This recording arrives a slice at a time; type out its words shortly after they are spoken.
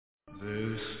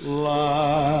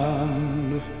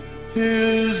land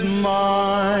is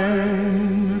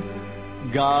mine.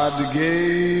 God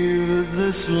gave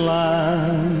this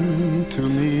land to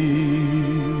me.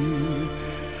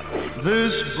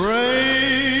 This brave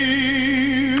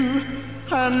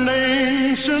and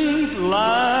ancient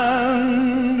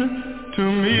land to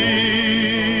me.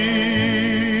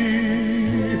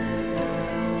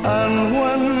 And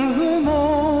when the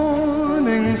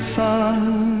morning sun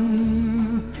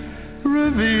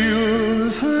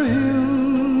reveals her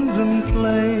hills and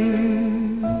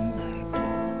plains,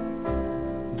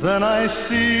 then I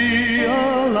see a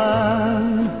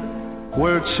land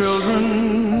where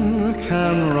children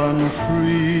can run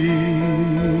free.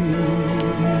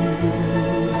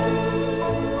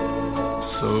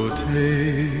 So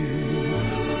take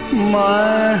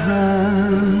my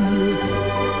hand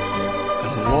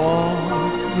and walk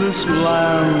this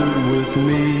land with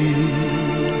me,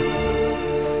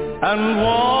 and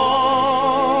walk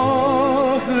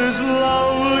this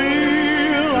lovely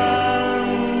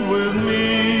land with me.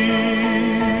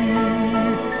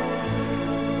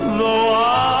 Though I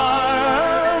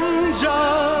am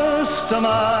just a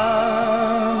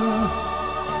man,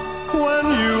 when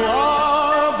you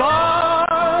are by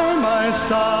my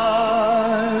side,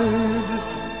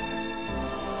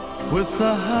 with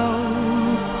the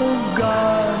help of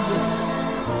God,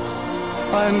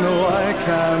 I know I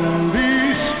can be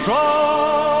strong.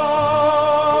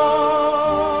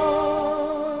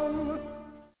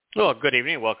 Well, good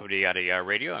evening. Welcome to Yada Yada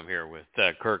Radio. I'm here with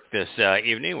Kirk this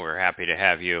evening. We're happy to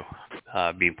have you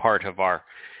be part of our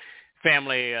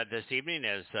family this evening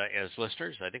as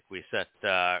listeners. I think we set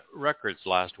records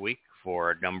last week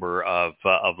for a number of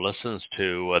listens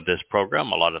to this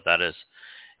program. A lot of that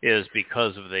is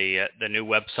because of the new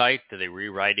website, the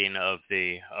rewriting of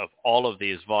all of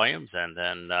these volumes, and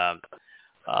then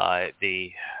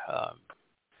the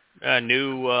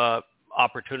new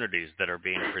opportunities that are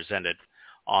being presented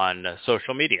on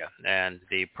social media and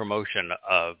the promotion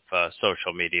of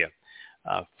social media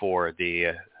for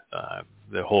the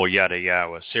whole Yada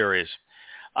Yada series.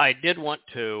 I did want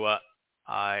to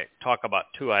talk about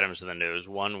two items in the news.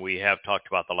 One we have talked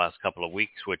about the last couple of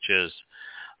weeks, which is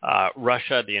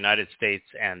Russia, the United States,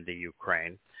 and the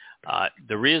Ukraine.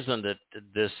 The reason that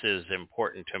this is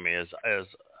important to me is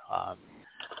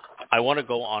I want to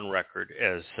go on record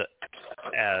as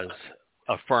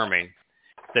affirming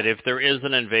that if there is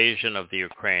an invasion of the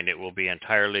Ukraine, it will be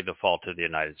entirely the fault of the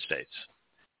United States.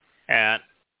 And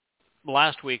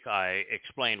last week I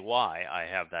explained why I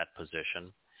have that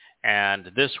position.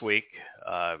 And this week,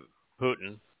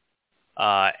 Putin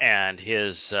and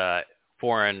his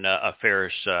Foreign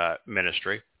Affairs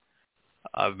Ministry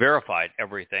verified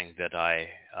everything that I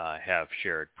have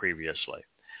shared previously.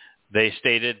 They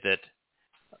stated that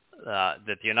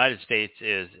the United States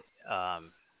is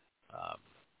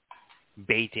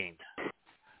baiting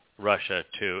Russia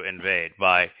to invade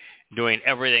by doing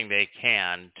everything they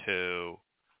can to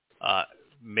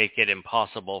make it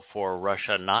impossible for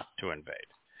Russia not to invade,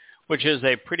 which is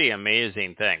a pretty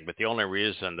amazing thing. But the only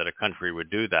reason that a country would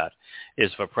do that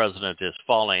is if a president is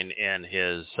falling in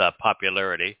his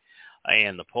popularity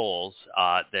in the polls,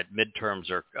 that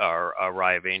midterms are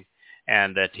arriving,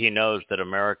 and that he knows that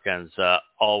Americans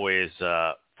always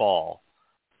fall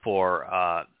for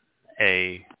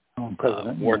a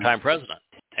wartime president,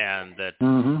 and that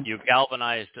you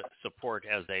galvanized support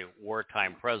as a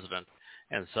wartime president,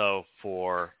 and so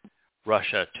for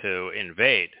Russia to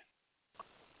invade,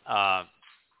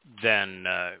 then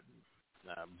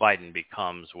Biden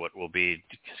becomes what will be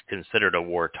considered a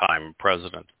wartime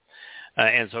president.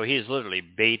 And so he's literally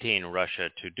baiting Russia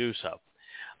to do so.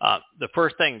 The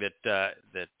first thing that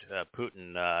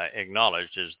Putin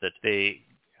acknowledged is that the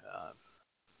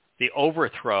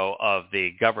overthrow of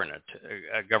the government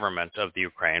of the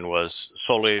Ukraine was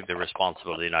solely the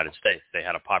responsibility of the United States. They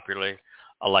had a popularly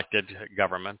elected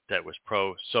government that was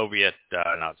pro-Soviet,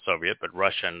 not Soviet, but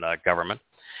Russian government.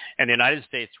 And the United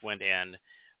States went in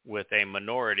with a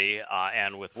minority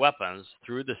and with weapons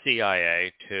through the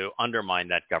CIA to undermine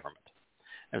that government.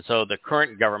 And so the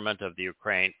current government of the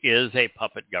Ukraine is a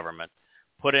puppet government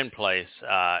put in place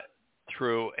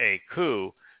through a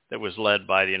coup that was led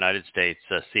by the United States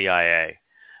CIA.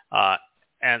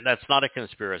 And that's not a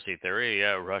conspiracy theory.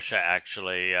 Russia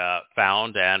actually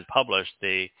found and published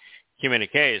the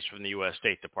communiques from the U.S.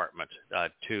 State Department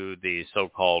to the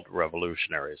so-called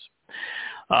revolutionaries.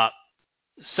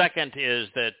 Second is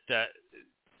that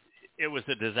it was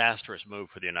a disastrous move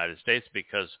for the United States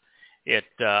because it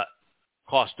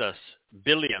cost us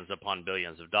billions upon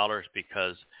billions of dollars,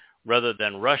 because rather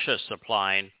than Russia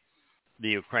supplying the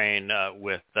Ukraine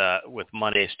with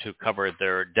monies to cover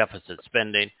their deficit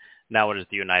spending. Now it is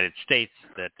the United States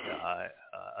that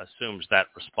assumes that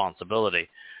responsibility.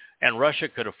 And Russia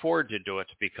could afford to do it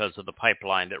because of the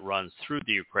pipeline that runs through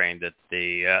the Ukraine that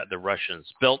the Russians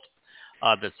built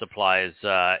that supplies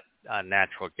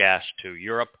natural gas to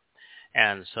Europe.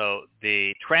 And so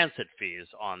the transit fees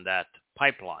on that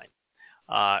pipeline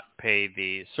pay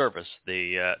the service,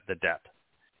 the debt.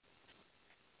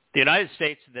 The United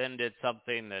States then did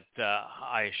something that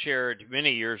I shared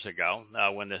many years ago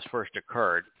when this first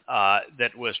occurred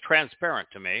that was transparent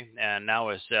to me and now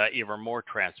is even more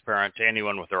transparent to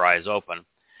anyone with their eyes open,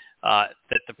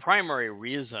 that the primary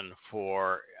reason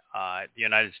for the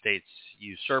United States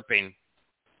usurping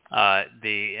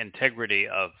the integrity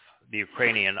of the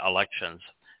Ukrainian elections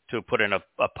to put in a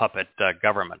puppet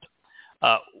government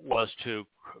was to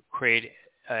create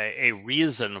a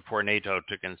reason for NATO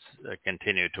to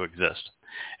continue to exist.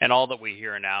 And all that we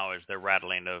hear now is the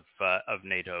rattling of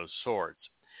NATO's swords.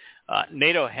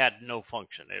 NATO had no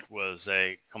function. It was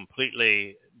a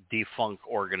completely defunct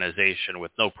organization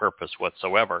with no purpose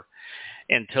whatsoever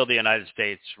until the United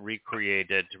States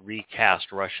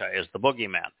recast Russia as the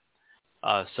boogeyman.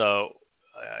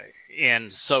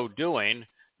 In so doing,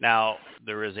 now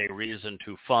there is a reason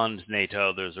to fund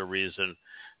NATO. There's a reason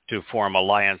to form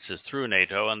alliances through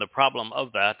NATO. And the problem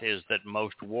of that is that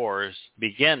most wars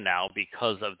begin now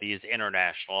because of these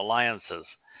international alliances.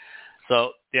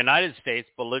 So the United States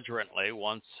belligerently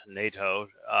wants NATO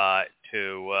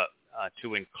to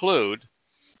include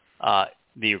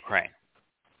the Ukraine.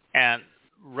 And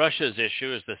Russia's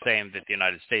issue is the same that the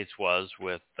United States was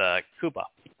with Cuba,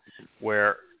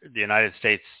 where the United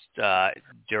States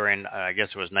during, I guess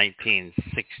it was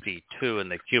 1962 in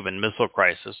the Cuban Missile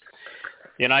Crisis,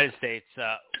 the United States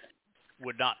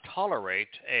would not tolerate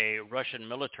a Russian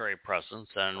military presence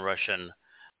and Russian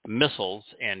missiles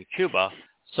in Cuba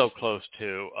so close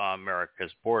to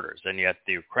America's borders. And yet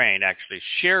the Ukraine actually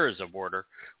shares a border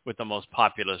with the most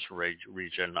populous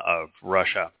region of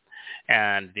Russia.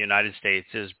 And the United States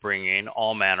is bringing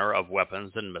all manner of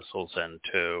weapons and missiles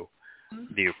into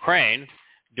the Ukraine,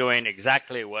 doing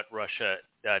exactly what Russia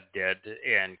did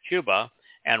in Cuba.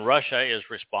 And Russia is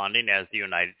responding as the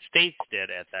United States did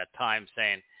at that time,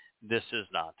 saying this is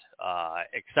not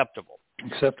acceptable.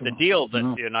 The deal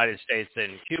that the United States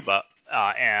and Cuba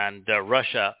and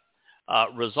Russia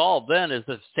resolved then is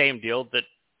the same deal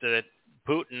that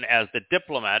Putin, as the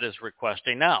diplomat, is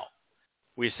requesting now.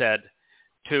 We said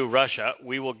to Russia,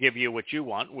 we will give you what you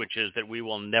want, which is that we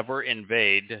will never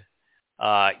invade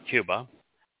Cuba,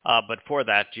 but for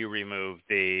that you remove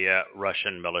the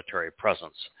Russian military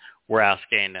presence. We're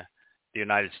asking the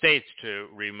United States to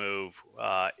remove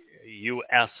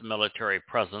U.S. military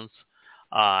presence,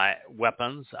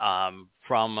 weapons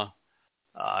from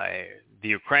the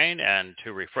Ukraine, and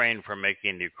to refrain from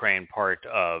making the Ukraine part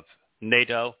of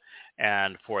NATO,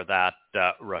 and for that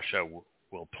Russia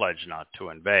will pledge not to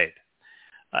invade.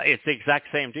 It's the exact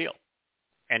same deal.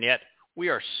 And yet we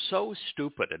are so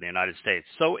stupid in the United States,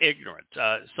 so ignorant,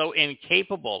 so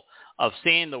incapable of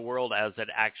seeing the world as it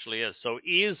actually is, so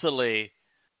easily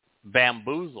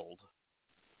bamboozled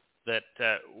that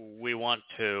we want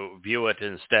to view it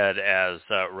instead as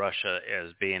Russia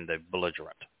as being the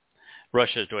belligerent.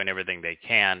 Russia is doing everything they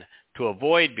can to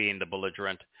avoid being the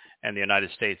belligerent, and the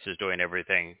United States is doing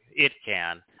everything it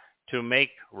can to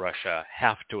make Russia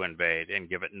have to invade and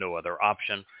give it no other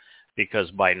option,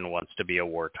 because Biden wants to be a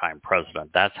wartime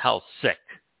president. That's how sick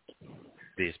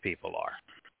these people are.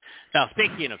 Now,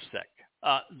 speaking of sick,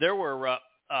 there were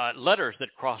letters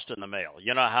that crossed in the mail.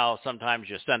 You know how sometimes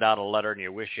you send out a letter and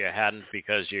you wish you hadn't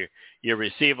because you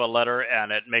receive a letter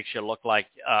and it makes you look like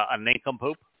a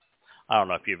nincompoop? I don't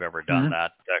know if you've ever done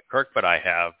that, Kirk, but I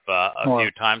have a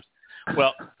few times.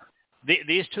 Well,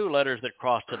 these two letters that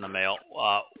crossed in the mail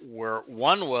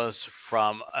one was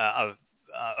from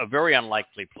a very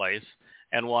unlikely place,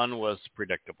 and one was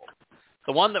predictable.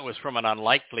 The one that was from an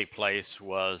unlikely place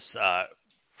was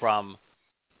from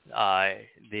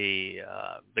the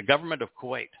government of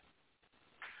Kuwait.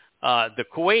 The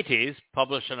Kuwaitis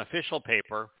published an official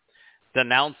paper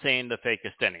denouncing the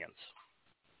Fakistinians.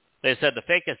 They said the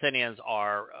Fakistinians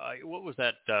are, what was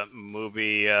that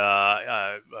movie,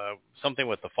 something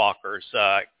with the Fockers,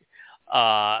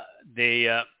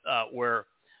 where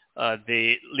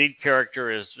the lead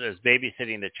character is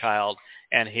babysitting the child,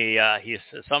 and he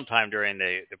sometime during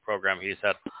the program he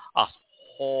said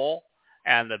asshole,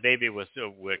 and the baby would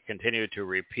continue to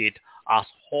repeat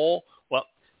asshole. Well,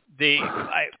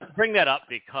 I bring that up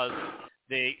because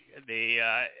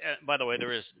by the way,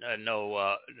 there is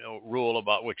no rule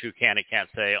about what you can and can't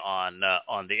say on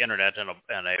the internet, and a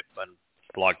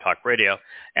Blog Talk Radio.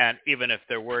 And even if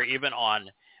there were, even on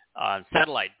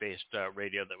satellite-based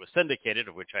radio that was syndicated,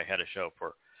 of which I had a show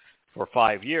for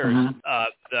 5 years,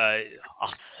 the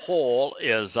hole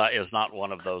is not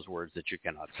one of those words that you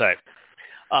cannot say.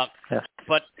 Yes.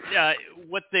 But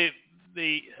what the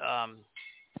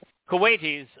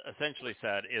Kuwaitis essentially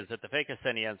said is that the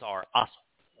Fakistinians are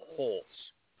assholes,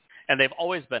 and they've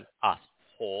always been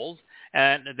assholes,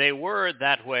 and they were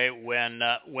that way when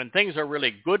things are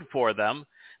really good for them.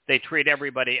 They treat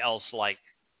everybody else like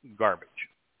garbage,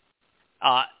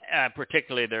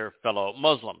 particularly their fellow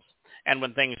Muslims. And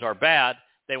when things are bad,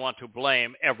 they want to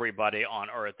blame everybody on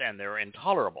earth, and they're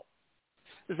intolerable.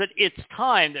 Is that it's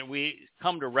time that we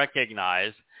come to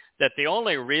recognize that the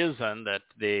only reason that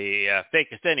the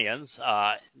Fakistinians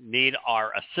need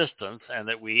our assistance and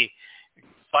that we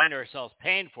find ourselves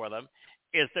paying for them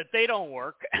is that they don't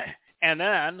work, and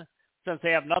then, since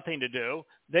they have nothing to do,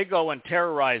 they go and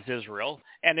terrorize Israel,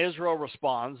 and Israel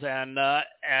responds, and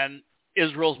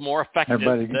Israel's more effective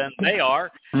than they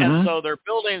are, and so their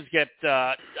buildings get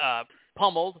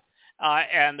pummeled,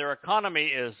 and their economy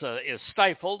is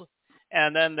stifled,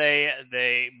 and then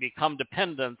they become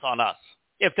dependent on us.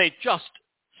 If they just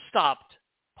stopped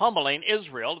pummeling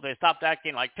Israel, if they stopped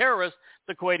acting like terrorists,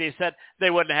 the Kuwaitis said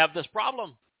they wouldn't have this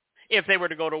problem. If they were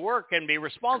to go to work and be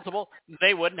responsible,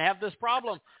 they wouldn't have this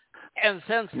problem. And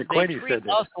since they treat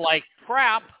us like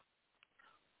crap,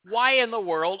 why in the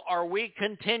world are we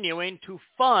continuing to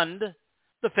fund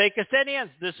the Fakistinians?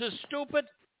 This is stupid.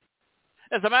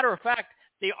 As a matter of fact,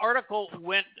 the article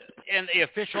went, and the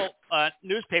official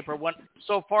newspaper went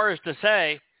so far as to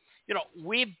say,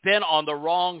 we've been on the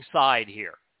wrong side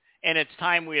here, and it's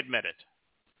time we admit it.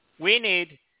 We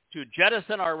need to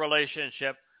jettison our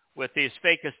relationship with these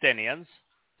Fakistinians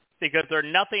because they're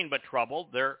nothing but trouble.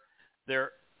 They're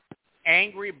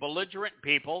angry, belligerent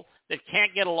people that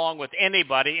can't get along with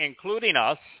anybody, including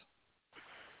us,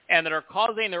 and that are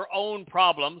causing their own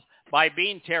problems by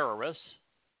being terrorists.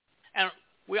 And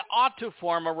we ought to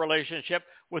form a relationship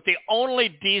with the only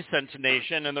decent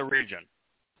nation in the region,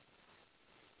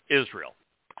 Israel.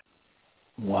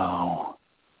 Wow.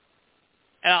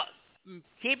 Now,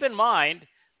 keep in mind,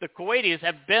 the Kuwaitis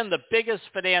have been the biggest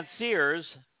financiers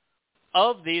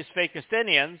of these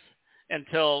Fakistinians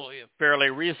until fairly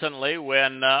recently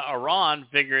when Iran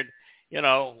figured,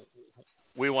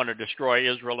 we want to destroy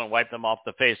Israel and wipe them off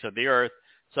the face of the earth,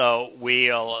 so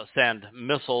we'll send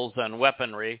missiles and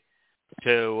weaponry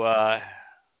to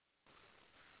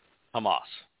Hamas.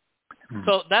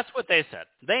 So that's what they said.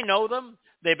 They know them.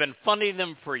 They've been funding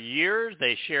them for years.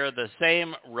 They share the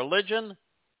same religion.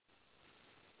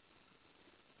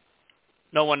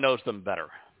 No one knows them better.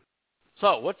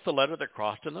 So what's the letter that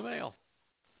crossed in the mail?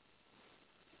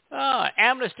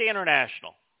 Amnesty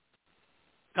International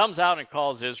comes out and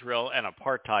calls Israel an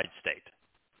apartheid state.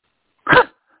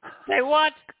 Say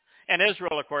what? And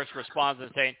Israel, of course, responds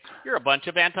and saying, you're a bunch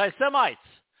of anti-Semites.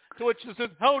 To which they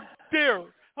said, how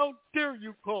dare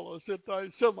you call us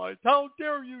anti-Semites? How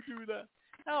dare you do that?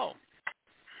 No.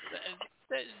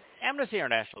 Amnesty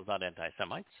International is not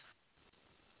anti-Semites.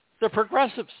 They're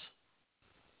progressives.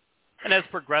 And as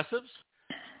progressives,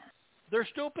 they're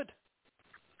stupid.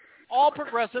 All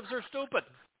progressives are stupid.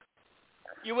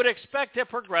 You would expect a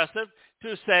progressive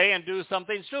to say and do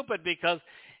something stupid because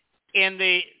in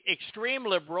the extreme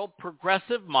liberal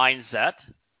progressive mindset,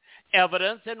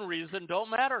 evidence and reason don't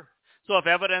matter. So if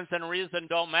evidence and reason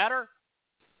don't matter,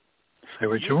 say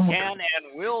what you can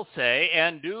and will say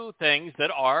and do things that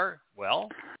are,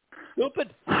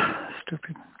 stupid.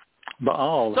 Stupid.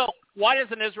 Baal. So why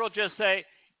doesn't Israel just say,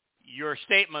 your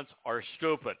statements are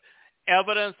stupid?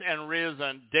 Evidence and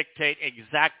reason dictate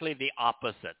exactly the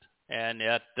opposite. And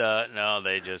yet, no,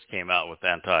 they just came out with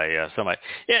anti-Semite.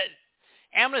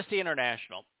 Amnesty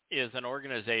International is an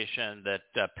organization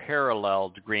that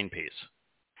paralleled Greenpeace.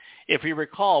 If you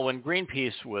recall, when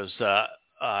Greenpeace was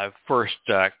first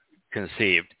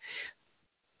conceived,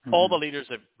 all the leaders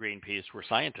of Greenpeace were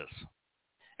scientists.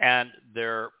 And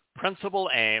their principal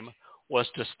aim was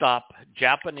to stop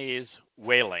Japanese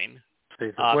whaling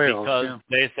because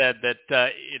they said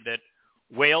that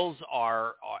whales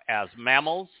are, as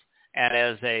mammals and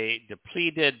as a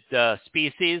depleted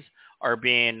species, are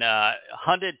being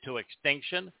hunted to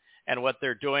extinction. And what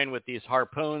they're doing with these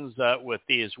harpoons with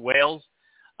these whales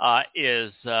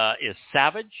is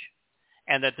savage,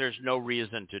 and that there's no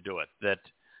reason to do it. That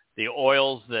the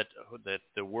oils that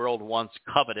the world once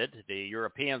coveted, the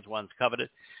Europeans once coveted,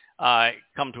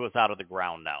 come to us out of the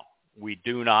ground now. We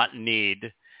do not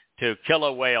need to kill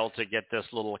a whale to get this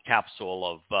little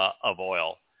capsule of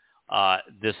oil.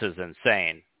 This is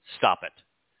insane. Stop it.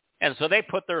 And so they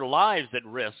put their lives at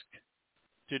risk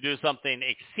to do something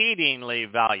exceedingly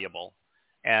valuable,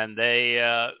 and they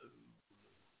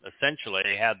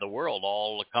essentially had the world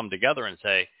all come together and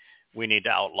say, we need to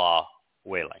outlaw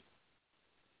whaling.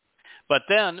 But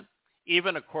then,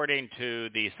 even according to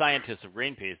the scientists of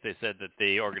Greenpeace, they said that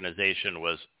the organization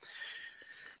was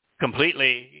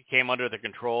completely came under the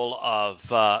control of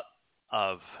a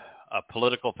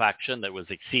political faction that was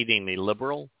exceedingly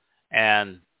liberal,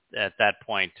 and at that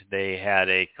point they had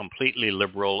a completely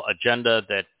liberal agenda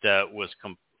that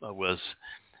was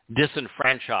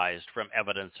disenfranchised from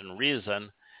evidence and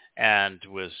reason, and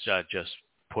was just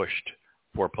pushed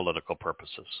for political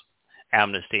purposes.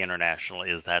 Amnesty International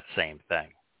is that same thing.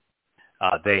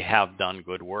 They have done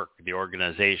good work. The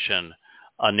organization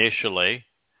initially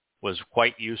was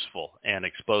quite useful in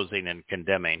exposing and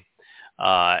condemning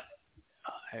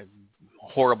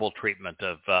horrible treatment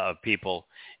of people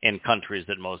in countries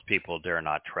that most people dare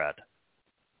not tread.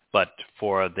 But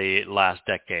for the last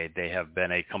decade, they have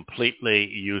been a completely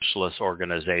useless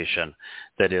organization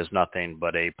that is nothing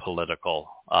but a political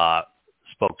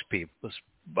spokes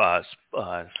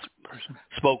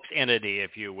entity,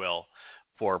 if you will,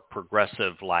 for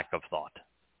progressive lack of thought.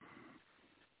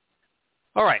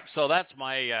 All right, so that's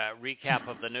my recap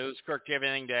of the news. Kirk, do you have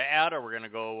anything to add, or we're going to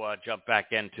go jump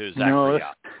back into Zachariah?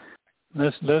 No,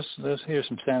 let's hear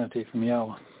some sanity from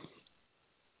Yahweh.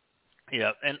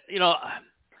 Yeah, and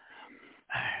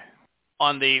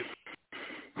on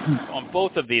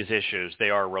both of these issues, they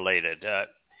are related.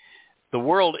 The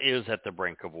world is at the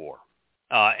brink of war,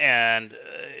 and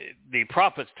the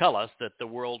prophets tell us that the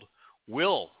world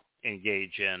will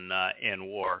engage in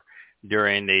war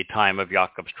during the time of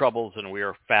Jacob's troubles, and we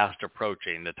are fast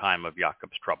approaching the time of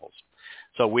Jacob's troubles.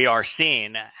 So we are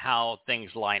seeing how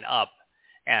things line up,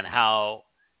 and how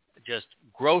just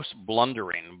gross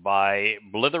blundering by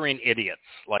blithering idiots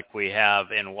like we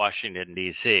have in Washington,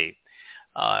 D.C.,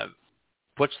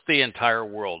 puts the entire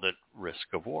world at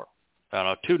risk of war.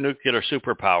 Two nuclear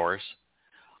superpowers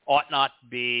ought not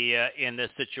be in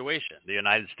this situation. The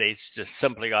United States just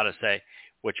simply got to say,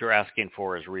 what you're asking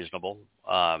for is reasonable,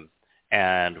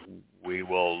 and we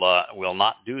will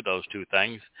not do those two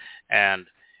things. And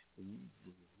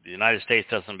the United States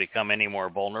doesn't become any more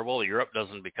vulnerable. Europe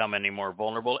doesn't become any more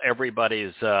vulnerable.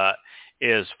 Everybody's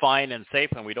is fine and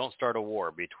safe, and we don't start a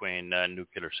war between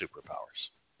nuclear superpowers.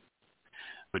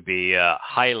 Would be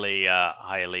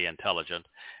highly intelligent.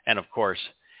 And of course,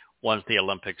 once the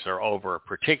Olympics are over,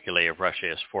 particularly if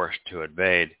Russia is forced to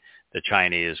invade, the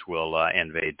Chinese will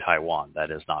invade Taiwan. That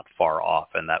is not far off,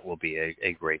 and that will be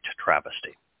a great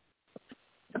travesty.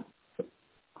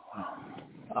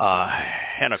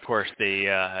 And of course,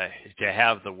 to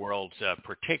have the world,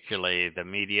 particularly the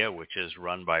media, which is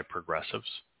run by progressives,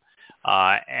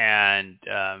 and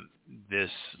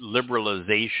this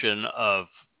liberalization of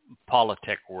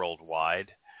politics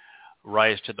worldwide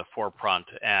rise to the forefront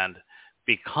and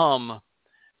become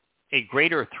a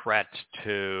greater threat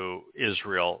to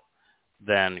Israel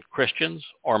than Christians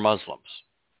or Muslims.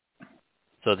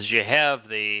 So that you have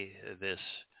this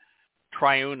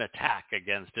triune attack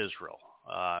against Israel.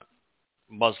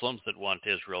 Muslims that want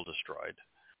Israel destroyed,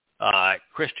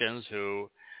 Christians who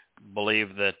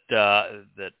believe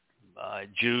that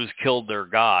Jews killed their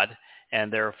God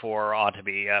and therefore ought to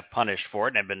be punished for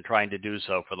it, and have been trying to do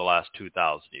so for the last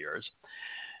 2,000 years.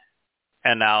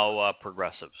 And now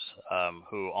progressives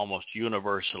who almost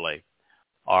universally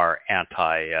are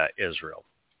anti-Israel.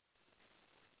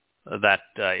 That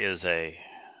is a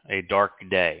dark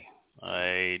day.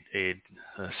 A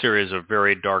series of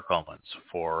very dark omens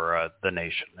for the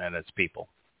nation and its people.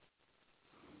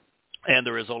 And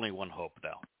there is only one hope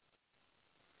now,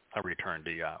 a return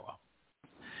to Yahweh.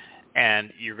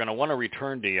 And you're going to want to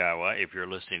return to Yahweh if you're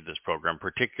listening to this program,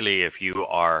 particularly if you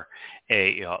are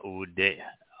a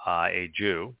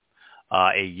Jew, a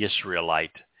Yisraelite.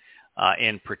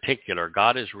 In particular,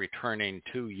 God is returning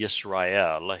to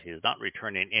Yisrael. He is not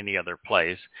returning any other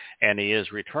place, and he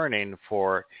is returning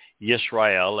for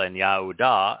Yisrael and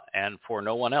Yehudah and for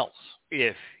no one else.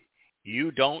 If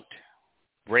you don't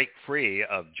break free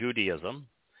of Judaism,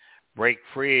 break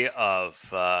free of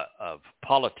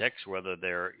politics, whether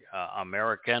they're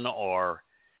American or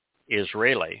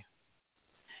Israeli,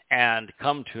 and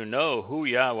come to know who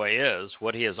Yahweh is,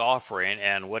 what he is offering,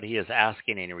 and what he is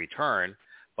asking in return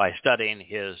by studying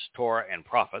his Torah and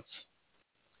prophets,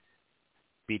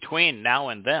 between now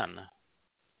and then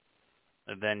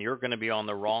you're going to be on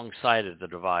the wrong side of the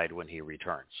divide when he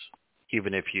returns,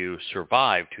 even if you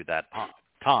survive to that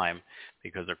time,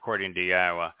 because according to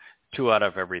Yahweh, 2 out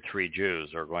of every 3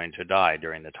 Jews are going to die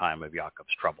during the time of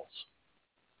Jacob's troubles.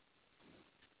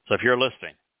 So if you're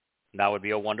listening, now would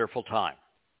be a wonderful time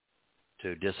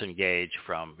to disengage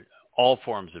from all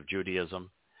forms of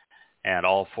Judaism and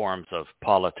all forms of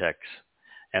politics,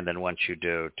 and then once you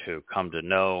do, to come to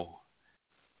know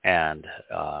and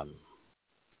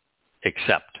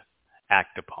accept,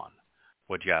 act upon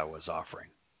what Yahweh was offering.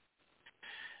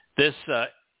 This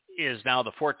is now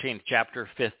the 14th chapter,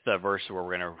 5th verse, where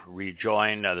we're going to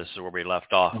rejoin. This is where we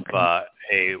left off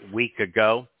a week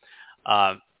ago.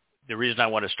 The reason I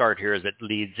want to start here is it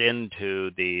leads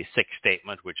into the sixth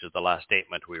statement, which is the last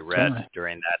statement we read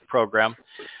during that program.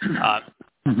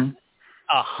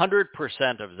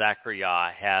 100% of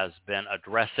Zechariah has been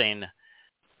addressing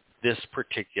this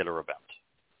particular event.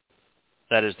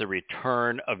 That is the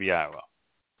return of Yahweh.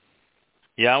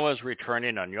 Yahweh is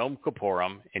returning on Yom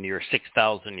Kippurim in year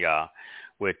 6000 Yah,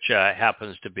 which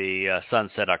happens to be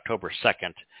sunset October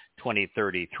 2nd,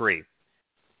 2033,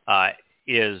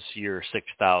 is year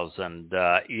 6000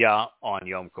 Yah on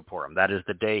Yom Kippurim. That is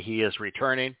the day he is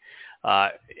returning.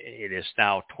 It is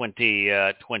now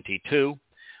 2022,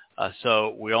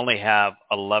 so we only have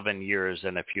 11 years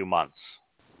and a few months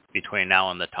between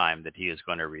now and the time that he is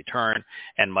going to return,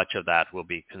 and much of that will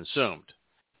be consumed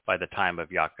by the time of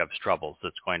Yaakov's troubles.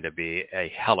 It's going to be a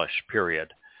hellish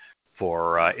period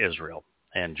for Israel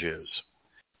and Jews.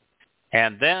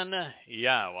 And then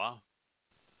Yahweh,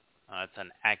 it's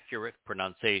an accurate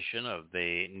pronunciation of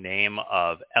the name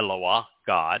of Eloah,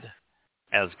 God,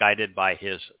 as guided by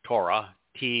his Towrah,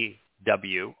 Twrh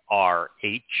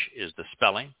is the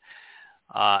spelling,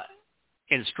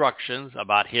 instructions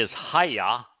about his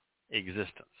Haya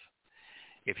existence.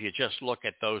 If you just look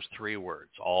at those three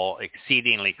words, all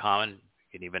exceedingly common,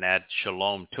 you can even add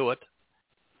shalom to it,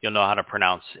 you'll know how to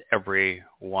pronounce every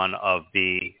one of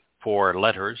the four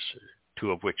letters,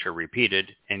 two of which are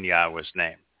repeated in Yahweh's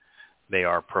name. They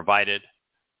are provided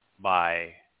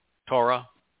by Towrah,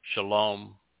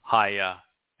 Shalom, Haya,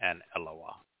 and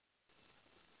Eloah.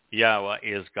 Yahweh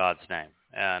is God's name.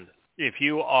 And if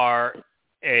you are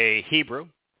a Hebrew,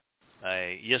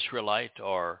 a Yisraelite,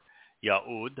 or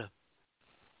Yahud,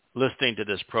 listening to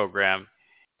this program,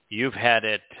 you've had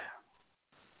it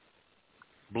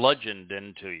bludgeoned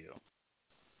into you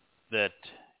that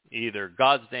either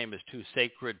God's name is too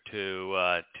sacred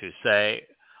to say,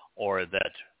 or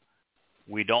that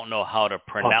we don't know how to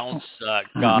pronounce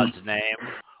God's name,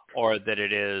 or that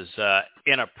it is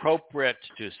inappropriate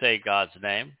to say God's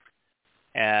name.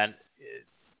 And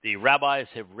the rabbis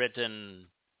have written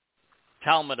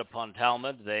Talmud upon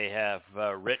Talmud. They have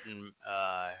written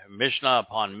Mishnah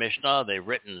upon Mishnah. They've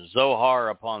written Zohar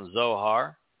upon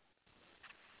Zohar.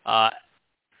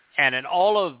 And in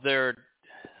all of their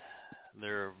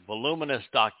voluminous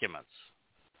documents,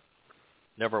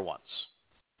 never once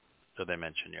do they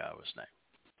mention Yahweh's name.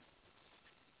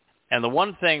 And the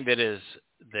one thing that is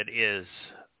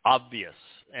obvious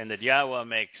and that Yahweh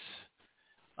makes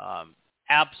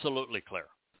absolutely clear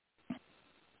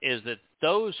is that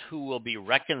those who will be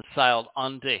reconciled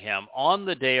unto him on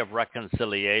the day of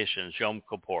reconciliation, Yom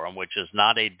Kippurim, which is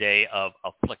not a day of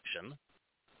affliction.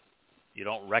 You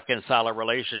don't reconcile a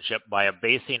relationship by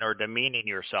abasing or demeaning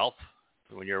yourself.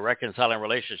 When you're reconciling a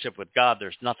relationship with God,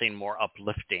 there's nothing more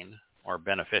uplifting or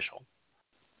beneficial.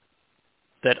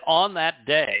 That on that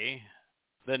day,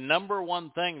 the number one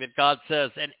thing that God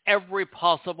says in every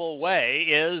possible way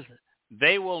is,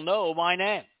 they will know my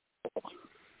name.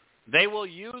 They will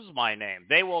use my name.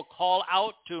 They will call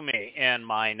out to me in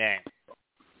my name.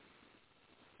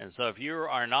 And so if you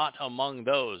are not among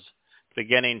those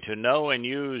beginning to know and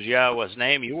use Yahweh's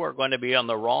name, you are going to be on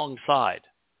the wrong side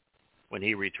when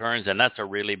he returns, and that's a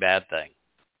really bad thing.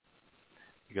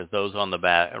 Because those on the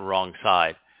wrong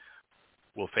side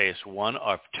will face one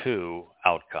of two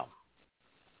outcomes.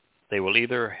 They will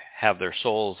either have their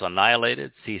souls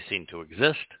annihilated, ceasing to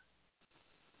exist,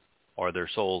 or their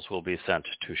souls will be sent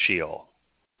to Sheol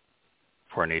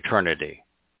for an eternity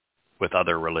with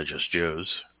other religious Jews,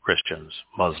 Christians,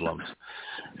 Muslims,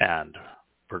 and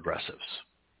progressives.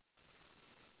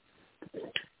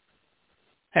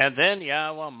 And then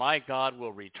Yahweh, my God,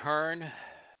 will return,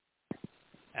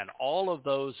 and all of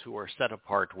those who are set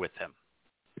apart with him,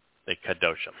 the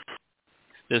Kadoshim.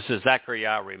 This is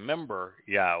Zechariah, remember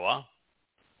Yahweh,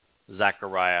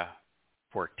 Zechariah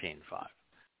 14:5.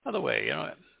 By the way,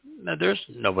 there's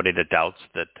nobody that doubts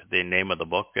that the name of the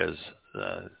book is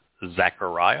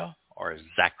Zechariah or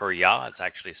Zechariah. It's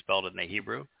actually spelled in the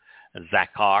Hebrew.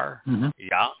 Zachar,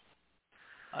 Yah.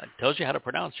 It tells you how to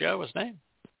pronounce Yahweh's name.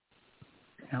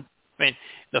 Yeah. I mean,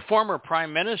 the former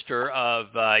prime minister of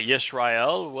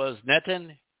Yisrael was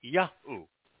Netanyahu.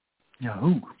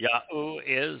 Yahu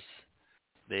is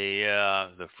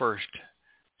the first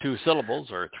two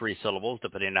syllables or three syllables,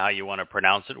 depending on how you want to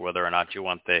pronounce it, whether or not you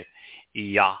want the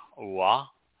Yahweh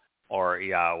or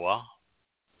Yahweh.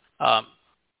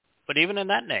 But even in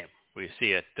that name, we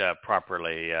see it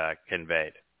properly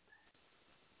conveyed.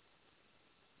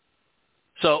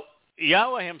 So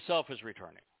Yahweh himself is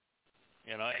returning.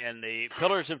 You know, in the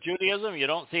pillars of Judaism, you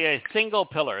don't see a single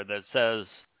pillar that says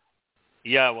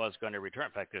Yahweh is going to return.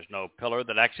 In fact, there's no pillar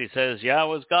that actually says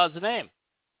Yahweh is God's name.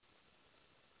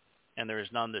 And there is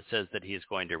none that says that he is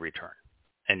going to return.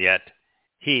 And yet,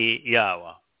 he,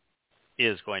 Yahweh,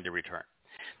 is going to return.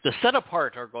 The set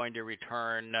apart are going to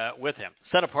return with him.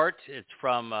 Set apart, it's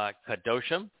from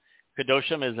Kadoshim.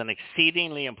 Kadoshim is an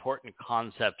exceedingly important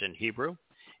concept in Hebrew.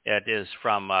 It is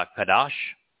from Chadash.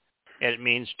 It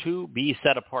means to be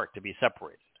set apart, to be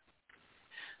separated.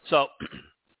 So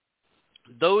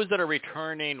those that are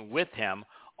returning with him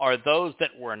are those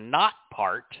that were not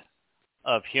part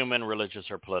of human religious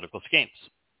or political schemes.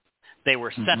 They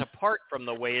were set apart from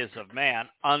the ways of man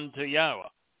unto Yahweh.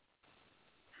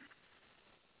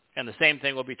 And the same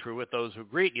thing will be true with those who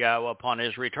greet Yahweh upon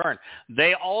his return.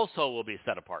 They also will be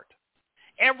set apart.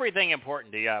 Everything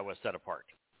important to Yahweh is set apart.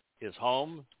 His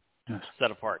home,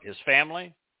 set apart. His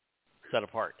family, set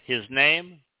apart. His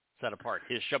name, set apart.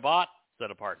 His Shabat,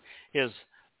 set apart. His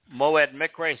Moed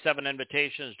Mikre, 7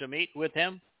 invitations to meet with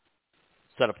him,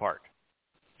 set apart.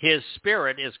 His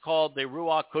spirit is called the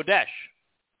Ruach Kodesh,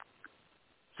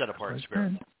 set apart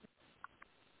spirit.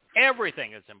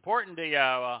 Everything that's important to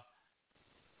Yahweh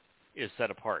is set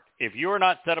apart. If you are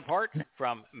not set apart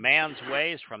from man's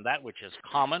ways, from that which is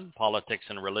common, politics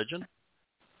and religion,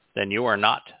 then you are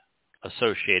not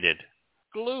associated,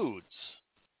 includes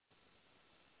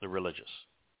the religious,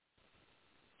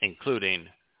 including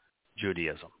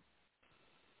Judaism.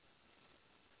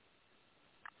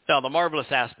 Now, the marvelous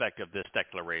aspect of this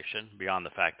declaration, beyond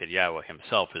the fact that Yahweh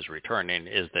himself is returning,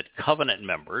 is that covenant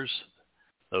members,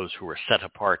 those who were set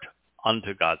apart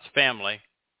unto God's family,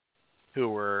 who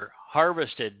were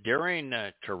harvested during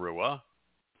Towrah,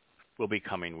 will be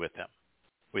coming with him.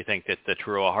 We think that the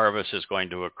Towrah harvest is going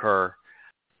to occur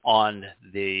on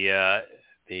the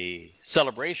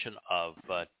celebration of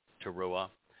Towrah,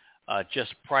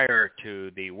 just prior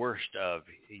to the worst of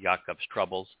Jacob's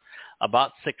troubles,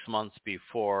 about 6 months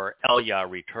before Eliah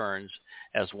returns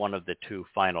as one of the 2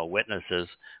 final witnesses,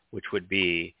 which would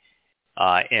be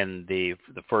in the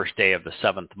first day of the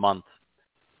 7th month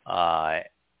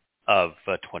of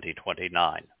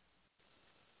 2029.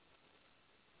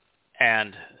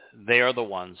 And they are the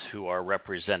ones who are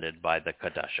represented by the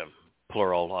Kadashim,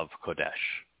 plural of Kodesh.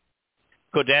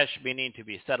 Kodesh, meaning to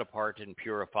be set apart and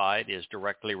purified, is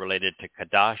directly related to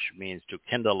Kadash, means to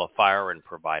kindle a fire and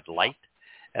provide light.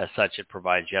 As such, it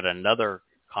provides yet another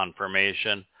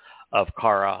confirmation of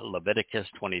Kara Leviticus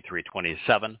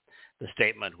 23:27, the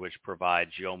statement which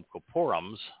provides Yom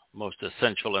Kippurim's most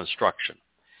essential instruction.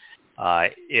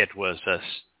 It was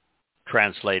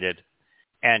translated,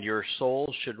 "And your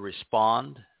soul should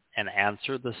respond and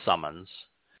answer the summons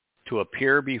to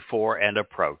appear before and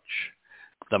approach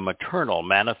the maternal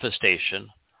manifestation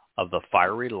of the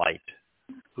fiery light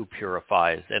who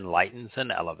purifies, enlightens, and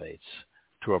elevates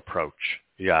to approach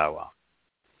Yahweh."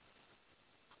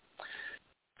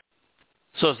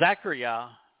 So Zechariah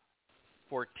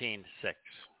 14:6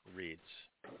 reads,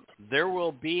 there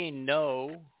will not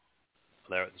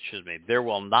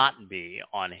be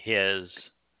on his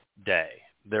day.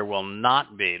 There will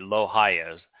not be, lo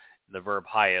hayas, the verb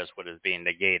hayas, what is being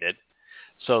negated.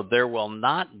 So there will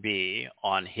not be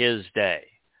on his day,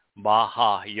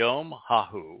 baha yom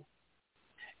hahu,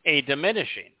 a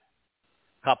diminishing,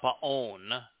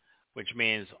 kapaon, which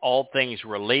means all things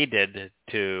related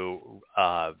to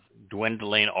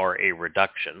dwindling or a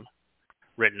reduction,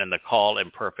 written in the call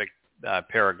imperfect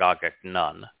paragogic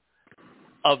none,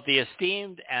 of the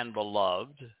esteemed and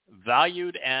beloved,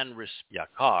 valued and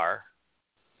yakar,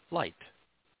 light,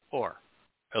 or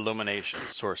illumination,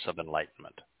 source of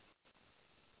enlightenment.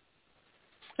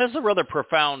 That's a rather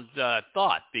profound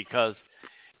thought, because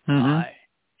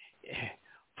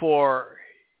for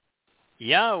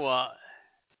Yahweh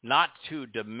not to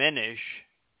diminish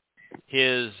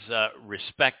his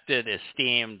respected,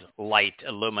 esteemed light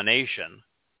illumination,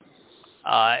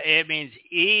 it means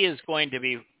he is going to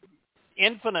be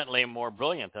infinitely more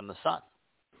brilliant than the sun.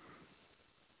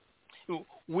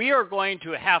 We are going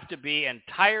to have to be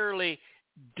entirely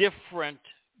different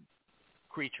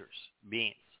creatures,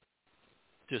 beings,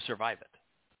 to survive it,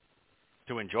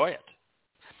 to enjoy it.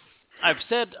 I've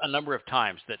said a number of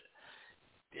times that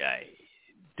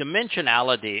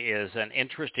dimensionality is an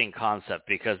interesting concept,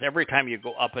 because every time you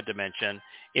go up a dimension,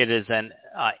 it is an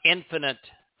infinite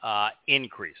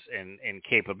increase in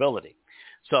capability.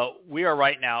 So we are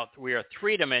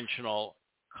 3-dimensional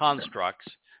constructs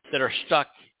that are stuck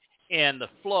in the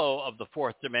flow of the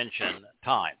fourth dimension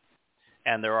time.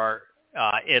 And there are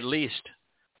at least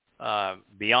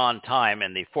beyond time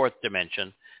in the fourth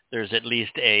dimension, there's at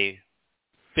least a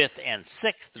fifth and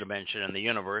sixth dimension in the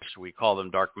universe. We call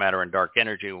them dark matter and dark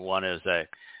energy. One is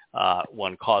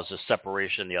one causes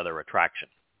separation, the other attraction.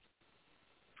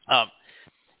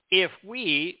 If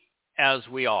we, as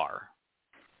we are,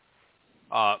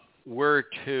 were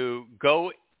to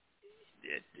go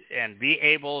and be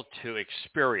able to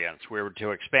experience, we were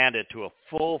to expand it to a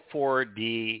full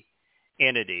 4D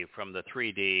entity from the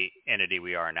 3D entity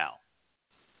we are now,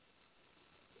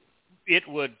 it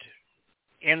would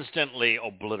instantly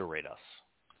obliterate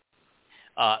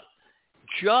us.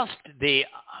 Just the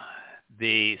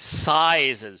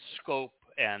size and scope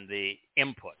and the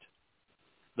input,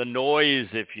 the noise,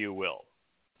 if you will,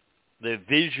 the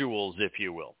visuals, if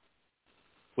you will,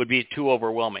 would be too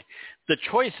overwhelming. The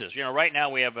choices, right now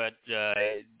we have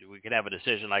we can have a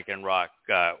decision. I can walk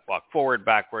forward,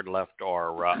 backward, left,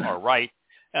 or right,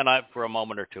 and for a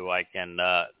moment or two I can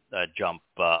jump.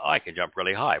 I can jump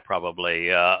really high, probably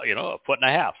a foot and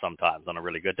a half sometimes on a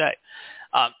really good day.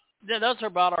 Those are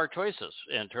about our choices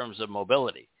in terms of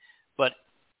mobility. But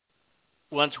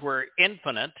once we're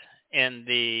infinite in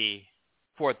the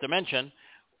fourth dimension,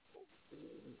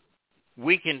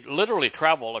 we can literally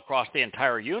travel across the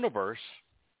entire universe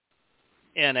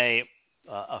in a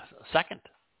second.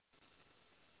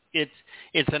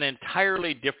 It's an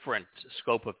entirely different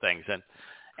scope of things,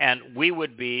 and we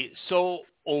would be so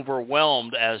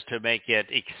overwhelmed as to make it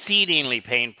exceedingly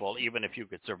painful, even if you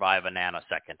could survive a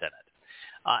nanosecond in it.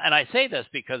 And I say this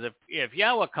because if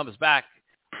Yahweh comes back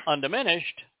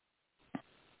undiminished,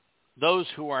 those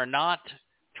who are not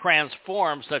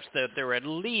transformed such that they're at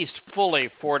least fully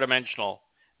four-dimensional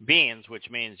beings, which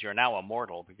means you're now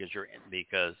immortal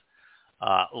because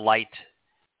light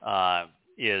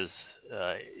is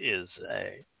a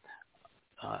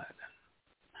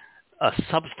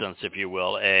substance, if you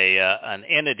will, an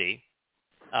entity,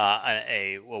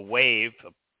 a wave,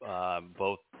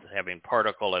 both having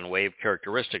particle and wave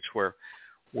characteristics,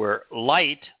 where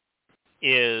light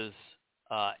is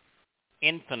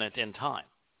infinite in time.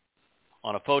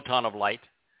 On a photon of light,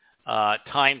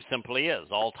 time simply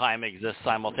is. All time exists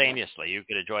simultaneously. You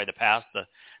could enjoy the past, the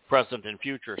present, and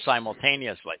future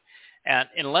simultaneously. And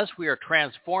unless we are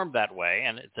transformed that way,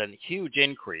 and it's a huge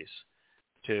increase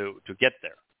to get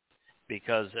there,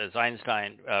 because as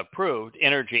Einstein proved,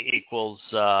 energy equals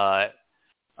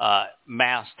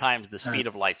mass times the speed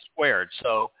of light squared.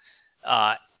 So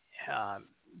as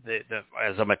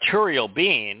a material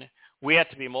being, we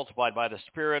have to be multiplied by the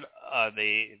spirit,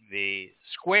 the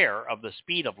square of the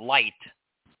speed of light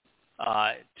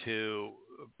to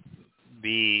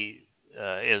be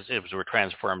as we're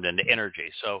transformed into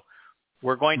energy. So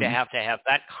we're going to have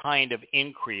that kind of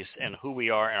increase in who we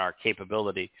are and our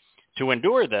capability to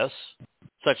endure this,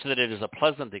 such that it is a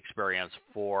pleasant experience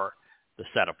for the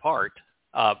set apart,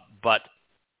 but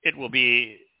it will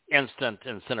be instant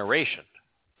incineration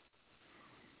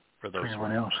for those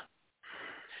everyone else.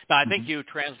 Now, I think you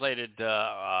translated,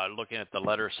 looking at the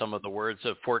letter, some of the words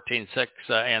of 14:6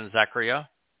 in Zechariah.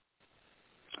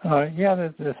 Yeah,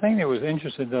 the thing that was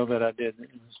interesting, though, that I did,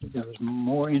 it was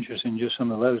more interesting just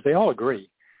some of the letters. They all agree.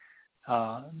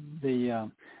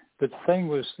 But the thing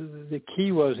was, the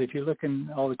key was, if you look in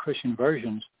all the Christian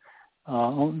versions,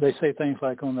 they say things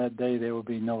like, on that day there will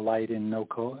be no light and no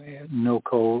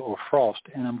cold or frost.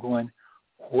 And I'm going,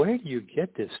 where do you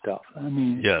get this stuff? I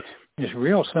mean, yes. It's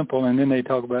real simple. And then they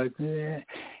talk about if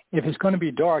it's going to be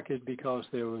dark, it's because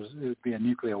it would be a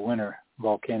nuclear winter,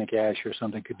 volcanic ash or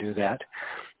something could do that.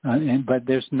 But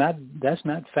that's not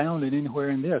found anywhere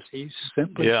in this. He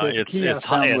simply said it's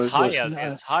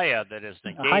Haya that is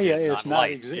negated, Haya is not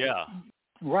light. exist. Yeah.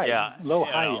 Right. Yeah. Low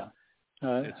Haya.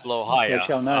 It's low Haya. That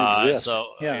shall not exist.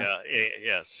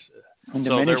 Yes. And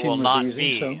so there will not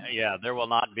be. Yeah, there will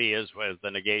not be as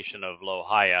the negation of low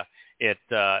Haya.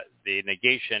 The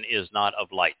negation is not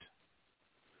of light.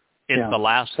 It's the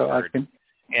last word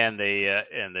in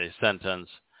the sentence,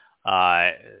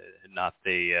 not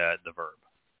the verb.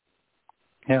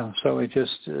 Yeah. So it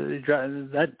just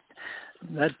that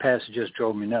passage just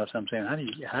drove me nuts. I'm saying,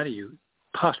 how do you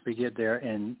possibly get there?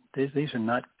 And these are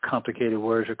not complicated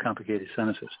words or complicated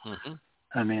sentences. Mm-hmm.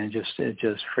 I mean, it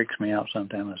just freaks me out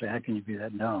sometimes. I say, how can you be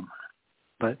that dumb?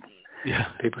 But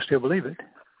people still believe it.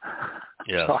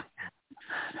 Yeah.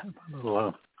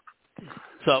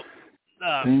 So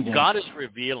God is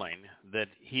revealing that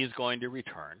he's going to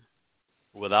return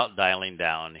without dialing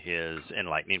down his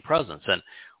enlightening presence. And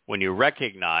when you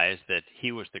recognize that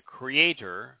he was the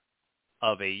creator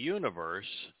of a universe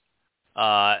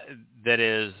that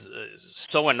is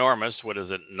so enormous. What is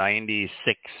it?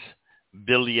 96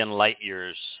 billion light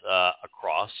years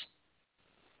across.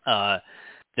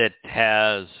 That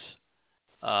has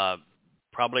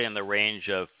probably in the range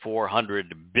of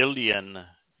 400 billion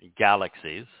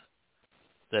galaxies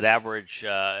that average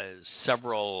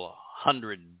several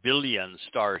hundred billion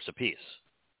stars apiece,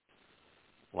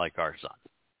 like our sun.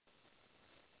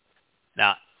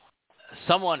 Now,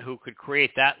 someone who could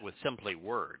create that with simply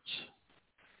words,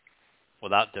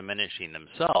 without diminishing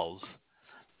themselves,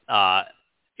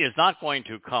 is not going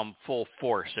to come full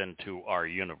force into our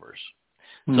universe.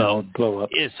 No, blow up.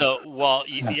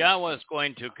 Yahweh is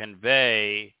going to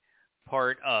convey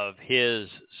part of his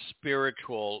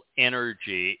spiritual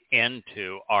energy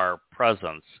into our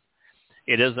presence.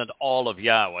 It isn't all of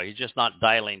Yahweh. He's just not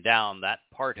dialing down that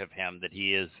part of him that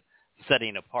he is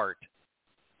setting apart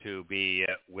to be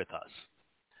with us.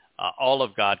 All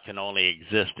of God can only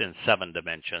exist in 7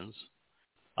 dimensions,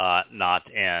 not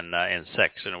in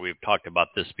 6. And we've talked about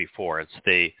this before. It's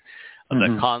the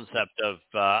concept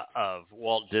of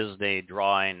Walt Disney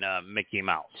drawing Mickey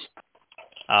Mouse.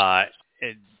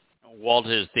 Walt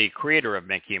is the creator of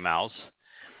Mickey Mouse,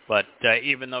 but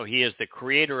even though he is the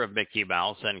creator of Mickey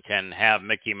Mouse and can have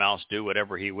Mickey Mouse do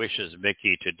whatever he wishes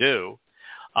Mickey to do,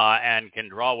 and can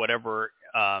draw whatever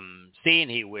scene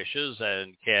he wishes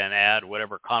and can add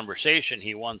whatever conversation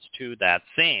he wants to that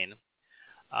scene,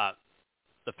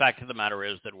 the fact of the matter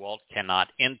is that Walt cannot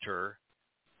enter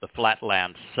the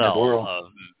flatland cell of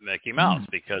Mickey Mouse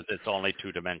because it's only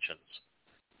 2 dimensions.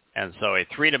 And so a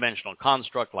 3-dimensional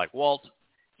construct like Walt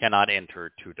cannot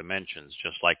enter 2 dimensions,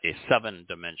 just like a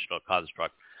 7-dimensional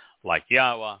construct like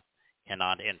Yahweh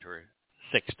cannot enter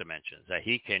 6 dimensions. That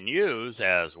he can use,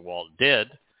 as Walt did,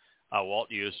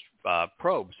 Walt used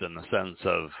probes in the sense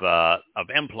of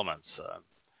implements,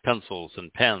 pencils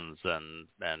and pens and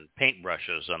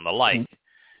paintbrushes and the like,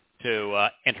 to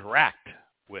interact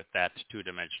with that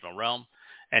 2-dimensional realm.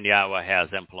 And Yahweh has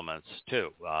implements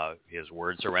too. His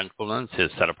words are implements.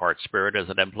 His set-apart spirit is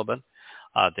an implement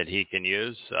that he can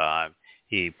use.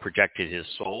 He projected his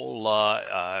soul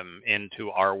into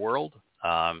our world.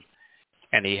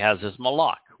 And he has his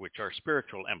malach, which are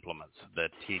spiritual implements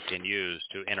that he can use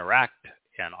to interact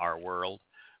in our world.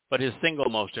 But his single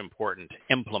most important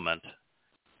implement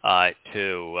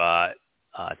to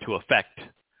affect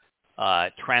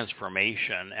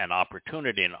transformation and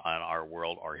opportunity in our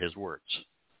world are his words,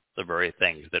 the very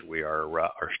things that we are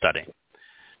studying.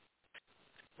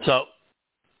 So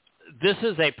this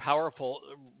is a powerful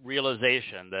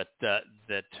realization that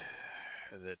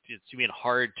it's even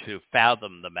hard to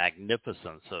fathom the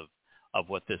magnificence of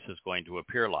what this is going to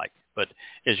appear like. But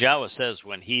as Yahweh says,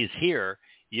 when he's here,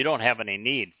 you don't have any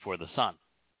need for the sun.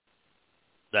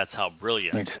 That's how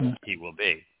brilliant he will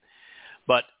be.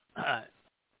 But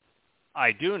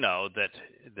I do know that,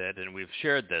 and we've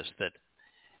shared this, that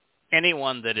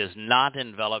anyone that is not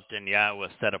enveloped in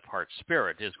Yahweh's set-apart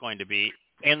spirit is going to be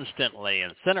instantly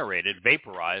incinerated,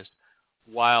 vaporized,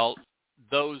 while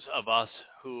those of us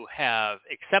who have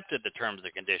accepted the terms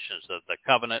and conditions of the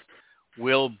covenant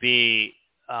will be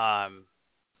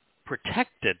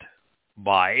protected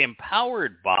by,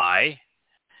 empowered by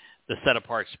the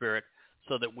set-apart spirit,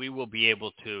 so that we will be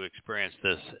able to experience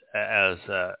this as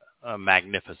a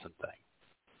magnificent thing.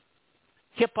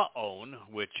 Kippa'on,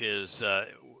 which is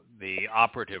the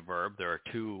operative verb. There are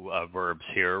 2 verbs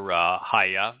here.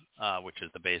 Haya, which is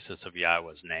the basis of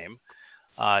Yahweh's name.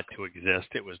 To exist,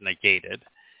 it was negated.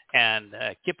 And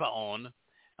Kippa'on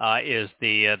is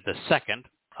the second.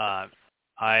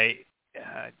 I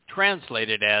translate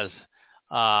it as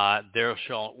there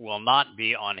will not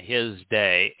be on his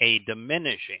day a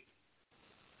diminishing.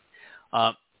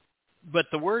 But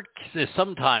the word is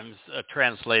sometimes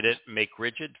translated make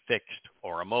rigid, fixed,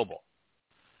 or immobile.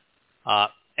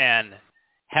 And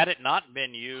had it not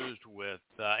been used with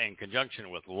in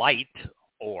conjunction with light,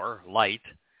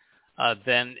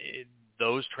 then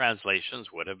those translations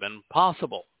would have been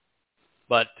possible.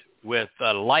 But with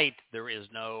light, there is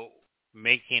no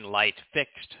making light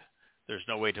fixed. There's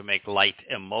no way to make light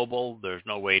immobile. There's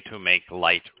no way to make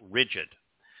light rigid.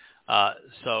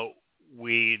 So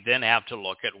we then have to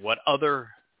look at what other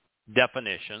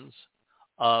definitions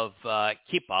of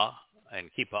kippah, and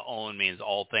kippa'on means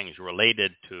all things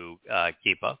related to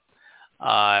kippah,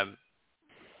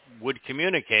 would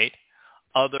communicate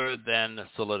other than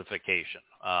solidification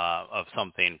of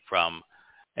something from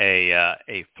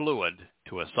a fluid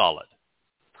to a solid.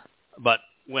 But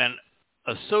when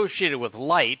associated with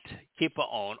light,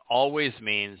 kippa'on always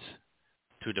means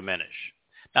to diminish.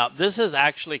 Now, this is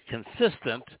actually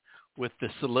consistent with the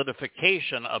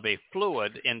solidification of a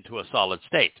fluid into a solid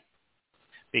state.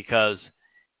 because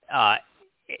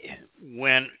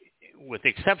when, with the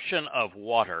exception of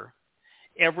water,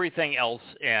 everything else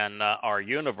in our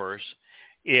universe,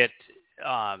 it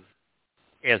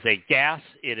as a gas,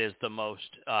 it is the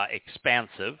most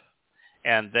expansive,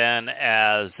 and then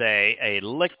as a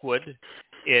liquid,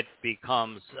 it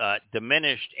becomes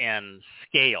diminished in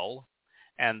scale,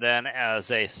 and then as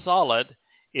a solid,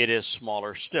 it is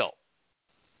smaller still.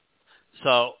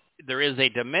 So there is a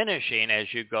diminishing as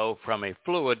you go from a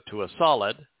fluid to a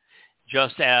solid,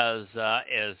 just as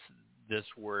this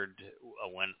word,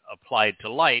 when applied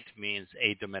to light, means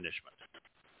a diminishment,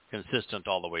 consistent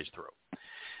all the way through.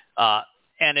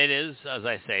 And it is, as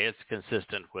I say, it's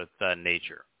consistent with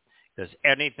nature. Because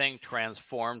anything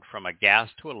transformed from a gas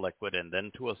to a liquid and then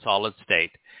to a solid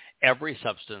state, every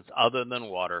substance other than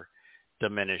water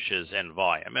diminishes in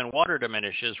volume. And water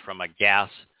diminishes from a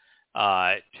gas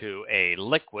to a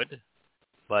liquid,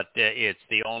 but it's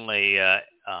the only,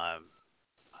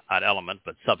 not element,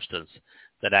 but substance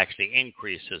that actually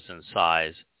increases in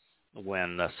size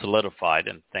when solidified,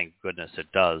 and thank goodness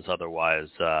it does. Otherwise,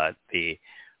 the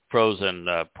frozen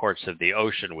ports of the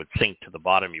ocean would sink to the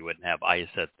bottom. You wouldn't have ice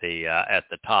at the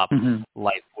top. Mm-hmm.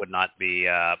 Life would not be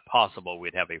possible.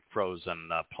 We'd have a frozen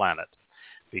planet,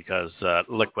 because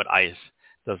liquid ice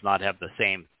does not have the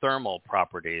same thermal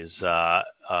properties,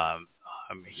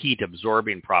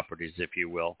 heat-absorbing properties, if you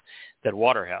will, that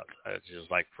water has. It's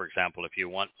just like, for example, if you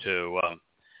want to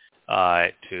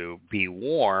be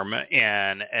warm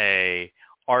in a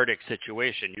Arctic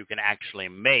situation, you can actually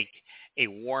make a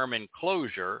warm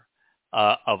enclosure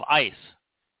of ice,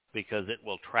 because it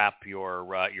will trap your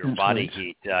body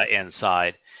heat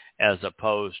inside, as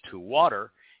opposed to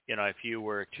water. You know, if you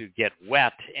were to get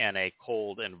wet in a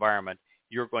cold environment,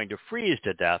 you're going to freeze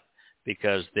to death,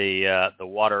 because the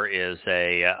water is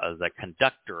a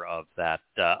conductor of that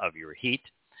of your heat.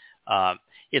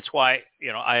 It's why,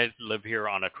 you know, I live here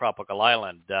on a tropical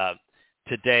island.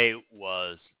 Tonight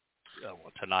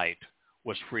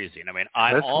was freezing. I mean,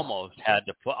 I almost had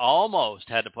to put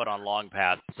on long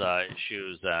pants,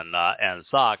 shoes, and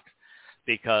socks,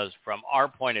 because from our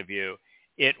point of view,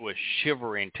 it was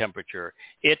shivering temperature.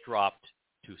 It dropped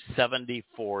to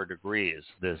 74 degrees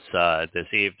this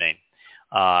evening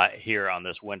here on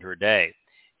this winter day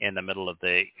in the middle of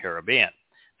the Caribbean.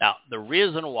 Now, the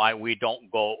reason why we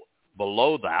don't go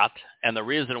below that, and the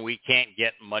reason we can't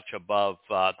get much above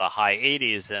the high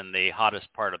 80s in the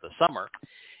hottest part of the summer,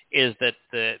 is that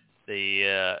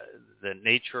the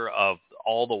nature of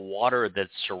all the water that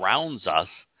surrounds us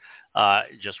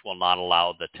just will not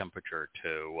allow the temperature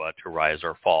to rise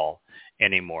or fall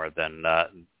any more than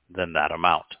that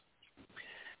amount.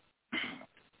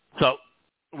 So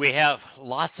we have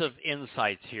lots of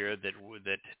insights here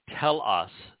that tell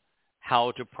us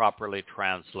how to properly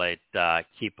translate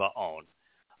Kipa On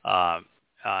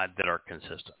that are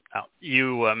consistent. Now,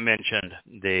 you mentioned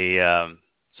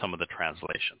some of the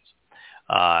translations.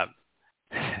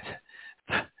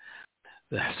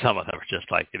 Some of them are just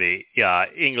like the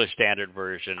English Standard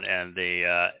Version and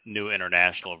the New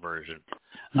International Version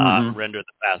render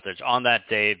the passage. On that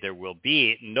day, there will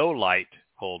be no light,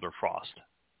 cold, or frost.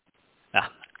 Now,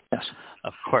 yes,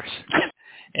 of course,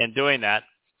 in doing that,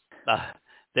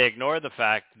 they ignore the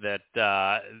fact that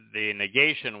the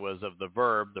negation was of the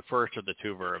verb, the first of the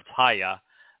two verbs, haya,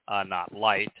 not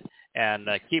light, and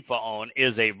Kipa On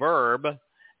is a verb,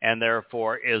 and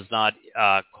therefore is not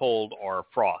cold or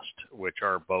frost, which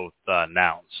are both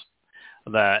nouns.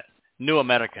 The New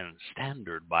American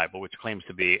Standard Bible, which claims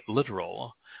to be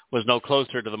literal, was no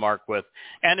closer to the mark with,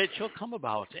 and it shall come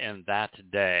about in that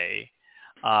day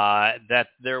that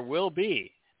there will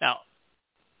be. Now,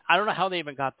 I don't know how they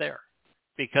even got there,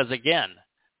 because again,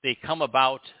 the come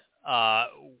about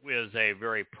is a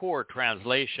very poor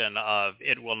translation of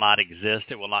it will not exist,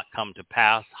 it will not come to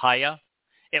pass, haya.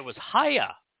 It was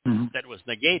haya that was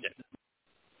negated.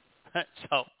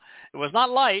 So it was not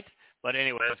light, but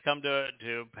anyway, it's come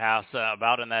to pass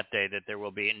about in that day that there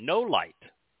will be no light.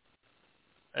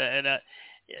 And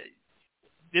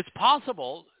it's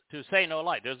possible to say no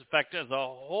light. In fact, there's a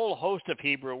whole host of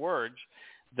Hebrew words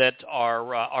that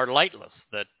are lightless,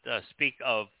 that speak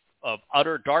of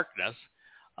utter darkness,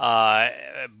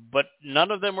 but none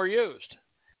of them were used.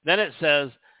 Then it says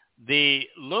the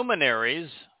luminaries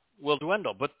will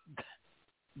dwindle, but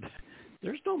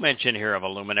there's no mention here of a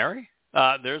luminary.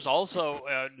 There's also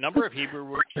a number of Hebrew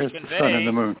words to convey sun and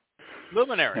the moon.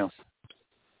 Luminaries.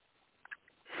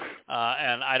 Yeah.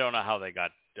 And I don't know how they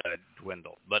got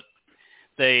dwindled, but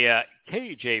the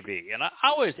KJV, and I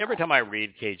always, every time I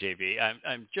read KJV,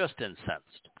 I'm just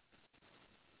incensed.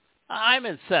 I'm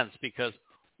incensed because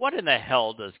what in the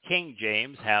hell does King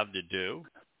James have to do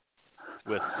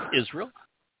with Israel,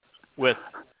 with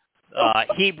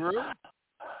Hebrew,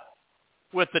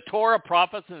 with the Torah,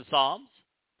 prophets, and Psalms?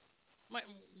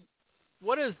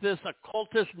 What is this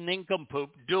occultist nincompoop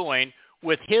doing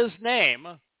with his name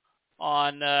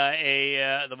on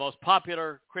the most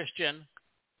popular Christian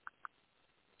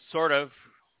sort of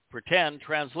pretend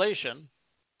translation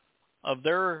of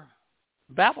their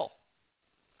Babel?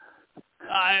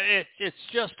 It's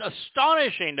just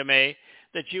astonishing to me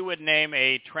that you would name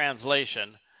a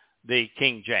translation the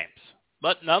King James.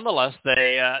 But nonetheless,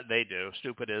 they do.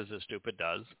 Stupid is as stupid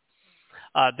does.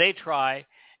 They try,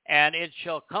 and it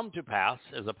shall come to pass,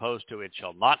 as opposed to it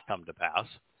shall not come to pass,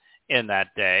 in that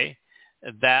day,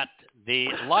 that the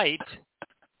light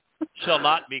shall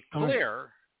not be clear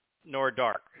nor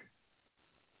dark.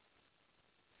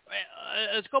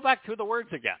 Let's go back to the words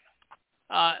again.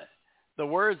 The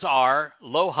words are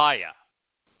lohaya.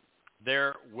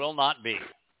 There will not be.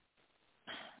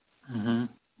 Mm-hmm.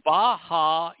 Ba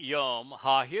ha yom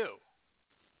ha hu.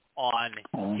 On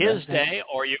his day,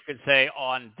 or you could say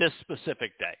on this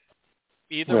specific day.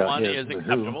 Either one is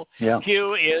acceptable. Yeah.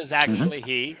 Q is actually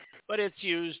he, but it's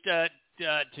used to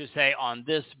say on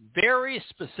this very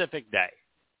specific day.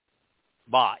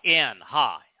 Ba, in,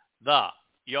 ha, the,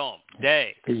 yom,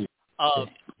 day of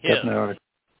his.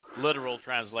 Literal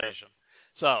translation.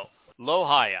 So,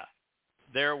 lohaya,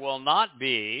 there will not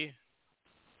be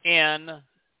in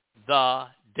the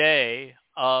day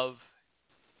of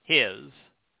his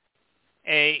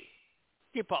a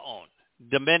kipaon,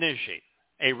 diminishing,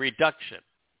 a reduction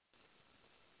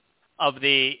of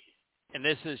the, and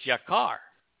this is yakar.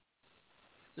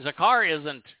 Zakar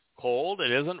isn't cold,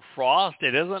 it isn't frost,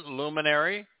 it isn't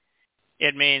luminary.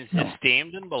 It means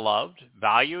esteemed and beloved,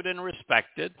 valued and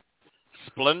respected,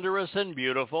 splendorous and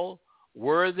beautiful,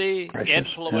 worthy, precious,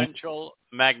 influential,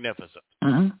 magnificent.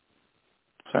 Mm-hmm.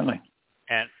 Certainly.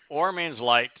 And or means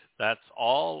light. That's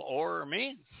all or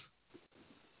means.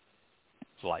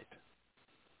 It's light.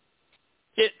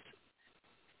 It's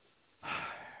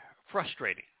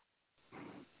frustrating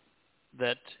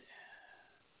that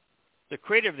the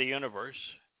creator of the universe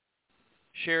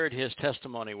shared his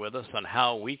testimony with us on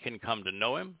how we can come to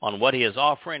know him, on what he is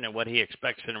offering and what he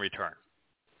expects in return.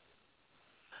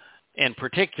 In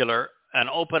particular, an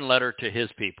open letter to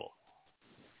his people.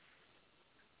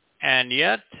 And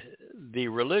yet, the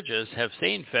religious have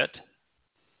seen fit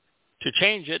to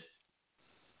change it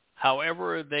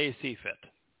however they see fit.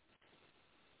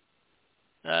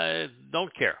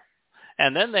 Don't care.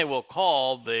 And then they will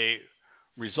call the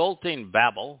resulting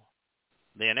babble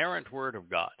the inerrant word of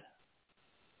God,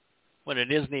 when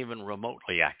it isn't even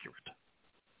remotely accurate.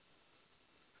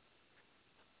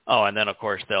 Oh, and then, of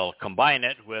course, they'll combine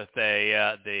it with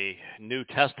the New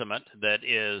Testament that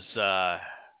is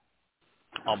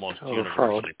almost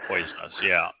universally poisonous.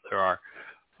 Yeah, there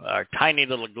are tiny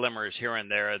little glimmers here and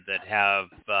there that have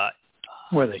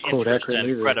interest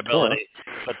and credibility,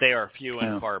 but they are few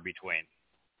and far between.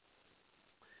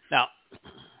 Now,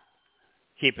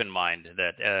 keep in mind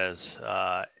that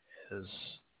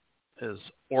as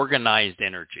organized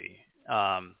energy,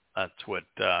 that's what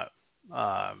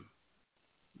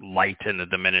light in a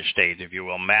diminished state, if you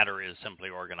will. Matter is simply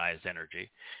organized energy.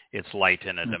 It's light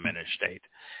in a diminished state.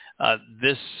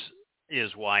 This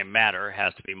is why matter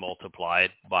has to be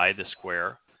multiplied by the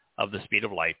square of the speed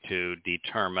of light to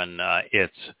determine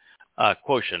its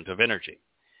quotient of energy.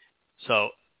 So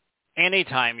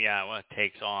anytime Yahweh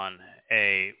takes on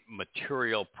a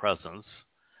material presence,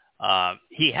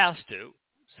 he has to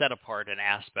set apart an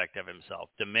aspect of himself,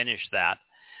 diminish that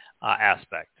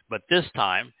aspect. But this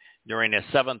time, during his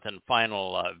seventh and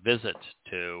final visit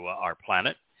to our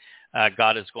planet,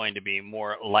 God is going to be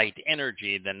more light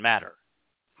energy than matter,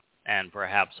 and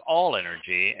perhaps all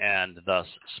energy, and thus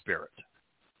spirit.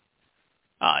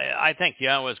 I think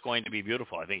Yahweh is going to be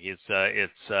beautiful. I think it's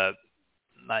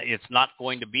not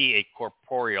going to be a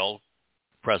corporeal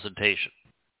presentation.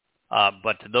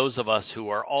 But to those of us who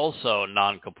are also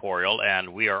non-corporeal,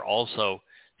 and we are also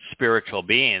spiritual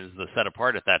beings, the set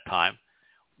apart at that time,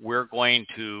 we're going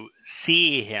to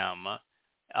see him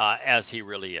as he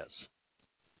really is.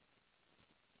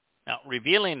 Now,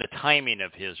 revealing the timing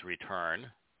of his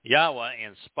return, Yahweh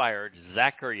inspired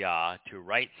Zechariah to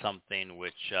write something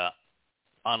which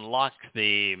unlocked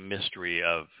the mystery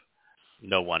of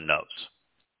no one knows.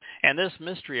 And this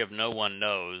mystery of no one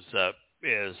knows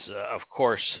is, of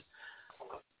course,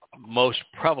 most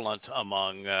prevalent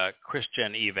among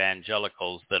Christian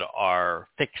evangelicals that are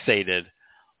fixated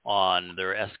on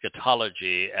their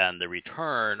eschatology and the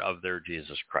return of their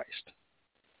Jesus Christ.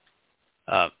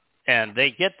 And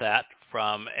they get that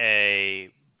from a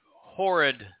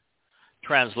horrid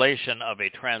translation of a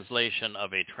translation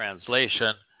of a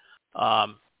translation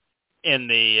in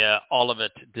the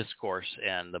Olivet Discourse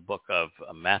in the book of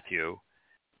Matthew,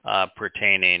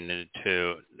 pertaining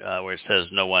to where it says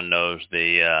no one knows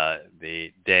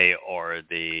the day or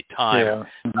the time,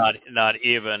 not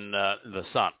even the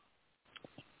Son.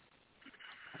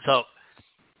 So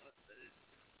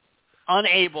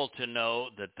unable to know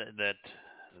that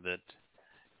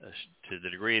to the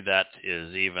degree that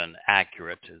is even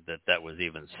accurate, that was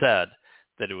even said,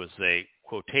 that it was a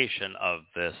quotation of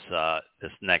this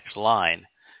next line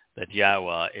that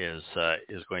Yahweh is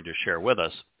going to share with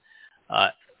us.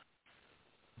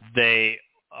 They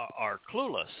are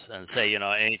clueless and say,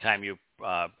 anytime you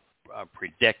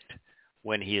predict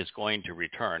when he is going to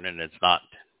return, and it's not,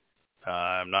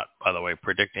 I'm not, by the way,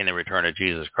 predicting the return of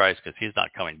Jesus Christ, because he's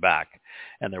not coming back,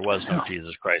 and there was no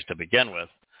Jesus Christ to begin with.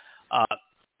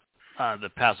 The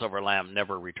Passover lamb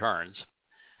never returns.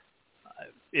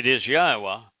 It is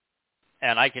Yahweh,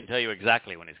 and I can tell you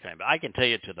exactly when he's coming back. I can tell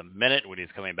you to the minute when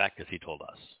he's coming back, because he told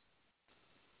us.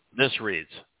 This reads,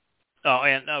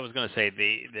 and I was going to say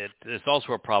that there's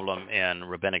also a problem in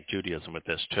Rabbinic Judaism with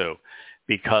this too,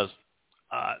 because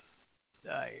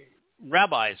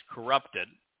rabbis corrupted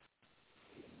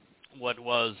what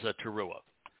was Towrah.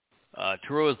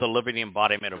 Towrah is the living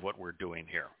embodiment of what we're doing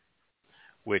here,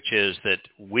 which is that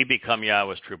we become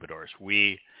Yahweh's troubadours.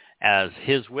 We, as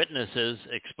his witnesses,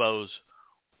 expose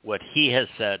what he has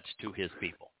said to his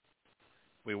people.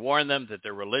 We warn them that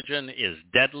their religion is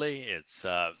deadly,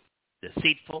 it's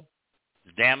deceitful,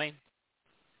 it's damning,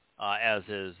 as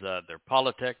is their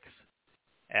politics,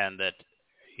 and that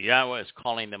Yahweh is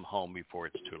calling them home before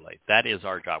it's too late. That is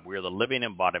our job. We are the living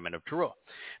embodiment of Towrah.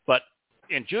 But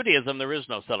in Judaism, there is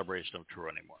no celebration of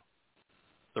Towrah anymore.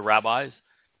 The rabbis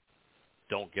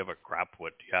don't give a crap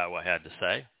what Yahweh had to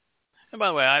say. And by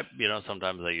the way,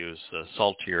 sometimes I use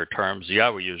saltier terms.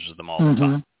 Yahweh uses them all the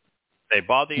time. They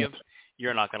bother you.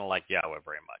 You're not going to like Yahweh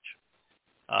very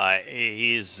much.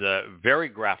 He's very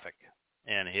graphic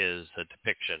in his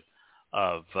depiction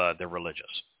of the religious.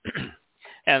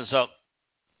 And so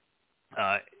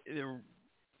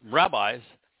rabbis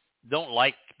don't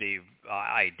like the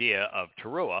idea of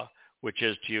Towrah, which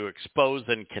is to expose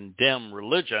and condemn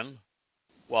religion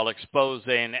while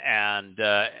exposing and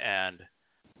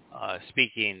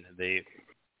speaking the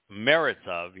merits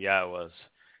of Yahweh's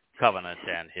covenant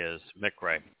and his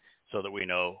mikra, so that we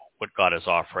know what God is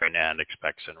offering and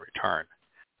expects in return,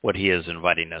 what he is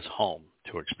inviting us home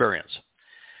to experience.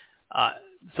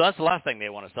 So that's the last thing they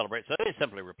want to celebrate. So they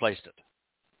simply replaced it.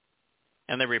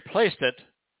 And they replaced it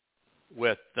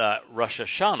with Rosh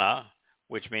Hashanah,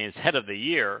 which means head of the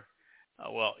year.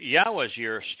 Yahweh's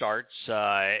year starts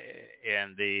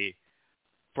in the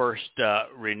first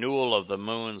renewal of the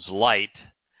moon's light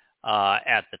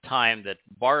at the time that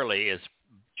barley is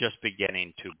just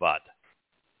beginning to bud.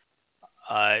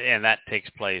 And that takes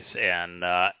place in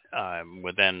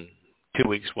within 2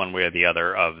 weeks, one way or the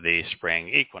other, of the spring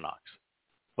equinox.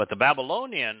 But the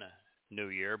Babylonian New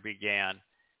Year began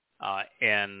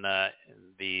in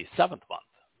the seventh month,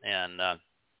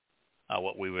 in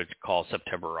what we would call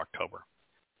September or October.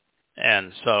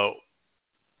 And so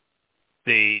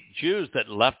the Jews that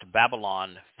left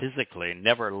Babylon physically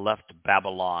never left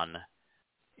Babylon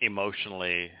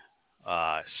emotionally,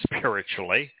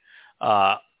 spiritually,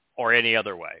 or any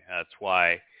other way. That's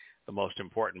why the most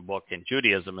important book in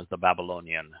Judaism is the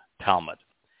Babylonian Talmud.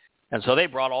 And so they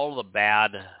brought all the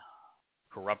bad,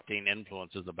 corrupting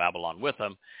influences of Babylon with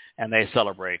them, and they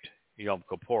celebrate Yom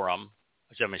Kippurim,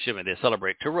 they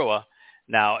celebrate Towrah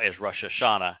now as Rosh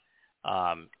Hashanah,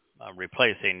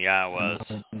 replacing Yahweh's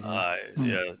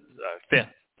fifth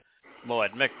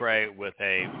Moed Mikra with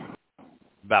a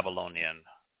Babylonian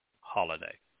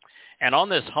holiday. And on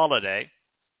this holiday,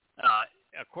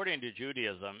 according to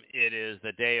Judaism, it is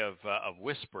the day of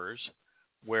whispers,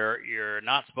 where you're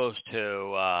not supposed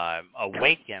to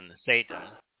awaken Satan,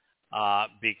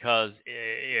 because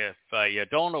if you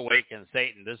don't awaken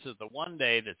Satan, this is the one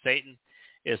day that Satan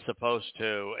is supposed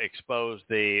to expose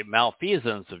the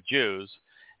malfeasance of Jews.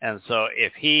 And so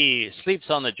if he sleeps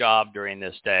on the job during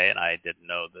this day, and I didn't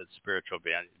know that spiritual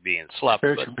being slept,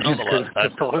 but nonetheless,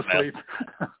 that's asleep.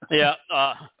 Yeah,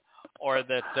 or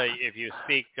that if you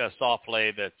speak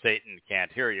softly, that Satan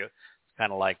can't hear you. It's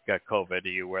kind of like COVID.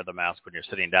 You wear the mask when you're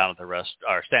sitting down at the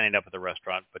or standing up at the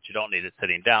restaurant, but you don't need it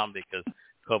sitting down because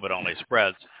COVID only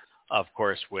spreads, of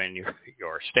course, when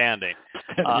you're standing.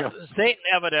 Satan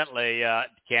evidently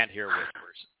can't hear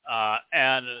whispers.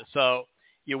 And so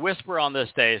you whisper on this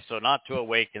day so not to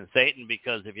awaken Satan,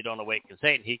 because if you don't awaken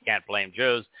Satan, he can't blame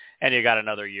Jews, and you got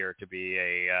another year to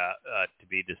be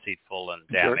deceitful and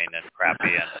damning and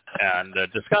crappy and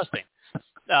disgusting.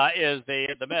 Is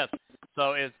the myth.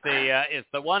 So it's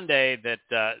the one day that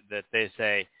they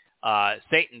say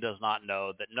Satan does not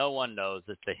know, that no one knows.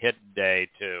 It's a hidden day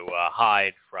to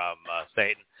hide from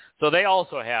Satan. So they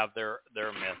also have their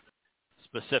myth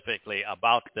specifically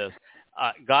about this.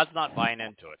 God's not buying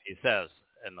into it. He says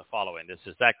in the following, this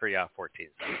is Zechariah 14:7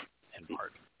 in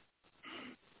part.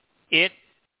 It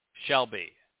shall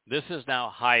be. This is now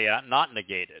Haya, not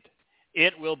negated.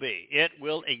 It will be. It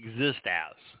will exist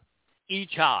as.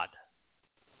 Echad,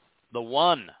 the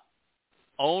one,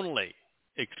 only,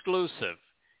 exclusive,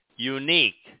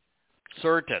 unique,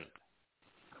 certain,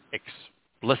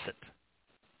 explicit,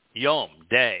 Yom,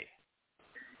 day,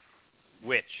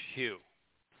 which, Hugh,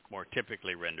 more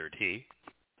typically rendered he,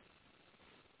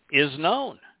 is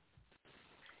known.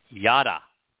 Yada,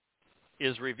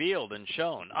 is revealed and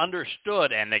shown,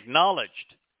 understood and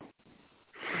acknowledged,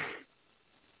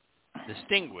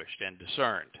 distinguished and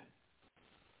discerned.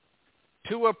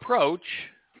 To approach,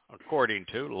 according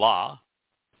to law,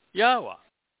 Yahweh.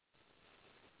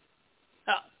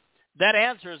 Now, that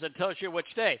answers and tells you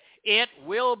which day. It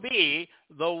will be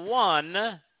the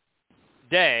one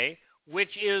day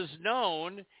which is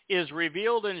known, is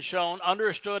revealed and shown,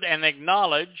 understood and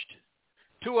acknowledged,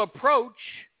 to approach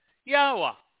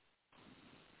Yahweh.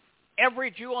 Every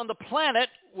Jew on the planet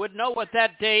would know what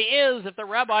that day is if the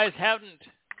rabbis hadn't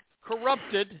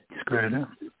corrupted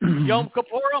Yom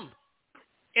Kippurim.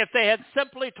 If they had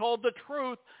simply told the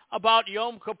truth about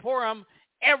Yom Kippurim,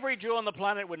 every Jew on the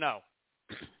planet would know.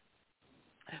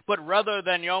 But rather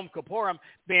than Yom Kippurim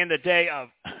being the day of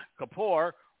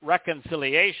Kippur,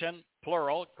 reconciliation,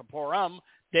 plural, Kippurim,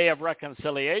 day of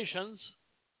reconciliations,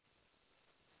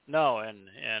 no, in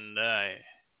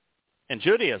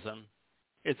Judaism,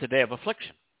 it's a day of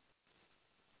affliction.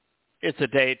 It's a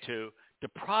day to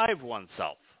deprive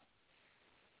oneself.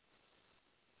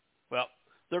 Well,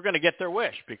 they're going to get their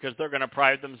wish because they're going to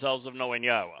deprive themselves of knowing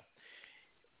Yahweh.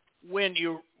 When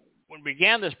we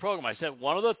began this program, I said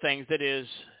one of the things that is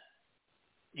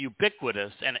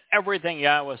ubiquitous in everything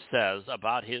Yahweh says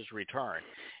about his return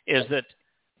is that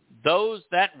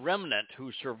that remnant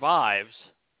who survives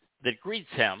that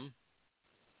greets him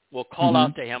will call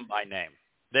out to him by name.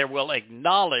 They will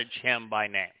acknowledge him by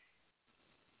name.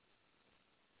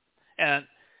 And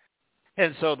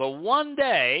so the one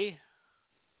day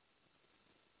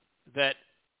that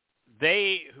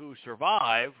they who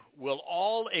survive will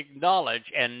all acknowledge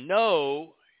and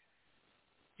know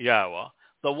Yahweh,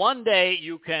 the one day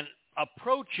you can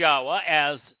approach Yahweh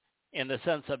as in the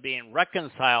sense of being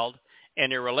reconciled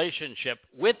in your relationship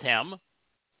with him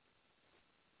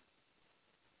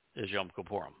is Yom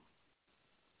Kippurim.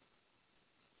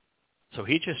 So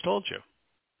he just told you.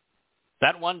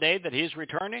 That one day that he's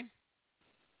returning,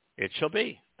 it shall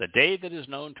be the day that is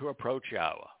known to approach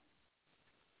Yahweh.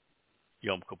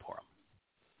 Yom Kippurim.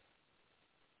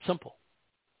 Simple.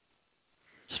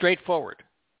 Straightforward.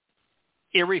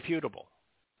 Irrefutable.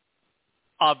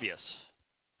 Obvious.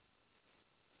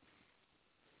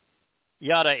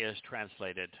 Yada is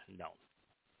translated known.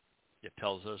 It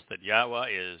tells us that Yahweh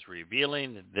is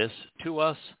revealing this to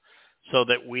us so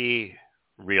that we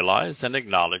realize and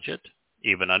acknowledge it,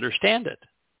 even understand it.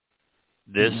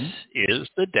 This is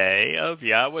the day of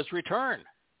Yahweh's return.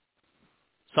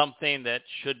 Something that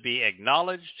should be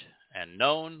acknowledged and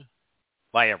known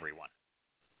by everyone.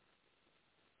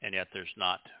 And yet there's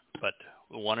not but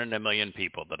 1 in a million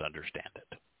people that understand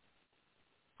it.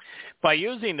 By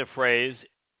using the phrase,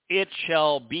 it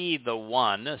shall be the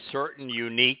one certain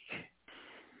unique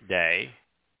day,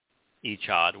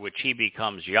 Echad, which he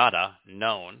becomes Yada,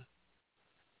 known,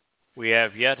 we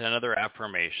have yet another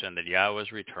affirmation that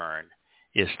Yahweh's return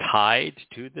is tied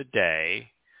to the day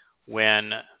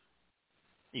when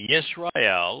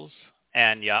Yisrael's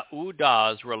and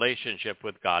Yahudah's relationship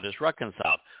with God is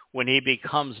reconciled, when he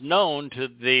becomes known to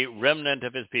the remnant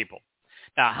of his people.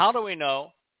 Now, how do we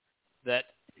know that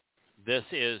this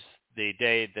is the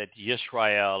day that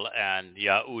Yisrael and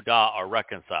Yahudah are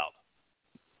reconciled?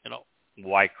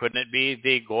 Why couldn't it be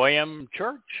the Goyim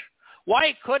church?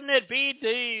 Why couldn't it be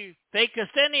the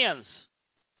Fakistinians?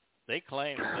 They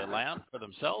claim the land for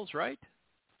themselves, right?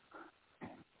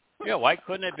 Yeah, why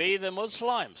couldn't it be the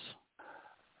Muslims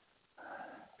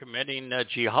committing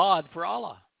jihad for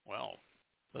Allah? Well,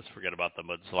 let's forget about the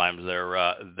Muslims.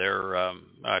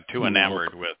 They're too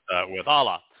enamored with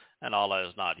Allah, and Allah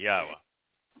is not Yahweh.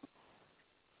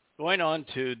 Going on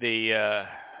to the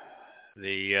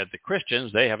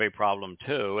Christians, they have a problem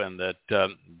too, and that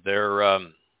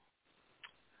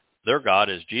Their God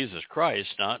is Jesus Christ,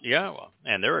 not Yahweh.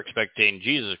 And they're expecting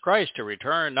Jesus Christ to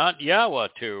return, not Yahweh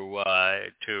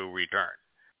to return.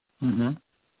 Mm-hmm.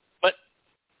 But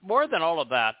more than all of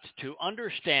that, to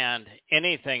understand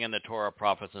anything in the Torah,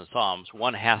 prophets, and Psalms,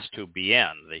 one has to be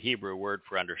in. The Hebrew word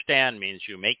for understand means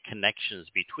you make connections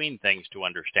between things to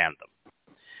understand them.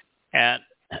 And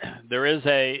there is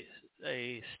a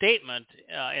statement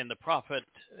in the prophet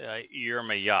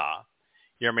Yirmiyah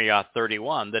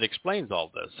 31 that explains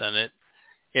all this, and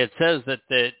it says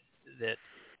that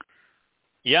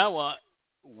Yahweh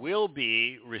will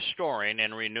be restoring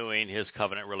and renewing his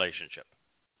covenant relationship,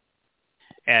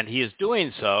 and he is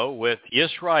doing so with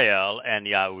Yisrael and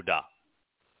Yehudah.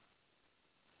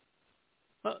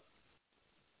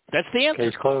 That's the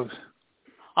answer. Case closed.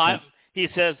 He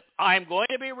says, I'm going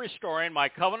to be restoring my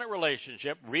covenant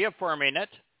relationship, reaffirming it,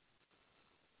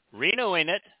 renewing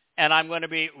it, and I'm going to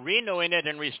be renewing it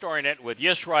and restoring it with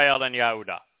Yisrael and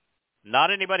Yehudah.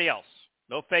 Not anybody else.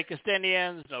 No fakest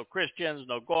Indians, no Christians,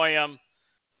 no Goyim,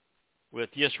 with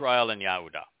Yisrael and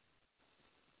Yehudah.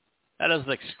 That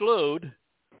doesn't exclude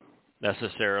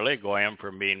necessarily Goyim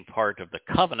from being part of the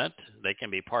covenant. They can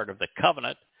be part of the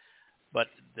covenant, but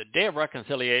the Day of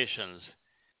Reconciliations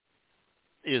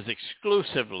is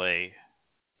exclusively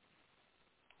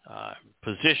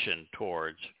positioned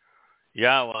towards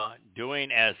Yahweh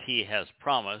doing as he has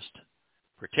promised,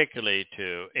 particularly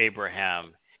to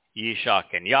Abraham, Yishak,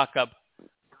 and Jacob,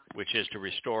 which is to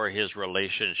restore his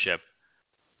relationship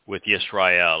with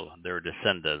Yisrael, their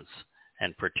descendants,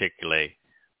 and particularly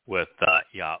with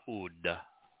Yahud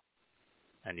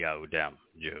and Yahudim,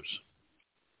 Jews.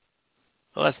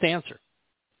 So that's the answer.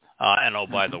 And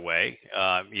by the way,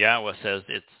 Yahweh says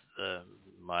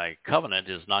my covenant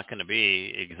is not going to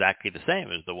be exactly the same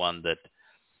as the one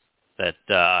that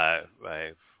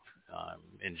I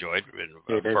enjoyed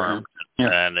and affirmed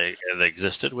and it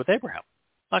existed with Abraham.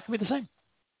 Not going to be the same.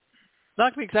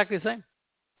 Not going to be exactly the same.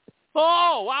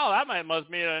 Oh, wow, that must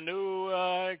mean a new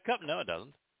covenant. No, it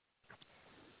doesn't.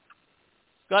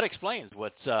 God explains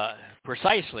what's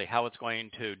precisely how it's going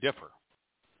to differ.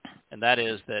 And that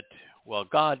is that, well,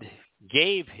 God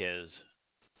gave his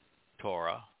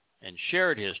Torah and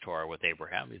shared his Torah with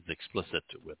Abraham. He's explicit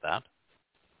with that.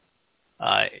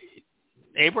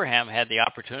 Abraham had the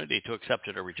opportunity to accept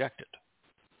it or reject it.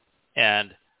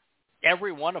 And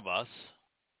every one of us,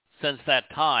 since that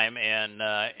time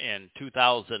in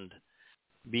 2000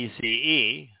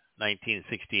 BCE,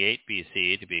 1968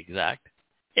 BCE to be exact,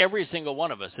 every single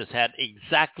one of us has had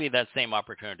exactly that same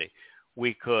opportunity.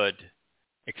 We could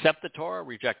accept the Torah,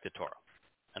 reject the Torah.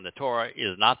 And the Torah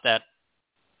is not that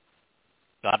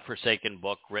God-forsaken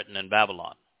book written in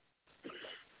Babylon.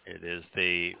 It is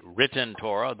the written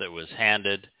Torah that was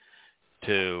handed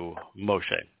to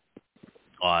Moshe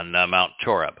on Mount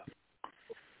Choreb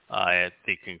at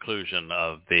the conclusion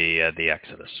of the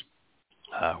Exodus.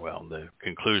 The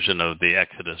conclusion of the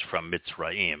Exodus from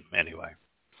Mitzrayim, anyway.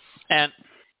 And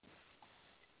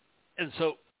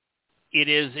so it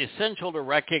is essential to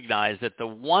recognize that the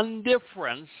one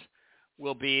difference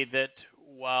will be that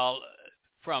while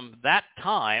from that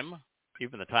time,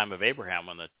 even the time of Abraham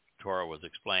when the Torah was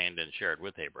explained and shared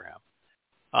with Abraham,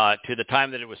 to the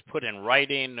time that it was put in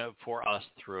writing for us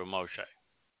through Moshe,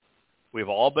 we've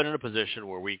all been in a position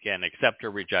where we can accept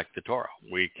or reject the Torah.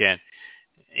 We can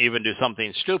even do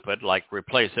something stupid like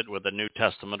replace it with a New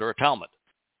Testament or a Talmud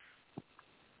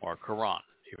or a Quran,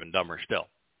 even dumber still.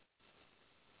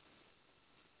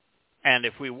 And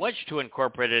if we wish to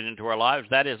incorporate it into our lives,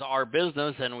 that is our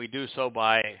business, and we do so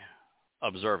by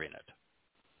observing it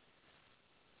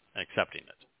and accepting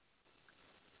it.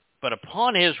 But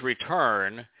upon his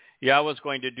return, Yahweh is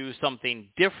going to do something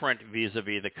different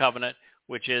vis-a-vis the covenant,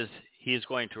 which is he's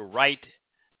going to write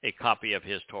a copy of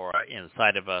his Torah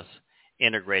inside of us,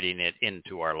 integrating it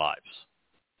into our lives,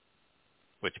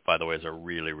 which, by the way, is a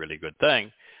really, really good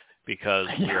thing because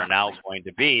we are now going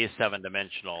to be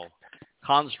seven-dimensional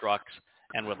constructs,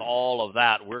 and with all of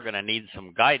that, we're going to need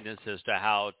some guidance as to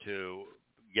how to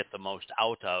get the most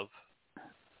out of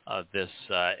this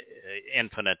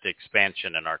infinite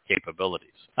expansion in our capabilities.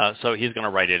 So he's going to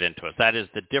write it into us. That is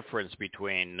the difference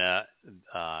between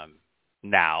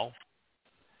now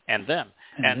and then.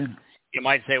 And you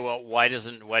might say, well, why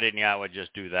didn't Yahweh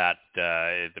just do that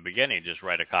at the beginning? Just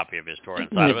write a copy of his Torah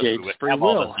inside of us. We would have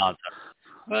all this nonsense.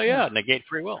 Well, yeah, negate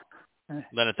free will.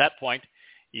 Then at that point,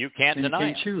 you can't deny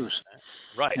it. Choose.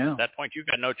 Right. Yeah. At that point, you've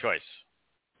got no choice.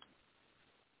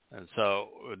 And so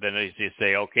then you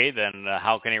say, okay, then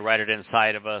how can he write it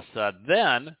inside of us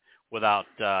then without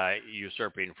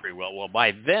usurping free will? Well,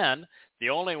 by then, The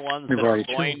only ones that are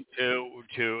going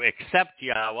to accept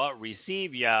Yahweh,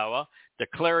 receive Yahweh,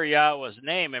 declare Yahweh's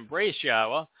name, embrace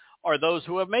Yahweh, are those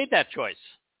who have made that choice.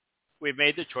 We've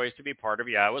made the choice to be part of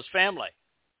Yahweh's family.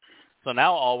 So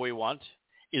now all we want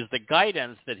is the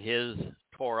guidance that his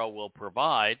Torah will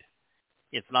provide.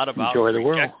 It's not about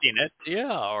rejecting it,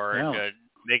 or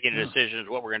making decisions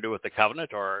what we're going to do with the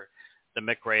covenant or the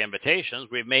Mikra invitations.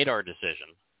 We've made our decision.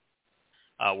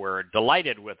 We're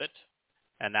delighted with it.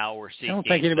 And now we're seeking. I don't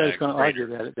think anybody's going to argue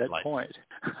that at that point.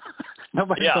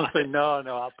 Nobody's going to say, no,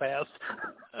 I'll pass.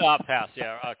 I'll pass,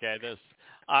 yeah. Okay.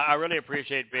 I really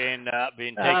appreciate being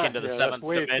taken to the seventh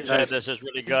dimension. Nice. This is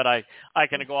really good. I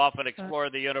can go off and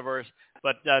explore the universe,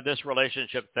 but this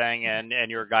relationship thing and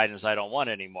your guidance I don't want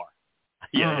anymore.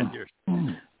 I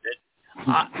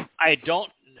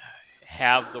don't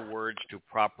have the words to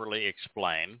properly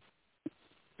explain,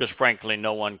 because frankly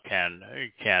no one can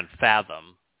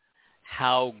fathom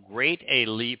how great a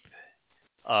leap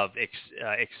of it's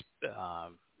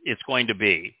going to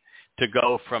be to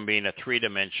go from being a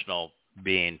three-dimensional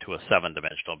being to a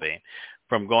seven-dimensional being,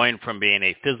 from going from being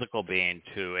a physical being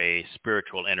to a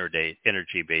spiritual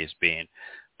energy-based being.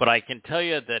 But I can tell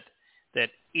you that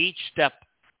each step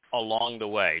along the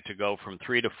way to go from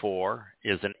 3 to 4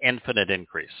 is an infinite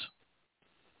increase.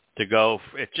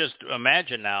 Just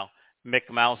imagine now Mick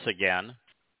Mouse again.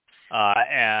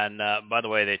 And by the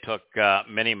way, they took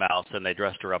Minnie Mouse and they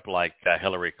dressed her up like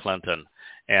Hillary Clinton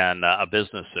and a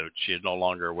business suit. She no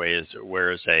longer wears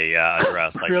a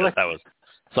dress like really? That was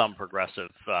some progressive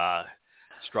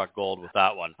struck gold with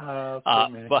that one.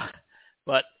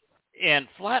 But in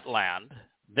Flatland,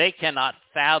 they cannot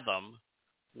fathom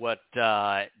what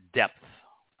depth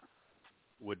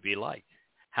would be like.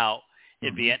 How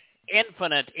it'd be an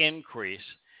infinite increase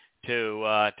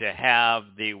to have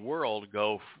the world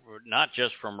go not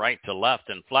just from right to left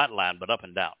in Flatland, but up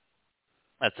and down.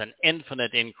 That's an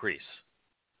infinite increase.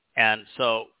 And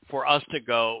so for them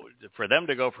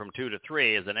to go from 2 to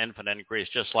 3 is an infinite increase,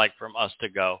 just like from us to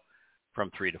go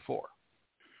from 3 to 4.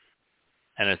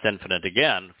 And it's infinite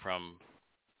again from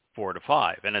 4 to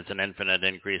 5. And it's an infinite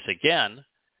increase again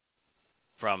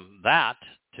from that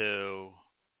to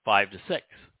 5 to 6.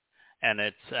 And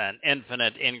it's an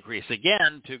infinite increase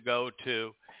again to go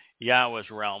to Yahweh's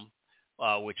realm,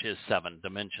 which is 7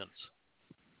 dimensions.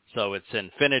 So it's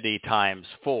infinity times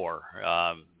 4.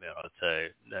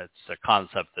 It's a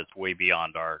concept that's way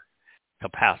beyond our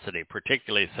capacity,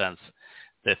 particularly since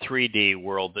the 3D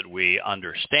world that we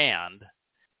understand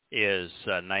is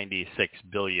 96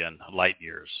 billion light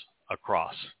years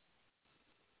across.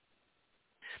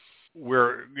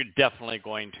 We're definitely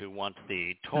going to want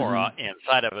the Torah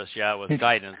inside of us, Yahweh's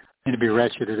guidance. And to be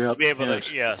ratcheted up. To be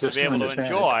able to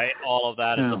enjoy all of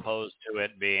that as opposed to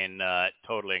it being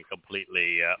totally and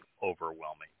completely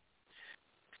overwhelming.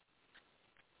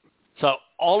 So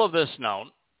all of this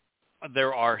known,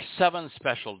 there are 7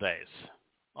 special days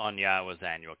on Yahweh's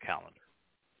annual calendar.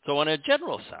 So in a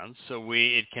general sense,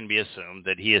 it can be assumed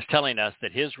that he is telling us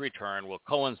that his return will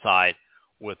coincide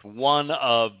with one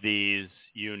of these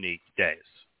unique days.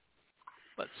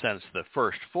 But since the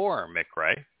first 4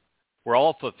 Mikra were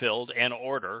all fulfilled in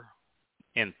order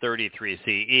in 33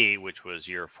 CE, which was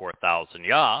year 4000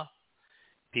 Yah,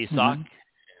 Pesach,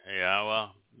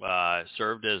 Yahweh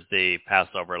served as the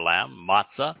Passover lamb,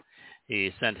 Matzah.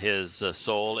 He sent his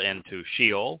soul into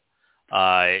Sheol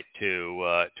to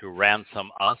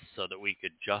ransom us so that we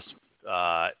could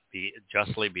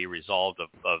justly be resolved of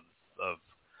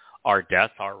our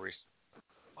death,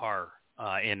 our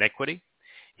iniquity.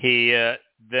 He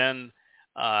then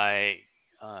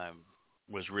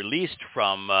was released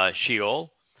from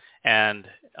Sheol and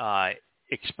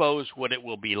exposed what it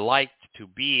will be like to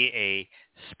be a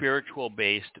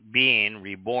spiritual-based being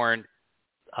reborn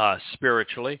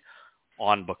spiritually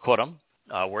on Bakurim,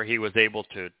 where he was able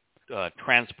to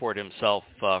transport himself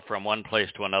from one place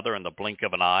to another in the blink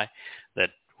of an eye. That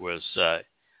was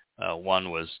one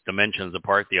was dimensions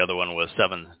apart, the other one was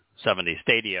 70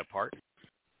 stadia apart.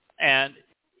 And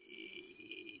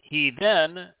he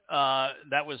then,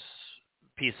 that was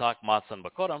Pesach, Matzah, and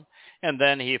Bakurim, and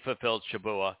then he fulfilled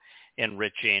Shabuah,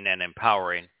 enriching and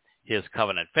empowering his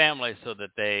covenant family so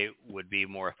that they would be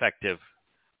more effective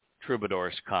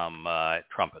troubadours come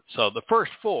trumpet. So the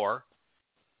first 4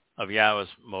 of Yahweh's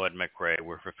Moed Mikra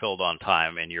were fulfilled on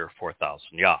time in year 4000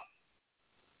 Yah.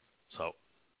 So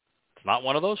it's not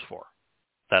one of those 4.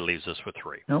 That leaves us with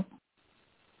 3. Nope.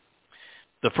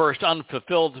 The first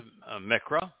unfulfilled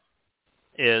Mikra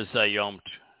is Yom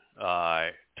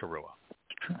Towrah.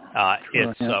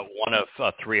 It's one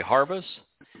of 3 harvests.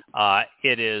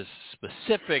 It is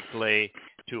specifically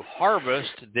to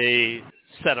harvest the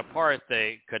set apart,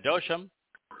 the Kadoshim,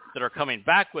 that are coming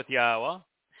back with Yahweh.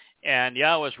 And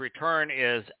Yahweh's return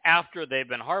is after they've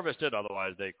been harvested,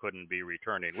 otherwise they couldn't be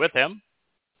returning with him.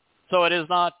 So it is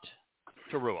not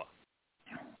Towrah.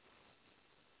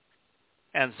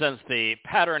 And since the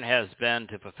pattern has been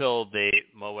to fulfill the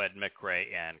Moed Mikre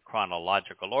in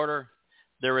chronological order,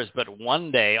 there is but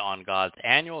one day on God's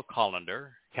annual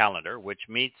calendar which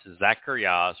meets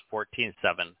Zechariah's 14:7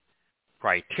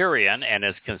 criterion and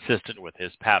is consistent with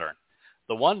his pattern.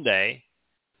 The one day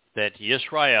that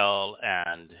Yisrael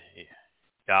and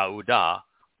Yehudah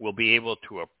will be able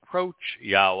to approach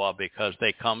Yahweh because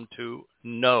they come to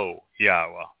know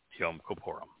Yahweh, Yom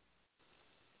Kippurim.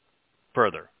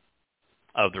 Further,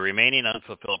 of the remaining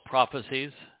unfulfilled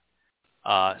prophecies,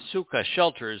 Sukkah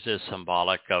shelters is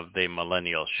symbolic of the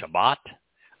millennial Shabat,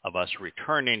 of us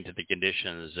returning to the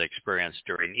conditions experienced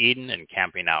during Eden and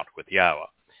camping out with Yahweh.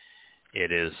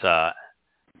 It is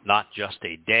not just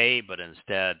a day, but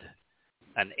instead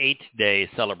an 8-day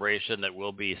celebration that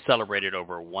will be celebrated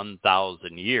over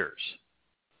 1,000 years,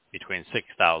 between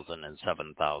 6,000 and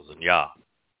 7,000 Yah.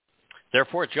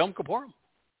 Therefore, it's Yom Kippurim,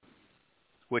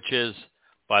 which is,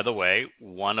 by the way,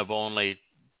 one of only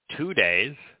 2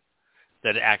 days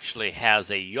that actually has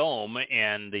a Yom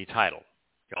in the title.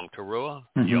 Yom Towrah,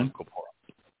 Yom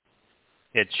Kippurim.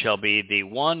 It shall be the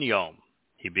one Yom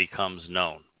he becomes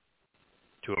known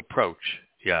to approach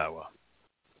Yahweh.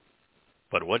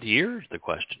 But what year is the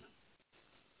question?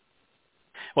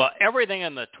 Well, everything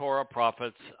in the Torah,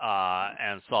 prophets,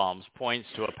 and Psalms points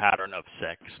to a pattern of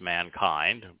 6,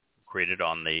 mankind, created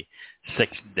on the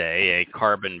 6th day, a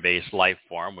carbon-based life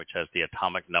form which has the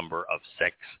atomic number of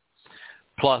 6,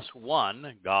 plus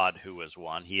 1, God who is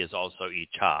 1, he is also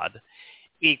Echad,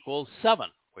 equals 7,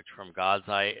 which from God's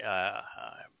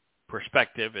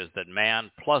perspective is that man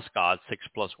plus God, 6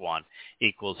 plus 1,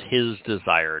 equals his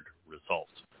desired result.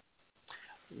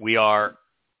 We are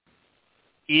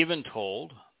even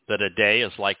told that a day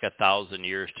is like 1,000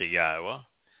 years to Yahweh,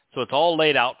 so it's all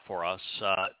laid out for us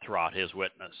throughout his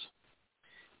witness.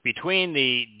 Between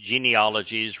the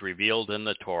genealogies revealed in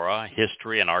the Torah,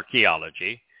 history, and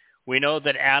archaeology, we know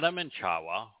that Adam and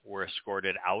Chava were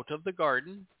escorted out of the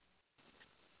garden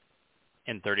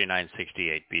in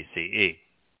 3968 BCE.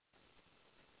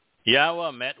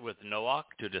 Yahweh met with Noach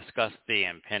to discuss the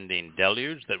impending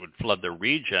deluge that would flood the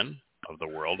region of the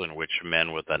world in which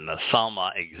men with a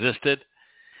Nasalma existed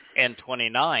in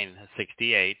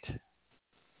 2968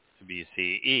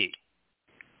 BCE.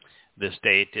 This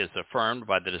date is affirmed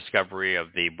by the discovery of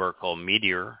the Burkle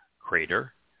meteor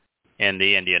crater in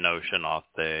the Indian Ocean off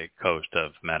the coast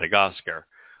of Madagascar,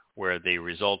 where the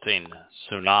resulting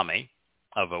tsunami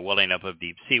of a welling up of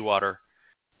deep seawater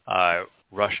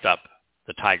rushed up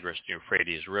the Tigris and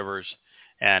Euphrates rivers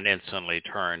and instantly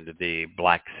turned the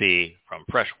Black Sea from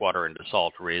freshwater into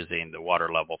salt, raising the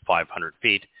water level 500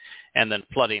 feet, and then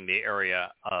flooding the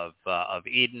area of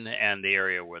Eden and the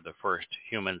area where the first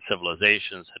human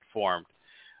civilizations had formed,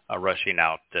 rushing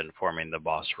out and forming the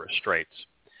Bosphorus Straits.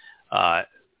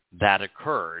 That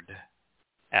occurred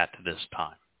at this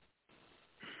time.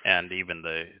 And even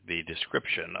the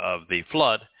description of the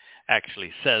flood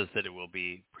actually says that it will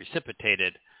be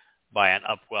precipitated by an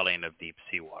upwelling of deep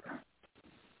seawater.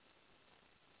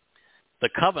 The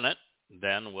covenant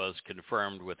then was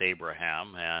confirmed with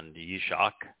Abraham and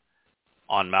Yishak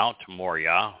on Mount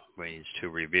Moriah, means to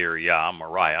revere Yah,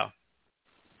 Moriah,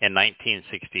 in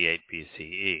 1968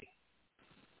 BCE.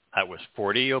 That was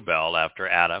 40 Yobel after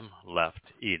Adam left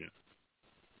Eden.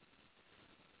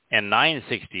 In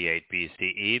 968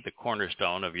 BCE, the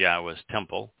cornerstone of Yahweh's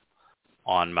temple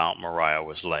on Mount Moriah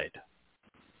was laid.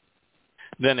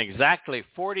 Then exactly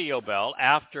 40 Yobel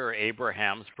after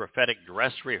Abraham's prophetic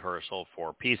dress rehearsal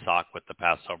for Pesach with the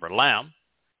Passover lamb,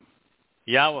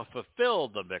 Yahweh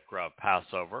fulfilled the Mikra of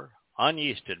Passover,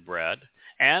 unyeasted bread,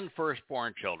 and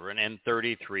firstborn children in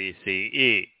 33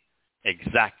 CE,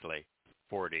 exactly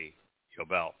 40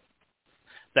 Yobel.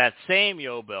 That same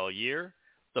Yobel year,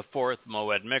 the fourth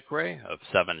Moed Mikre of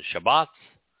 7 Shabbats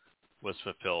was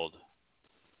fulfilled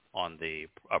on the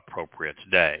appropriate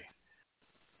day,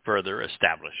 further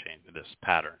establishing this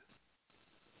pattern.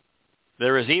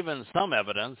 There is even some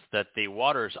evidence that the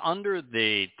waters under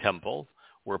the temple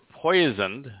were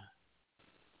poisoned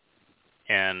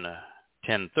in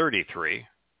 1033,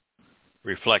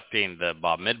 reflecting the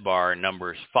Bamidbar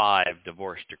Numbers 5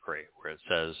 divorce decree, where it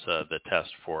says the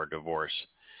test for divorce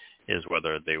is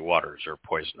whether the waters are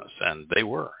poisonous, and they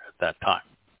were at that time.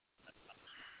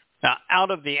 Now, out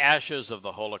of the ashes of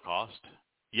the Holocaust,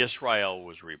 Yisrael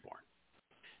was reborn,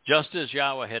 just as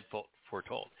Yahweh had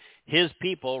foretold. His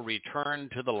people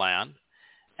returned to the land,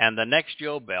 And the next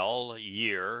Yobel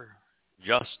year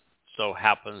just so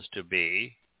happens to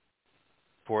be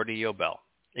 40 Yobel.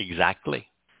 Exactly.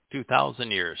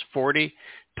 2,000 years. 40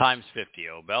 times 50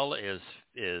 Yobel is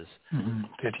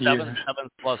 50 7, years. 7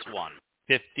 plus 1.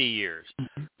 50 years.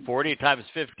 Mm-hmm. 40 times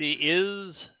 50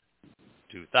 is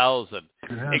 2,000.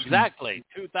 Exactly.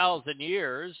 2,000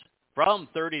 years from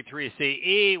 33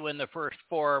 CE, when the first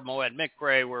 4 Moed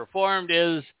Mikre were formed,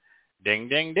 is ding,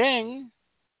 ding, ding,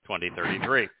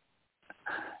 2033.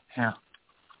 Yeah.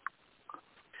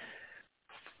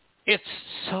 It's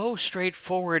so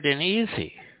straightforward and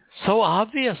easy. So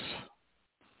obvious.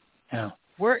 Yeah.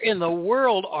 Where in the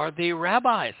world are the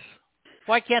rabbis?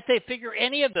 Why can't they figure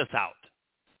any of this out?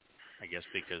 I guess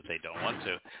because they don't want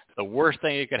to. The worst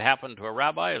thing that could happen to a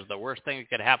rabbi is the worst thing that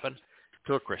could happen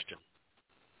to a Christian.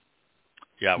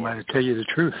 Yeah, I'm going to tell you the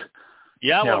truth.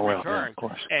 Yeah, well, return, of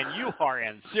course. and you are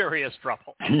in serious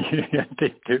trouble. Yeah,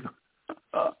 they do.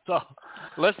 So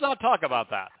let's not talk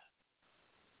about that.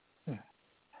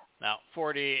 Now,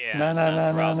 40 and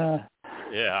No.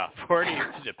 Yeah, 40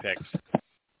 depicts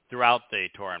throughout the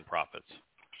Torah and prophets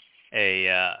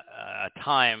a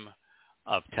time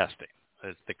of testing.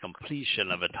 It's the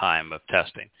completion of a time of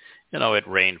testing. You know, it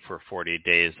rained for 40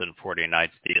 days and 40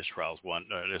 nights. The Israelites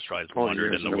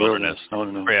wandered in the wilderness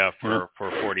for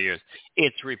 40 years.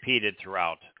 It's repeated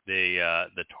throughout the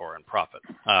Torah and prophet.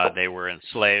 They were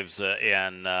enslaved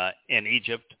in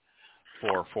Egypt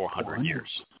for 400 years.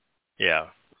 Yeah,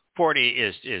 40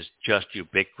 is just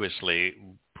ubiquitously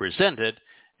presented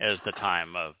as the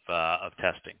time of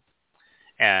testing,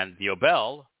 and the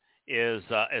Yobel is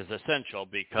essential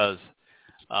because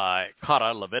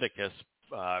Kara, Leviticus,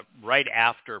 right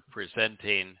after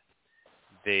presenting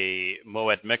the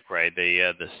Moed Mikre,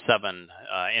 the 7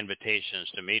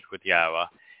 invitations to meet with Yahweh,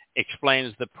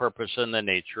 explains the purpose and the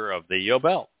nature of the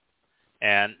Yobel.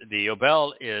 And the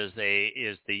Yobel is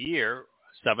the year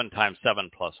 7 times 7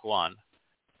 plus 1,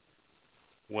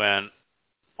 when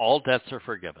all debts are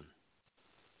forgiven.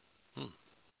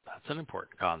 That's an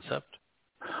important concept.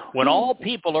 When all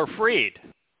people are freed.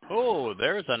 Oh,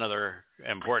 there's another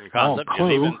important concept.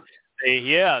 Cool.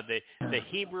 The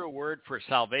Hebrew word for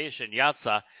salvation,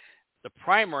 yatzah, the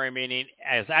primary meaning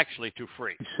is actually to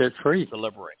free. Set free. To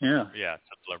liberate. Yeah, to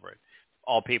liberate.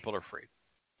 All people are freed.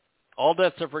 All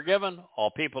debts are forgiven.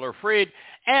 All people are freed,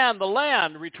 and the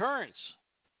land returns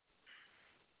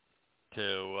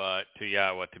to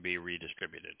Yahweh to be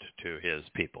redistributed to His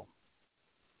people.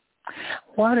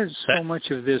 Why does so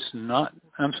much of this not?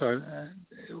 I'm sorry.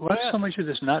 Why does so much of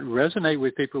this not resonate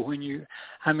with people when you?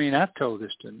 I mean, I've told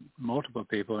this to multiple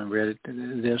people and read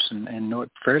this and know it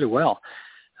fairly well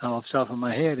off the top of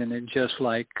my head, and it's just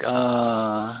like,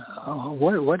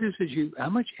 what is it? How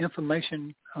much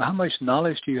information? How much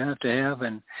knowledge do you have to have?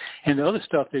 And the other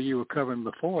stuff that you were covering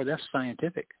before, that's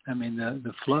scientific. I mean,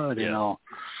 the flood and all.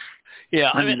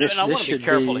 Yeah, I mean, I want to be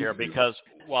careful here because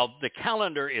while the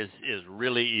calendar is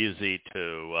really easy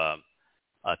to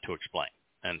explain,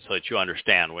 and so that you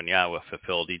understand when Yahweh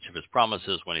fulfilled each of His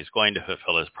promises, when He's going to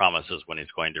fulfill His promises, when He's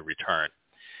going to return,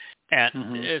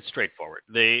 and it's straightforward.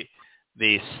 The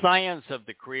science of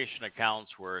the creation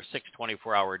accounts were 6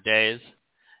 24-hour days,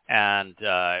 and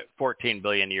 14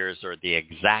 billion years are the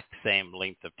exact same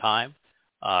length of time.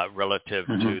 Relative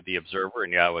to the observer,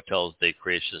 and Yahweh tells the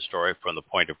creation story from the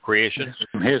point of creation,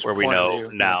 where we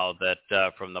know now that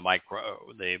from the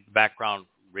background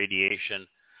radiation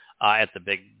at the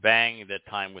Big Bang, that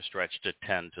time was stretched to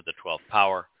 10 to the 12th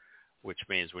power, which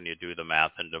means when you do the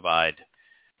math and divide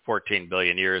 14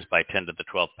 billion years by 10 to the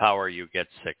 12th power, you get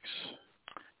 6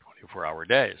 24-hour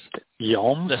days.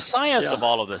 The science of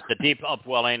all of this, the deep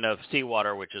upwelling of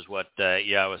seawater, which is what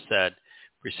Yahweh said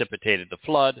precipitated the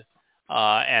flood.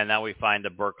 And now we find the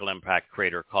Berkel impact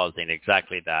crater causing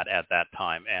exactly that at that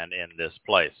time and in this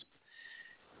place.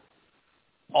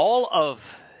 All of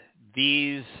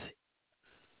these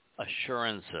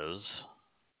assurances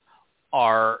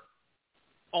are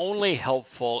only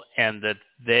helpful in that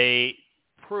they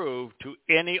prove to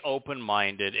any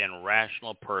open-minded and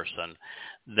rational person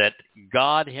that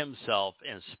God Himself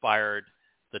inspired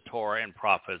the Torah and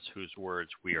prophets whose words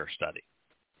we are studying.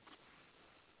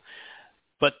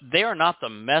 But they are not the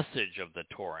message of the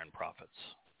Torah and prophets.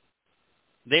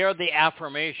 They are the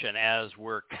affirmation, as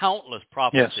were countless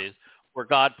prophecies where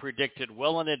God predicted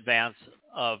well in advance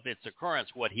of its occurrence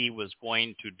what He was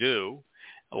going to do.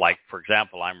 Like, for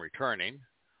example, I'm returning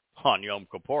on Yom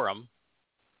Kippurim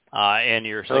in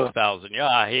year 6,000.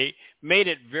 He made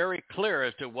it very clear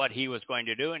as to what He was going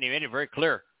to do, and He made it very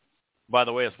clear, by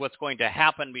the way, as what's going to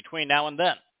happen between now and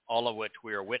then, all of which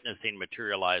we are witnessing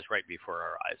materialize right before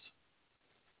our eyes.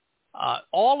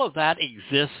 All of that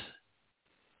exists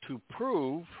to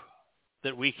prove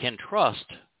that we can trust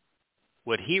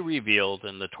what he revealed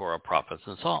in the Torah, prophets,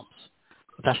 and Psalms.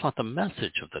 But that's not the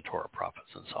message of the Torah, prophets,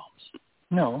 and Psalms.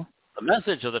 No. The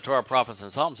message of the Torah, prophets,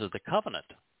 and Psalms is the covenant.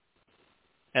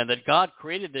 And that God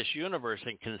created this universe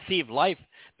and conceived life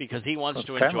because he wants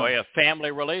to enjoy a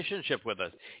family relationship with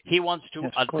us. He wants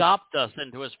to adopt us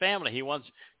into his family. He wants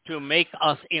to make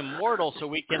us immortal so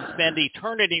we can spend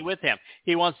eternity with him.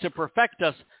 He wants to perfect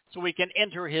us so we can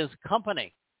enter his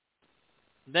company.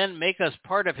 Then make us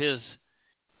part of his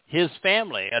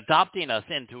family, adopting us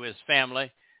into his family,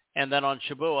 and then on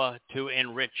Shabuah to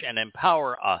enrich and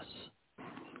empower us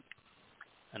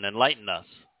and enlighten us,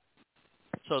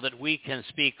 so that we can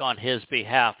speak on his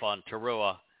behalf on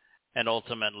Towrah, and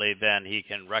ultimately then he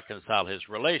can reconcile his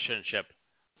relationship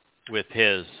with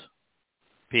his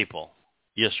people,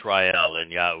 Yisrael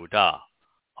and Yehudah,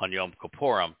 on Yom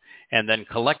Kippurim. And then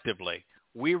collectively,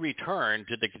 we return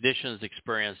to the conditions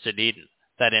experienced in Eden.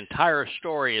 That entire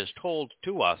story is told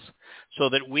to us so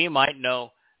that we might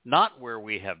know not where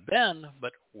we have been,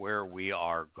 but where we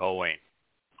are going.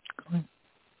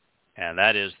 And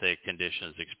that is the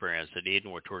conditions experienced in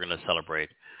Eden, which we're going to celebrate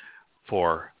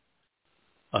for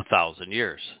 1,000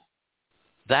 years.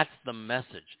 That's the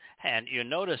message. And you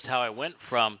noticed how I went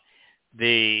from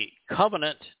the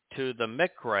covenant to the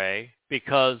mikre,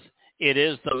 because it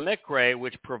is the mikre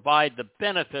which provide the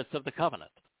benefits of the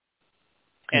covenant.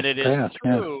 And it is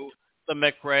through the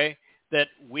mikre that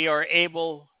we are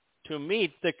able to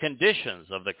meet the conditions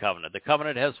of the covenant. The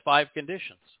covenant has 5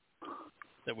 conditions.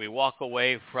 That we walk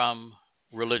away from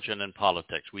religion and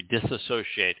politics. We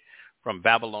disassociate from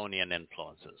Babylonian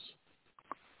influences.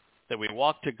 That we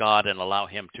walk to God and allow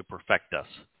him to perfect us,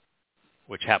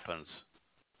 which happens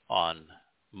on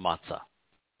Matzah.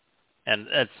 And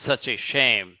it's such a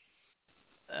shame,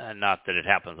 not that it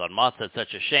happens on Matzah, it's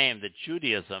such a shame that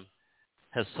Judaism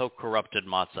has so corrupted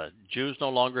Matzah. Jews no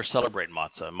longer celebrate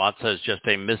Matzah. Matzah is just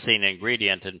a missing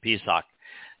ingredient in Pesach.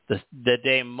 The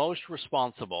day most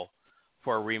responsible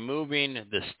for removing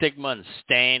the stigma and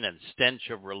stain and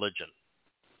stench of religion,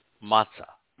 Matzah,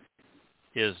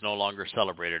 is no longer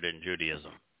celebrated in Judaism,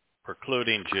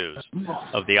 precluding Jews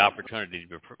of the opportunity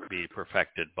to be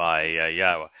perfected by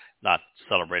Yahweh. Not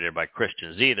celebrated by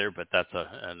Christians either, but that's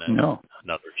another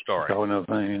story. That's another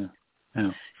thing.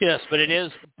 Yeah. Yes, but it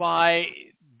is by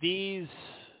these,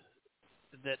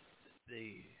 that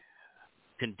the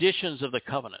conditions of the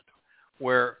covenant,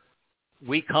 where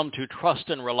we come to trust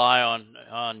and rely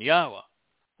on Yahweh,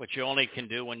 which you only can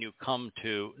do when you come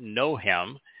to know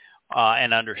him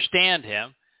and understand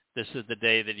him. This is the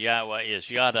day that Yahweh is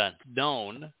Yada,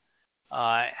 known,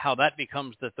 how that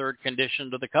becomes the third condition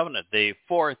to the covenant. The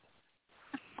fourth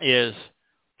is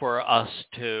for us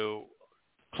to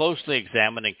closely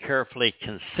examine and carefully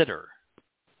consider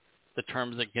the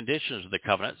terms and conditions of the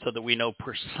covenant so that we know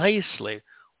precisely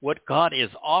what God is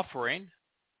offering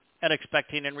and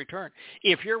expecting in return.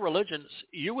 If you're religious,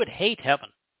 you would hate heaven.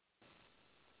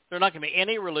 There's not going to be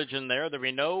any religion there. There'll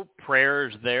be no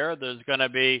prayers there. There's going to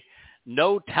be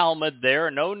no Talmud there,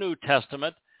 no New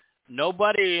Testament,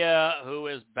 nobody who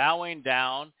is bowing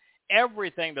down.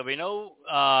 Everything, there'll be no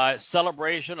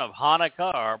celebration of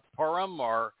Hanukkah or Purim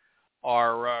or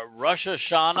Rosh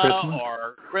Hashanah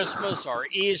or Christmas or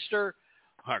Easter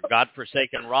or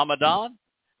godforsaken Ramadan.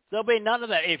 There'll be none of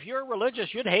that. If you're religious,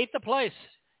 you'd hate the place.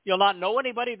 You'll not know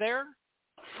anybody there.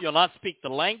 You'll not speak the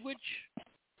language.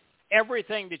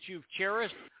 Everything that you've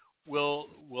cherished will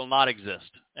not exist.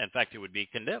 In fact, it would be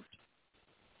condemned.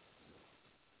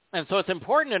 And so it's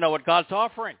important to know what God's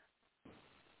offering.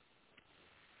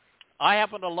 I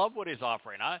happen to love what he's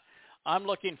offering. I'm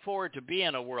looking forward to being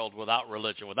in a world without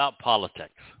religion, without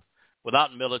politics,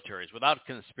 without militaries, without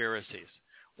conspiracies,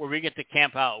 where we get to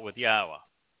camp out with Yahweh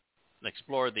and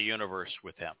explore the universe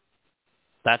with him.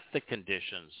 That's the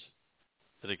conditions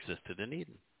that existed in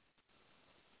Eden.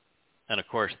 And of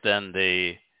course, then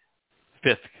the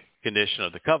fifth condition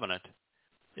of the covenant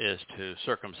is to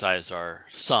circumcise our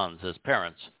sons as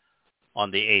parents on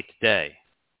the 8th day,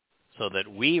 so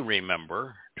that we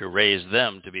remember to raise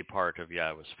them to be part of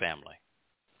Yahweh's family.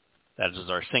 That is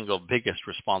our single biggest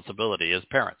responsibility as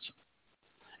parents.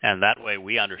 And that way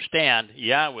we understand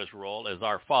Yahweh's role as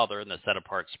our father and the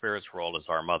set-apart Spirit's role as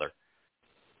our mother,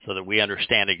 so that we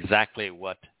understand exactly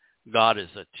what God is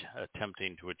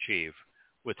attempting to achieve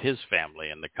with his family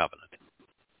in the covenant.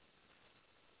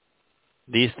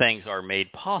 These things are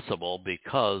made possible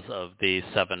because of the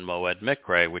 7 Moed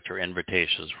Mikre, which are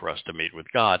invitations for us to meet with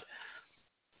God,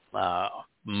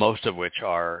 most of which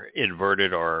are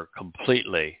inverted or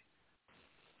completely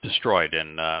destroyed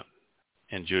in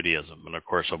in Judaism, and of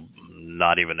course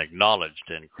not even acknowledged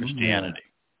in Christianity.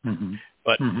 Mm-hmm.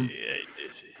 But Mm-hmm.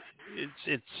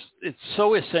 it's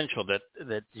so essential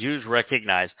that Jews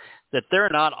recognize that they're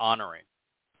not honoring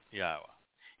Yahweh.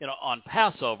 On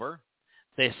Passover,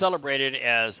 they celebrated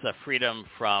as the freedom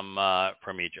from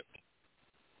Egypt,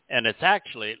 and it's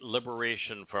actually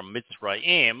liberation from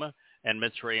Mitzrayim, and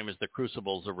Mitzrayim is the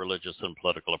crucibles of religious and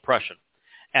political oppression,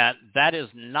 and that is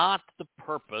not the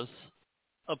purpose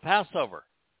of Passover.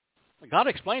 God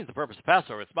explains the purpose of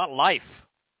Passover. It's about life.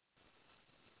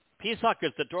 Pesach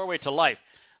is the doorway to life.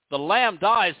 The lamb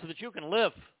dies so that you can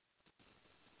live.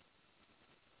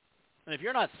 And if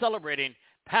you're not celebrating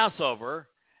Passover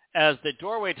as the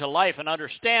doorway to life and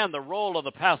understand the role of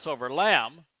the Passover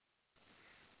lamb,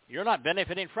 you're not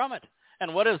benefiting from it.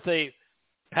 And what is the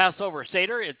Passover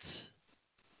Seder?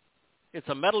 It's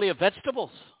a medley of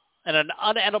vegetables and an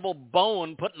unedible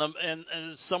bone put in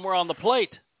somewhere on the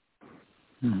plate.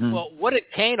 Mm-hmm. Well, what did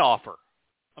Cain offer?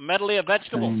 A medley of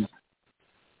vegetables.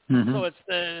 Mm-hmm. So it's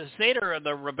the Seder,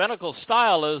 the rabbinical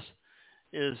style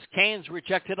is Cain's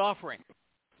rejected offering.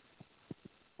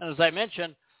 And as I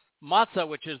mentioned, matzah,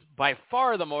 which is by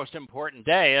far the most important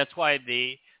day, that's why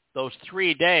those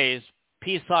 3 days,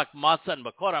 Pesach, Matzah, and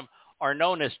Bikurim, are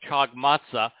known as Chag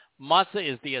Matzah. Matzah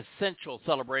is the essential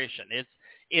celebration.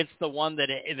 It's the one that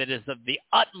is of the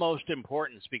utmost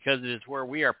importance because it is where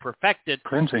we are perfected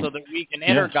Cleansing. so that we can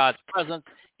enter Yes. God's presence.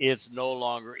 It's no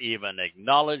longer even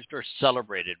acknowledged or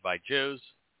celebrated by Jews.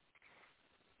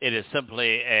 It is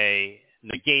simply a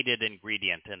negated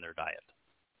ingredient in their diet.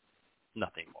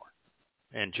 Nothing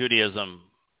more. In Judaism,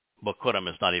 Bikurim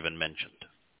is not even mentioned,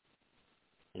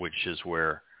 which is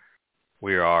where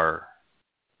we are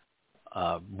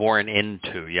born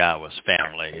into Yahweh's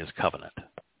family, his covenant.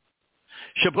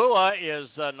 Shabuah is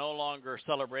no longer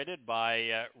celebrated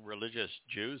by religious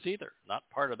Jews either, not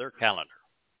part of their calendar.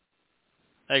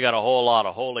 They got a whole lot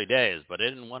of holy days, but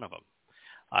it isn't one of them.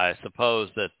 I suppose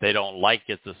that they don't like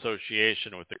its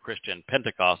association with the Christian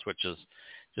Pentecost, which is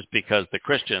just because the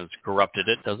Christians corrupted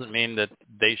it doesn't mean that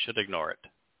they should ignore it.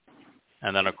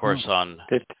 And then, of course, on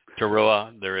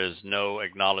Towrah, there is no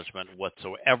acknowledgement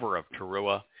whatsoever of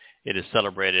Towrah. It is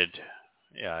celebrated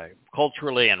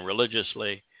culturally and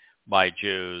religiously by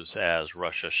Jews as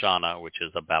Rosh Hashanah, which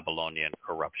is a Babylonian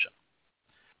corruption.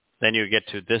 Then you get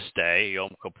to this day,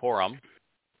 Yom Kippurim,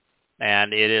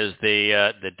 and it is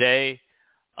the day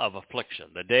of affliction,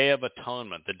 the day of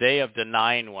atonement, the day of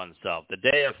denying oneself, the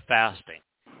day of fasting.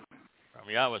 From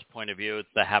Yahweh's point of view, it's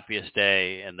the happiest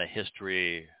day in the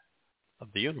history of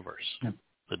the universe. Yeah.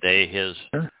 The day his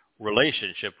Sure.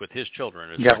 relationship with his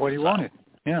children is He got what he reconciled. wanted.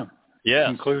 Yeah. Yes.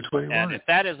 Includes what he And wanted. if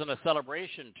that isn't a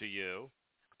celebration to you,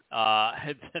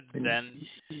 then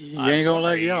You ain't going to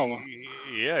like Yahweh.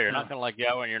 Yeah, you're not going to like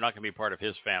Yahweh, and you're not going to be part of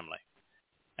his family.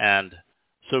 And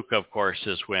Sukkah, of course,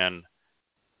 is when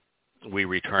we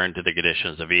return to the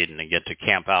conditions of Eden and get to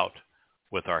camp out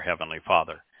with our Heavenly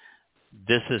Father.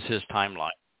 This is his timeline.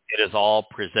 It is all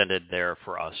presented there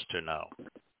for us to know.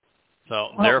 So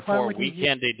therefore, we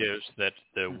can deduce that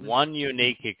the one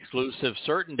unique, exclusive,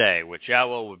 certain day which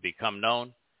Yahweh would become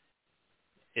known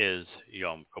is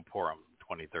Yom Kippurim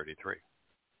 2033.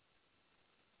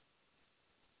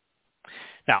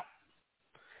 Now,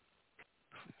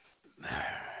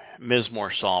 Mizmor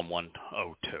Psalm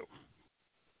 102.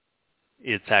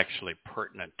 It's actually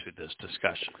pertinent to this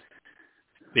discussion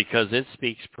because it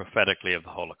speaks prophetically of the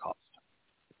Holocaust.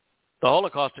 The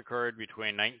Holocaust occurred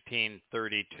between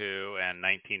 1932 and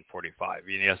 1945.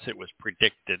 And yes, it was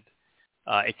predicted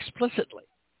explicitly,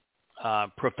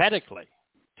 prophetically,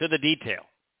 to the detail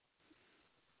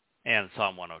in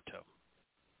Psalm 102.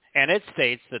 And it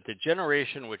states that the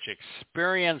generation which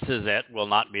experiences it will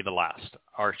not be the last,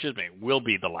 will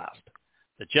be the last.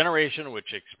 The generation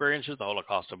which experiences the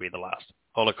Holocaust will be the last.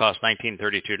 Holocaust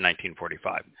 1932 to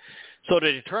 1945. So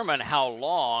to determine how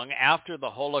long after the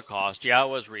Holocaust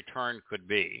Yahweh's return could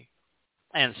be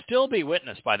and still be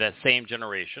witnessed by that same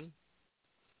generation,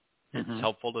 it's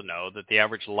helpful to know that the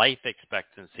average life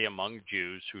expectancy among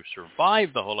Jews who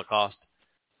survived the Holocaust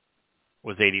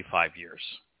was 85 years.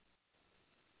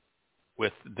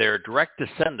 With their direct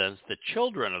descendants, the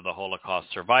children of the Holocaust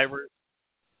survivors,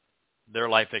 their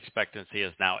life expectancy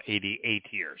is now 88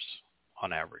 years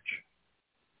on average.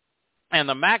 And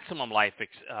the maximum life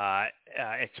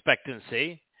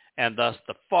expectancy, and thus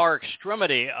the far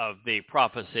extremity of the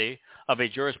prophecy of a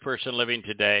Jewish person living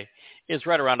today, is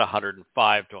right around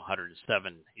 105 to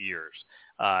 107 years.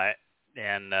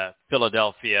 In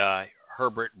Philadelphia,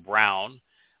 Herbert Brown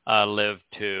lived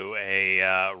to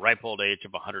a ripe old age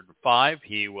of 105.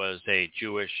 He was a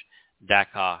Jewish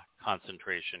Dachau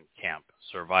concentration camp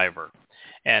survivor.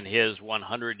 and his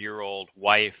 100-year-old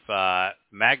wife,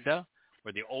 Magda,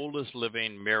 were the oldest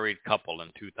living married couple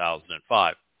in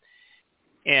 2005.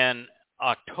 In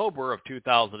October of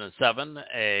 2007,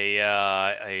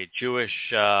 a Jewish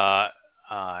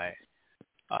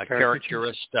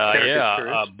caricaturist,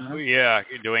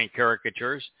 doing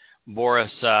caricatures,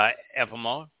 Boris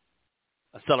Efimov,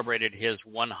 celebrated his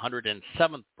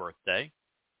 107th birthday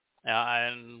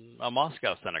in a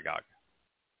Moscow synagogue.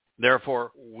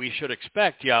 Therefore, we should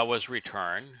expect Yahweh's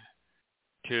return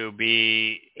to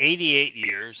be 88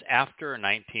 years after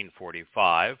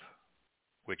 1945,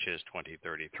 which is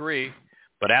 2033,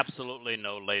 but absolutely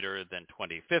no later than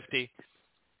 2050.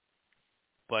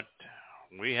 But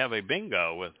we have a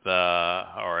bingo with,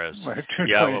 or as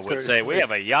Yahweh would say, we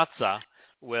have a yatzah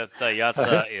with,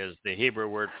 yatzah is the Hebrew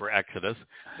word for Exodus.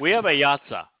 We have a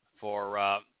yatzah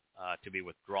for, to be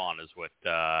withdrawn is what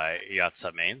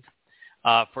yatzah means,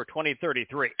 for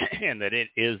 2033, and that it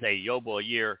is a Yobel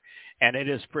year, and it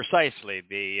is precisely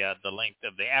the length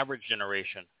of the average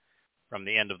generation from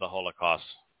the end of the Holocaust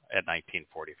at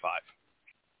 1945.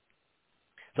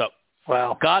 So,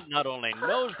 wow. God not only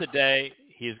knows the day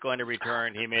He's going to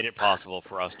return, He made it possible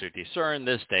for us to discern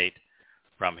this date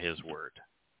from His Word.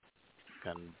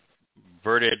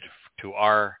 Converted to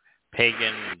our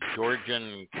pagan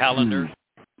Georgian calendar,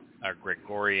 our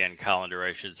Gregorian calendar,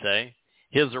 I should say,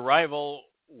 His arrival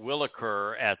will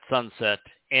occur at sunset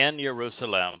in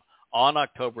Jerusalem on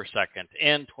October 2nd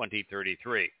in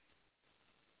 2033.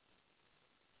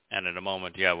 And in a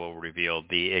moment, Yahweh will reveal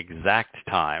the exact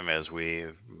time as we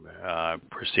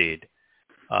proceed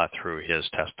through His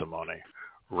testimony,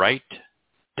 right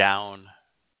down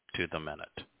to the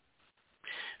minute.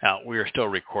 Now, we are still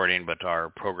recording, but our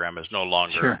program is no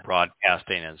longer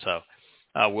broadcasting, and so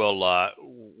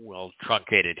we'll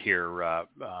truncate it here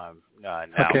now.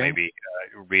 Okay. Maybe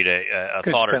read a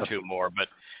thought or two more, but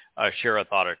share a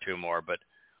thought or two more. But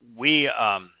we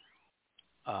are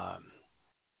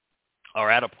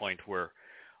at a point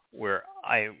where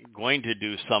I'm going to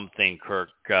do something, Kirk,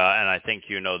 and I think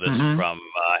you know this from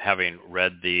having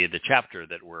read the chapter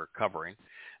that we're covering.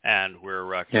 And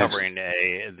we're covering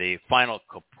the final,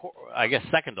 I guess,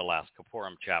 second to last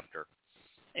Kippurim chapter,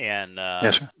 and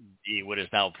what is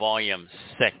now volume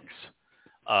 6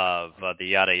 of the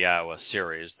Yada Yahweh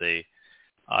series. The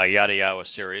Yada Yahweh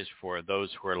series, for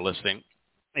those who are listening,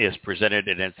 is presented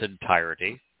in its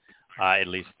entirety. At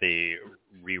least the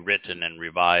rewritten and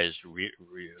revised,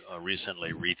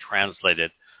 recently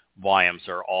retranslated volumes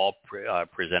are all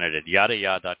presented at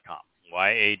yadayah.com.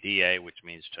 YADA, which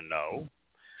means to know.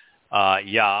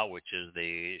 Yah, which is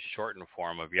the shortened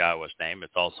form of Yahweh's name.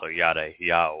 It's also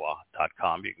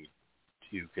yadayahweh.com.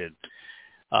 You could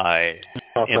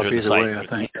enter the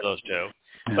site with each of those two.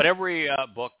 Yeah. But every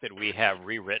book that we have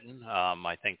rewritten,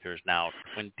 I think there's now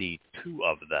 22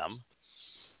 of them,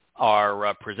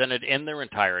 are presented in their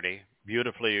entirety.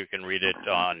 Beautifully, you can read it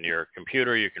on your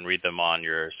computer. You can read them on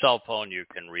your cell phone. You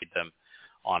can read them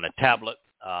on a tablet.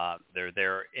 They're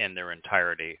there in their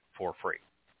entirety for free.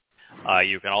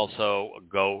 You can also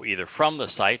go either from the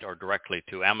site or directly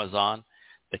to Amazon.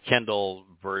 The Kindle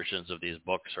versions of these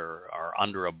books are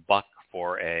under $1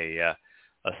 for a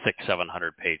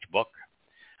 600-700 page book.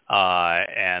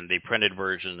 And the printed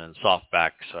version and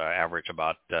softbacks average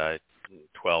about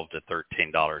 $12 to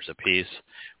 $13 a piece,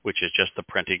 which is just the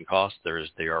printing cost.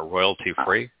 They are royalty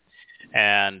free.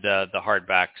 And the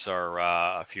hardbacks are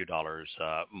a few dollars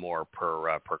more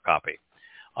per copy.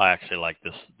 I actually like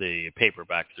the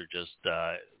paperbacks are just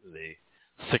the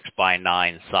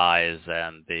 6x9 size,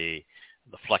 and the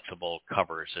flexible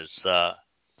covers are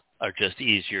just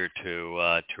easier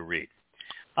to read.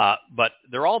 But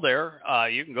they're all there.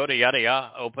 You can go to Yada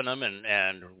Yah, open them,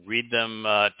 and read them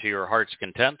to your heart's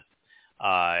content.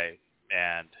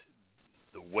 And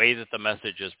the way that the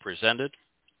message is presented,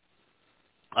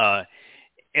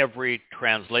 every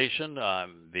translation,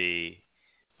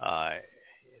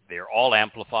 they're all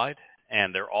amplified,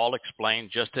 and they're all explained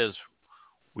just as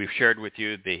we've shared with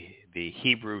you the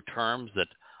Hebrew terms that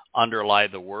underlie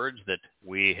the words that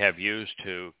we have used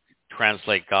to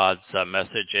translate God's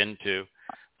message into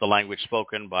the language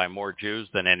spoken by more Jews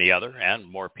than any other, and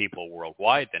more people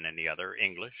worldwide than any other,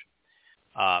 English,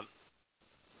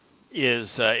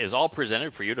 is all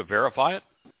presented for you to verify it,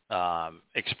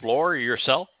 explore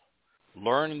yourself,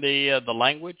 learn the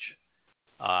language,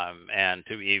 and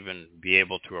to even be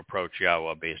able to approach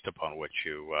Yahweh based upon what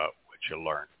you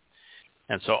learn.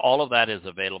 And so all of that is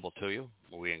available to you.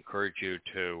 We encourage you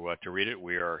to read it.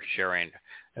 We are sharing,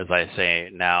 as I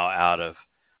say now, out of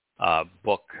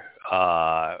book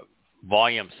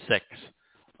volume 6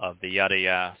 of the Yada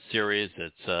Yah series.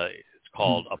 It's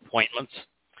called Appointments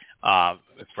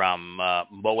from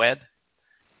Moed,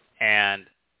 and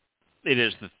it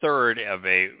is the third of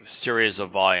a series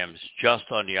of volumes just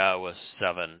on Yahweh's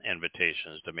 7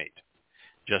 invitations to meet,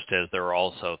 just as there are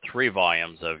also 3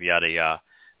 volumes of Yadayah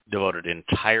devoted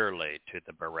entirely to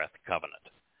the Bereth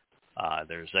covenant.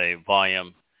 There's a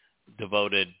volume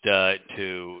devoted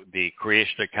to the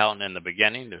creation account in the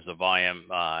beginning. There's a volume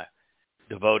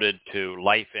devoted to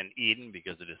life in Eden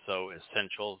because it is so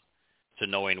essential to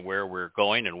knowing where we're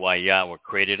going and why Yahweh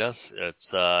created us.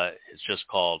 It's just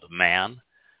called Man.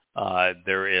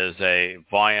 There is a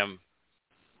volume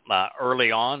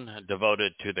early on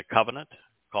devoted to the covenant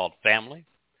called Family,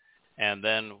 and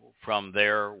then from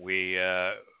there we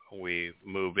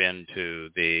move into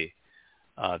the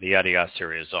Yadayah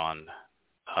series on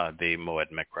the Moed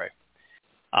Mikre.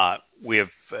 We have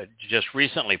just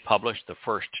recently published the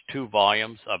first 2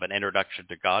 volumes of An Introduction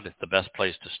to God. It's the best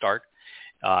place to start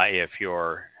if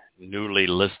you're newly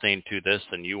listening to this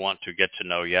and you want to get to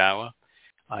know Yahweh.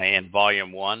 In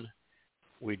Volume 1,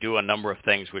 we do a number of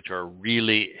things which are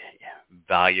really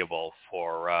valuable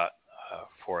for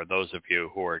those of you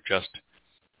who are just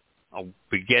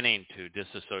beginning to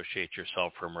disassociate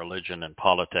yourself from religion and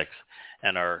politics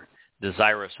and are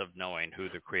desirous of knowing who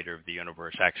the creator of the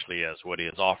universe actually is, what he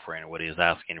is offering, what he is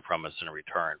asking from us in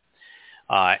return.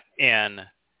 In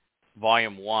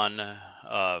Volume 1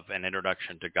 of An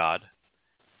Introduction to God,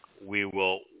 we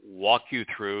will walk you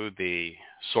through the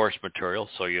source material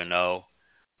so you know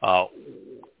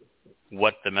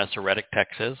what the Masoretic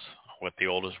text is, what the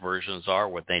oldest versions are,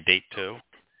 what they date to,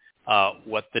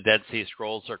 what the Dead Sea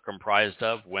Scrolls are comprised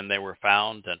of, when they were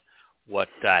found, and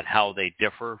how they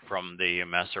differ from the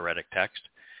Masoretic text.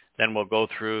 Then we'll go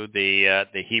through the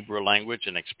Hebrew language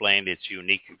and explain its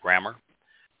unique grammar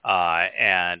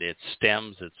and its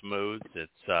stems, its moods,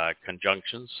 its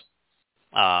conjunctions,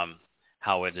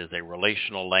 how it is a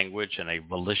relational language and a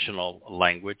volitional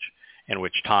language in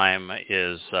which time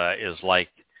is like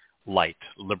light,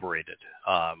 liberated,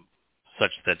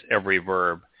 such that every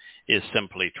verb is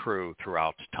simply true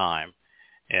throughout time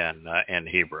in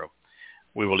Hebrew.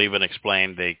 We will even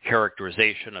explain the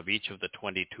characterization of each of the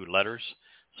 22 letters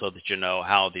so that you know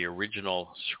how the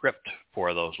original script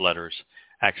for those letters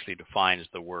actually defines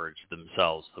the words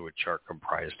themselves, which are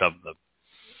comprised of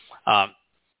them.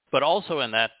 But also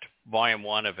in that Volume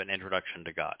 1 of An Introduction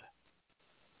to God,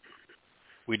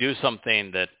 we do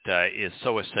something that is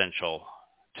so essential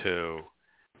to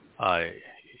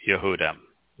Yehudim,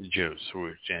 Jews,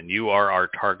 and you are our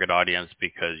target audience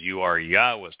because you are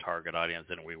Yahweh's target audience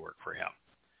and we work for him.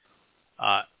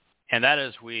 And that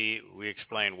is we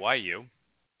explain why you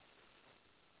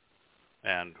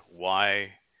and why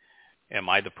am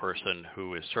I the person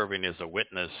who is serving as a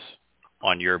witness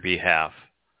on your behalf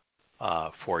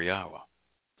for Yahweh.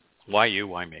 Why you,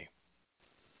 why me?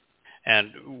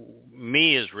 And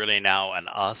me is really now an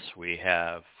us. We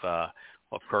have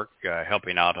Kirk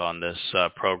helping out on this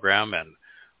program, and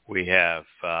we have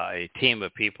a team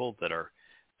of people that are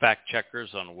fact checkers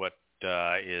on what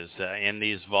is in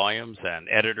these volumes and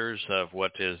editors of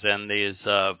what is in these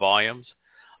volumes,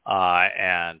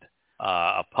 and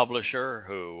a publisher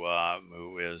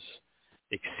who is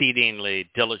exceedingly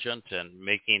diligent in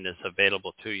making this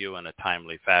available to you in a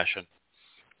timely fashion.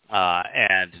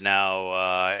 And now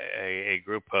a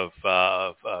group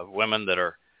of women that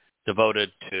are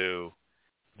devoted to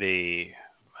the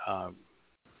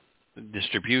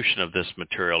distribution of this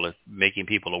material, making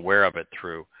people aware of it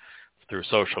through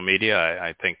social media.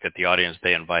 I think that the audience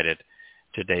they invited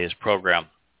today's program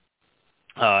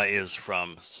is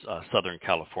from Southern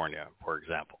California, for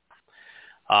example.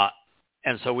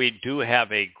 And so we do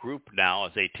have a group now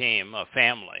as a team, a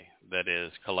family, that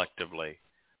is collectively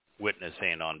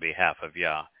witnessing on behalf of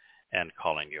Yah and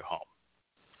calling you home.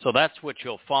 So that's what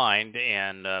you'll find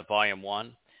in Volume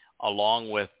 1,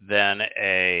 along with then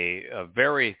a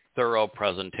very thorough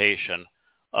presentation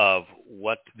of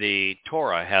what the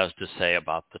Torah has to say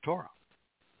about the Torah.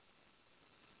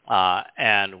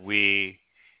 And we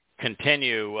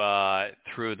continue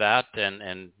through that,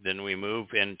 and then we move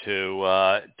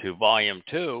into to Volume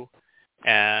 2,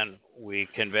 and we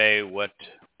convey what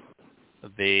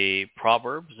the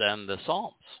Proverbs and the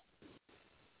Psalms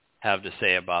have to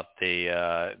say about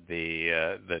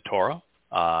the Torah.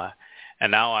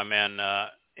 And now I'm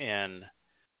in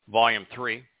Volume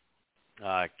 3,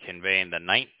 conveying the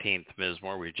 19th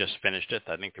Mizmor. We just finished it.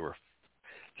 I think there were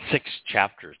 6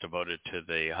 chapters devoted to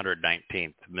the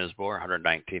 119th Mizmor,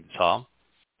 119th Psalm.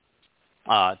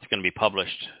 It's going to be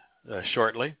published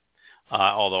shortly,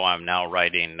 although I'm now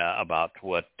writing about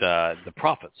what the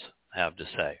prophets have to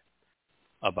say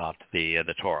about the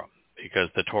Torah. because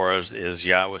the Torah is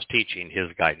Yahweh's teaching, his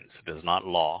guidance. It is not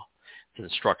law. It's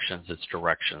instructions, it's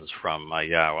directions from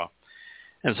Yahweh.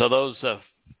 And so those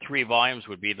 3 volumes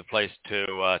would be the place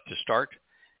to start,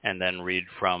 and then read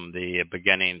from the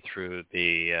beginning through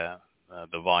the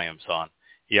volumes on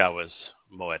Yahweh's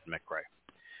Moed Mikre.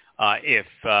 If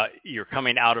you're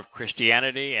coming out of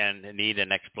Christianity and need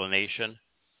an explanation,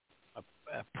 a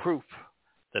proof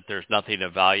that there's nothing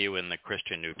of value in the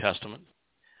Christian New Testament,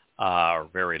 or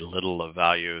very little of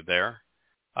value there,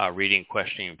 reading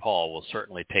Questioning Paul will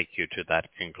certainly take you to that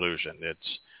conclusion.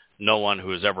 It's no one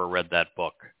who has ever read that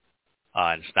book,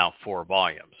 and it's now 4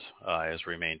 volumes, has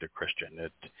remained a Christian.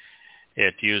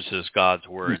 It uses God's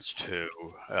words to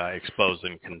expose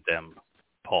and condemn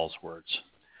Paul's words.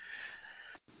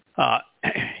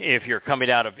 If you're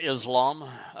coming out of Islam,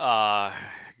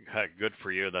 good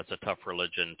for you. That's a tough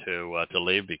religion to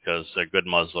leave, because good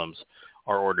Muslims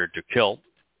are ordered to kill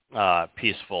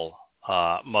peaceful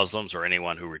Muslims or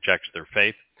anyone who rejects their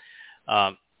faith.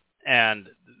 And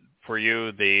for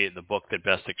you, the book that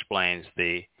best explains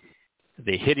the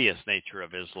hideous nature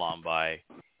of Islam by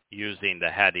using the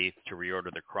Hadith to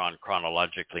reorder the Quran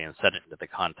chronologically and set it into the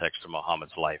context of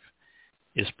Muhammad's life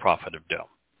is Prophet of Doom.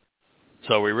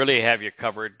 So we really have you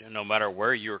covered no matter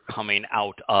where you're coming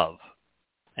out of.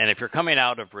 And if you're coming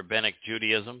out of Rabbinic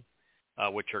Judaism,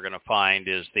 what you're going to find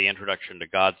is the Introduction to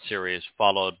God series,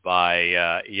 followed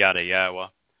by Yada Yahweh,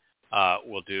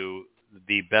 will do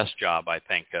the best job, I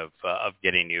think, of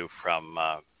getting you from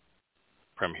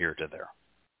here to there.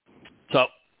 So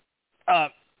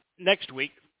next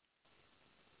week,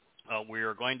 we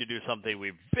are going to do something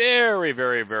we very,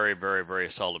 very, very, very,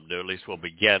 very seldom do. At least we'll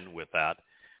begin with that,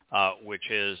 which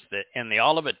is that in the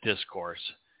Olivet Discourse,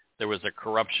 there was a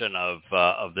corruption of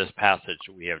this passage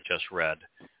we have just read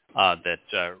that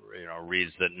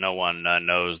reads that no one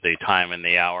knows the time and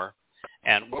the hour.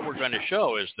 And what we're going to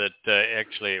show is that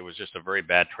actually it was just a very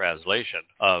bad translation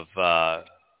of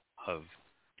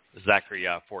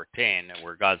Zechariah 14,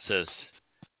 where God says,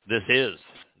 "This is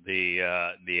the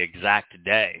exact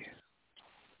day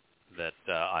that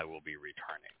I will be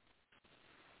returning."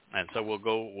 And so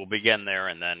we'll begin there,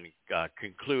 and then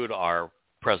conclude our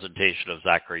presentation of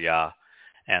Zechariah,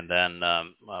 and then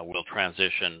we'll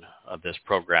transition this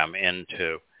program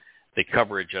into the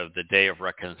coverage of the Day of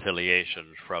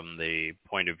Reconciliation from the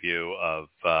point of view of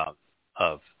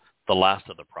the last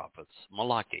of the prophets,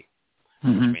 Malachi,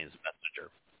 which means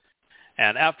messenger.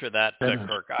 And after that,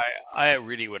 Kirk, I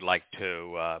really would like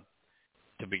to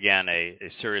begin a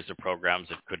series of programs.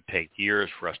 It could take years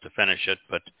for us to finish it,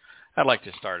 but I'd like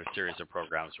to start a series of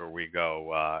programs where we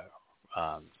go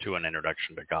to an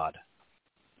introduction to God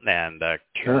and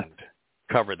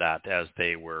cover that as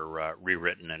they were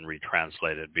rewritten and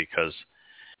retranslated, because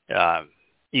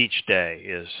each day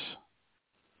is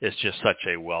just such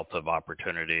a wealth of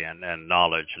opportunity and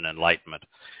knowledge and enlightenment.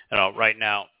 Right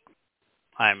now,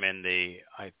 I'm in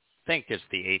I think it's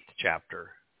the 8th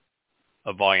chapter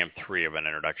of Volume 3 of An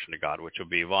Introduction to God, which will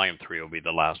be Volume 3 will be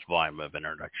the last volume of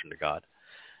Introduction to God.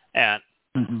 And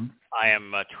I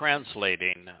am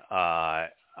translating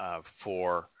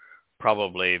for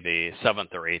probably the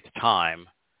 7th or 8th time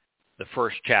the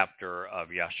first chapter of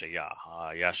Yashaya.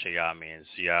 Yashaya means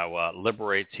Yahweh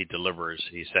liberates, he delivers,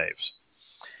 he saves.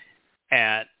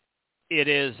 And it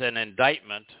is an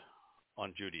indictment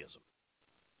on Judaism.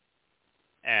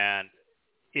 And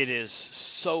it is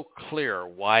so clear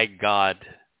why God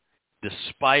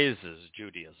despises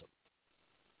Judaism.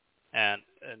 And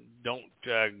don't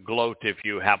gloat if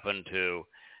you happen to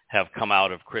have come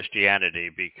out of Christianity,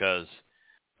 because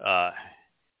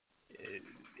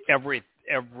every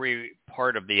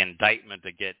part of the indictment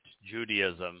against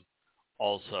Judaism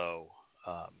also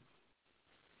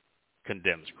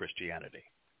condemns Christianity.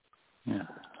 Yeah.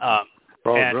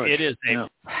 And it is a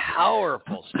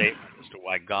powerful statement as to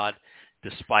why God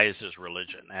despises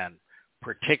religion, and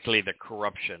particularly the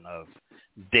corruption of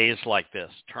days like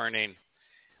this, turning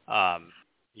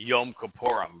Yom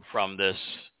Kippurim from this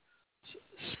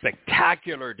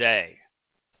spectacular day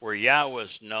where Yahweh is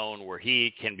known, where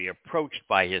he can be approached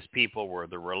by his people, where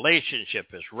the relationship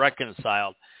is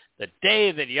reconciled, the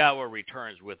day that Yahweh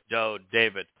returns with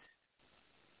David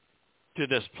to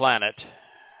this planet.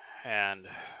 And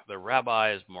the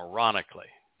rabbis moronically,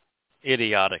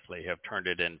 idiotically, have turned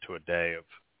it into a day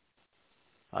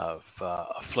of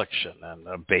affliction and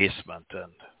abasement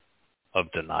and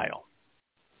of denial.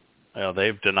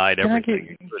 They've denied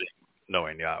everything, including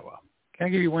knowing Yahweh. Can I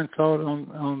give you one thought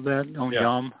on that, on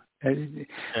Yom?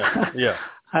 Yeah.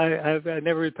 I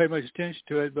never really paid much attention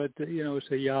to it, but,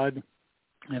 it's a Yod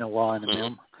and a Wa and a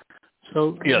Mem.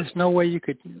 So Yes. there's no way you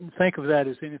could think of that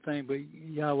as anything but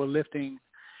Yahweh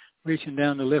reaching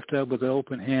down to lift up with an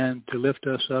open hand, to lift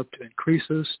us up, to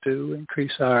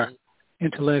increase our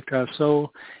intellect, our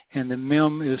soul, and the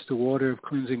mem is the water of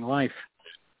cleansing life.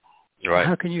 Right.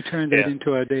 How can you turn that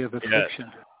into a day of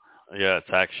affliction? Yeah, it's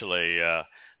actually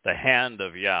the hand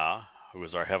of Yah, who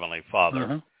is our Heavenly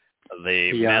Father.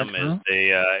 The mem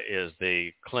is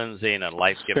the cleansing and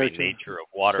life-giving nature of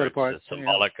water. It's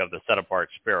symbolic of the set-apart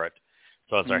spirit.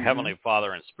 So it's our Heavenly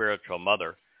Father and spiritual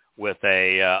mother with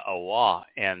a wah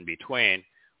in between,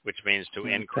 which means to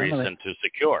increase and to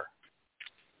secure.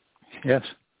 Yes.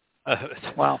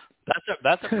 Wow.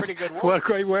 That's a pretty good word. What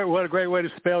a great way to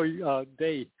spell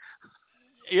day.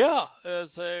 Yeah,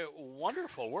 it's a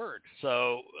wonderful word.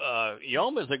 So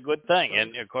Yom is a good thing,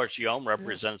 and of course Yom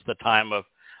represents the time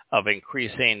of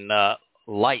increasing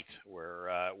light,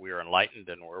 where we are enlightened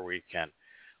and where we can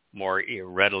more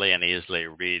readily and easily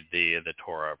read the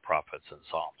Torah, prophets, and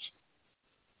Psalms.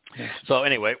 Yes. So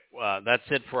anyway, that's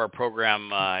it for our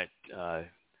program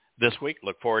this week.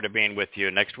 Look forward to being with you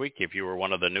next week. If you were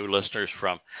one of the new listeners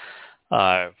from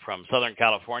Southern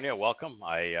California, welcome.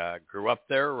 I grew up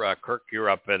there. Kirk, you're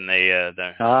up in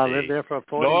the I lived there for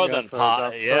 40 northern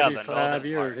part. Yeah, the northern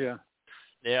years. Part.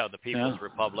 Yeah, the People's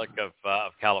Republic of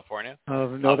California.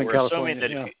 Of Northern California.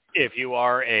 Assuming that if you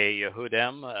are a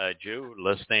Yehudim, a Jew,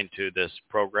 listening to this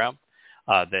program,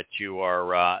 that you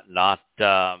are not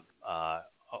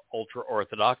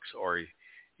ultra-Orthodox, or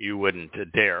you wouldn't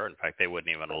dare. In fact, they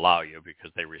wouldn't even allow you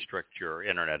because they restrict your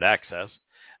Internet access.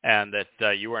 And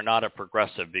that you are not a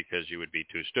progressive because you would be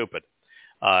too stupid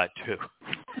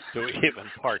to even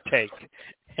partake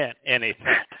in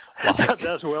anything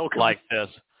like this.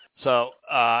 So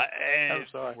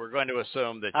we're going to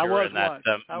assume that you're in that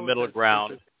middle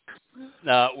ground.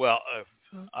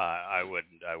 I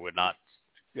would not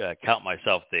count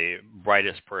myself the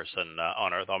brightest person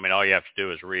on earth. I mean, all you have to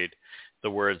do is read the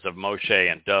words of Moshe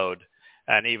and Dode,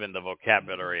 and even the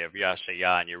vocabulary of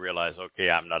Yashaya, and you realize,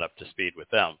 okay, I'm not up to speed with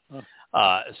them.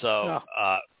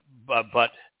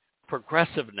 But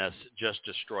progressiveness just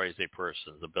destroys a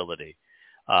person's ability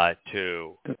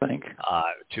to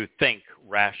think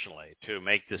rationally, to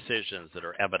make decisions that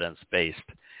are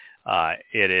evidence-based.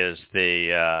 It is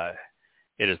the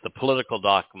political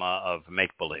dogma of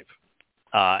make-believe,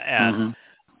 and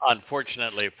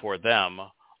unfortunately for them,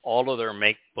 all of their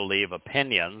make-believe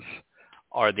opinions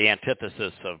are the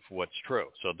antithesis of what's true.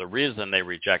 So the reason they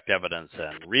reject evidence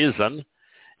and reason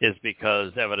is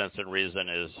because evidence and reason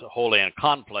is wholly in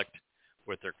conflict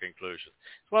with their conclusions.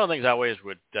 It's one of the things I always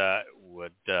would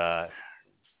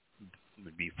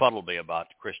befuddle me about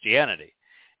Christianity,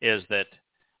 is that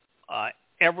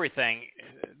everything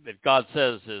that God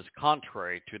says is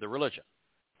contrary to the religion.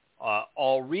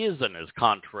 All reason is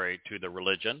contrary to the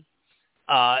religion.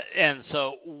 And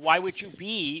so why would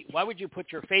you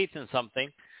put your faith in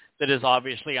something that is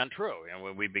obviously untrue? And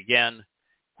when we begin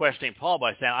questioning Paul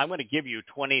by saying, I'm going to give you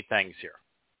 20 things here.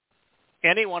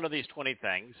 Any one of these 20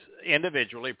 things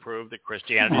individually prove that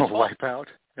Christianity is false. Wipe out.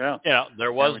 Yeah.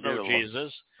 There was no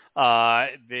Jesus.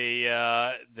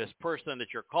 This person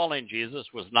that you're calling Jesus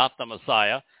was not the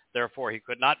Messiah. Therefore, he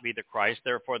could not be the Christ.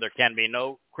 Therefore, there can be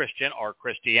no Christian or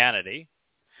Christianity.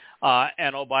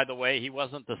 And oh, by the way, he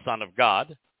wasn't the Son of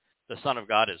God. The Son of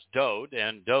God is Dode,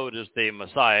 and Dode is the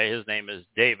Messiah. His name is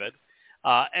David.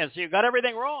 And so you got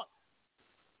everything wrong.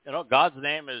 God's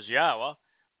name is Yahweh.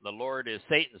 The Lord is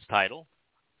Satan's title.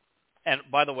 And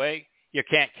by the way, you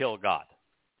can't kill God.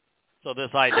 So this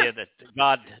idea that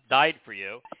God died for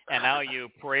you, and now you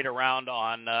parade around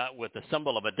on with the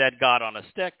symbol of a dead God on a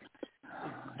stick,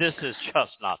 this is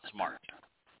just not smart.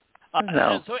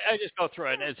 And so I just go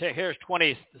through it and say, here's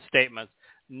 20 statements,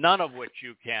 none of which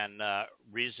you can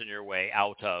reason your way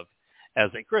out of as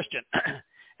a Christian.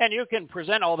 And you can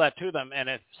present all that to them, and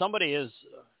if somebody is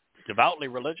devoutly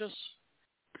religious,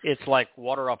 it's like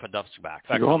water off a duck's back.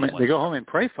 They go home and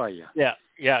pray for you.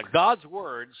 Yeah. God's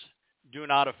words do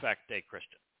not affect a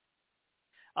Christian.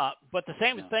 But the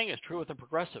same thing is true with a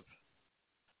progressive.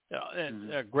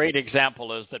 A great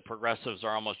example is that progressives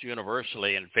are almost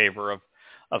universally in favor of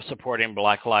supporting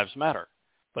Black Lives Matter.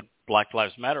 But Black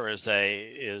Lives Matter is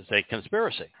a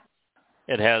conspiracy.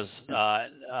 It has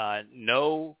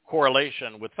no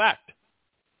correlation with fact.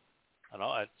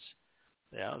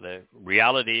 The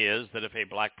reality is that if a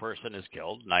black person is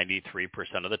killed,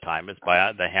 93% of the time it's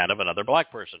by the hand of another black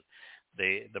person.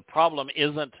 The problem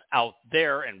isn't out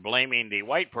there and blaming the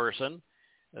white person.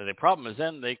 The problem is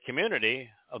in the community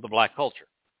of the black culture.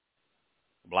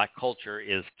 The black culture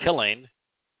is killing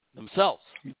themselves.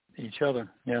 Each other,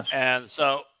 yes. And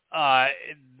so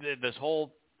this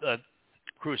whole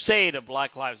crusade of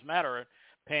Black Lives Matter,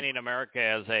 painting America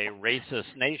as a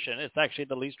racist nation. It's actually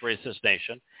the least racist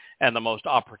nation and the most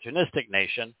opportunistic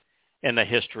nation in the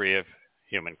history of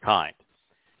humankind.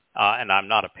 And I'm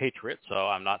not a patriot, so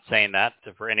I'm not saying that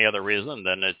for any other reason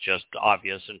than it's just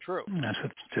obvious and true.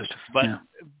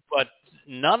 But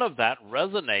none of that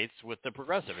resonates with the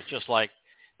progressive. It's just like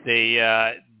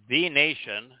the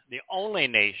nation, the only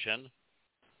nation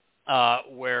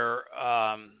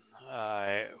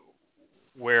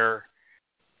where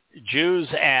Jews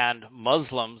and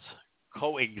Muslims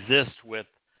coexist, with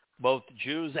both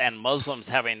Jews and Muslims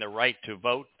having the right to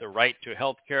vote, the right to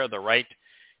health care, the right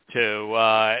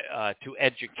to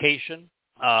education,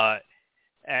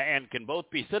 and can both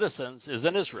be citizens, is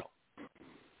in Israel.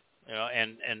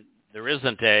 And there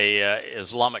isn't a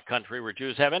Islamic country where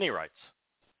Jews have any rights,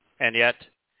 and yet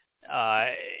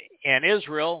in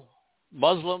Israel,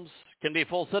 Muslims can be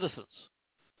full citizens.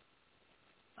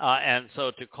 And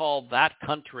so to call that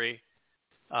country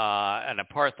an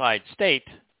apartheid state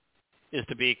is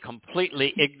to be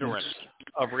completely ignorant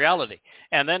of reality.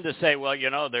 And then to say, well,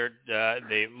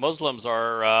 the Muslims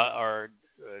are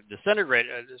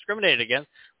discriminated against.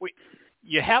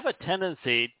 You have a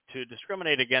tendency to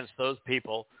discriminate against those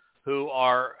people who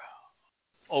are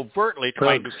overtly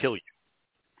trying to kill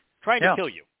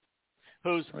you.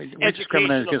 Whose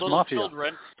education of little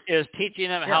children is teaching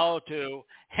them how to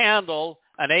handle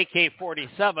an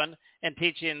AK-47 and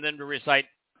teaching them to recite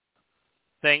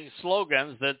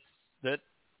slogans that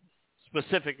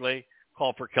specifically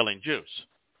call for killing Jews.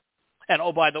 And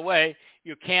oh, by the way,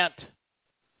 you can't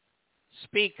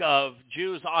speak of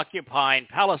Jews occupying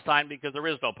Palestine because there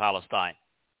is no Palestine.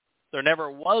 There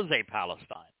never was a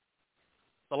Palestine.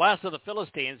 The last of the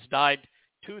Philistines died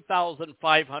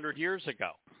 2,500 years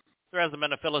ago. There hasn't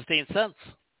been a Philistine since.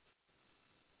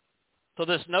 So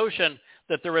this notion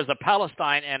that there is a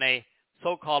Palestine and a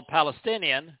so-called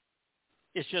Palestinian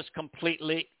is just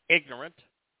completely ignorant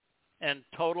and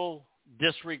total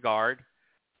disregard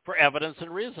for evidence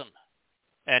and reason.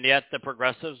 And yet the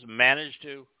progressives manage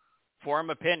to form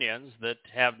opinions that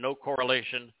have no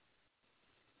correlation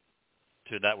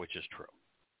to that which is true.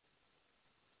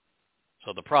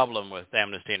 So the problem with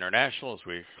Amnesty International, as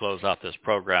we close out this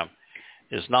program,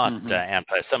 is not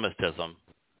anti-Semitism,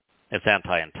 it's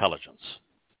anti-intelligence.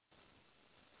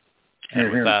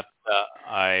 And with that,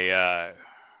 I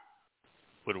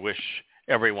would wish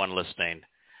everyone listening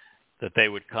that they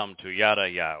would come to Yada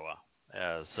Yahweh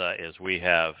as we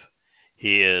have.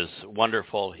 He is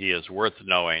wonderful. He is worth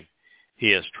knowing.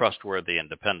 He is trustworthy and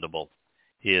dependable.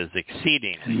 He is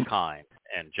exceedingly kind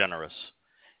and generous.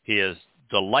 He is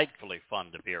delightfully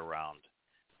fun to be around,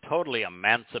 totally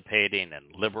emancipating and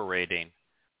liberating,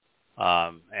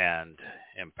 and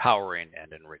empowering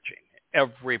and enriching.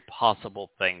 Every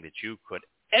possible thing that you could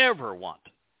ever want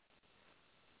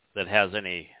that has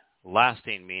any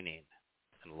lasting meaning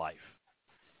in life,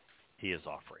 he is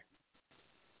offering.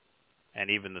 And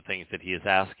even the things that he is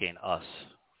asking us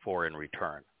for in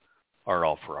return are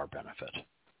all for our benefit.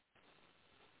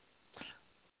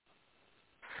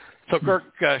 So, Kirk,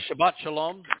 Shabbat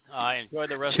Shalom. Enjoy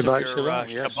the rest of your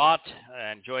Shabbat.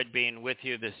 I enjoyed being with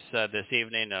you this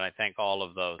evening, and I thank all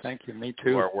of those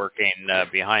who are working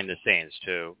behind the scenes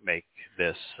to make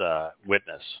this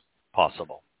witness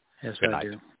possible. Yes, Good I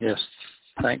night. do. Yes,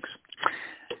 thanks.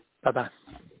 Bye-bye.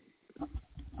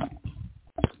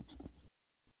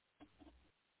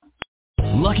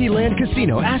 Lucky Land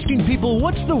Casino, asking people,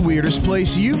 what's the weirdest place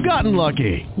you've gotten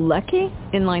lucky? Lucky?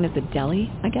 In line at the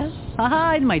deli, I guess?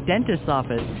 Aha, in my dentist's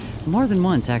office. More than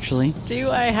once, actually.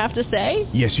 Do I have to say?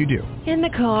 Yes, you do. In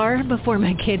the car before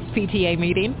my kids' PTA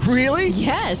meeting. Really?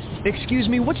 Yes. Excuse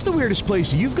me, what's the weirdest place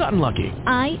you've gotten lucky?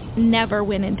 I never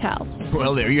win and tell.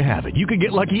 Well, there you have it. You can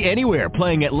get lucky anywhere,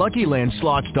 playing at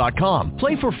LuckyLandSlots.com.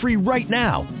 Play for free right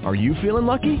now. Are you feeling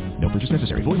lucky? No purchase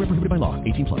necessary. Void where prohibited by law.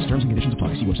 18+. Terms and conditions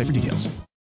apply. See website for details.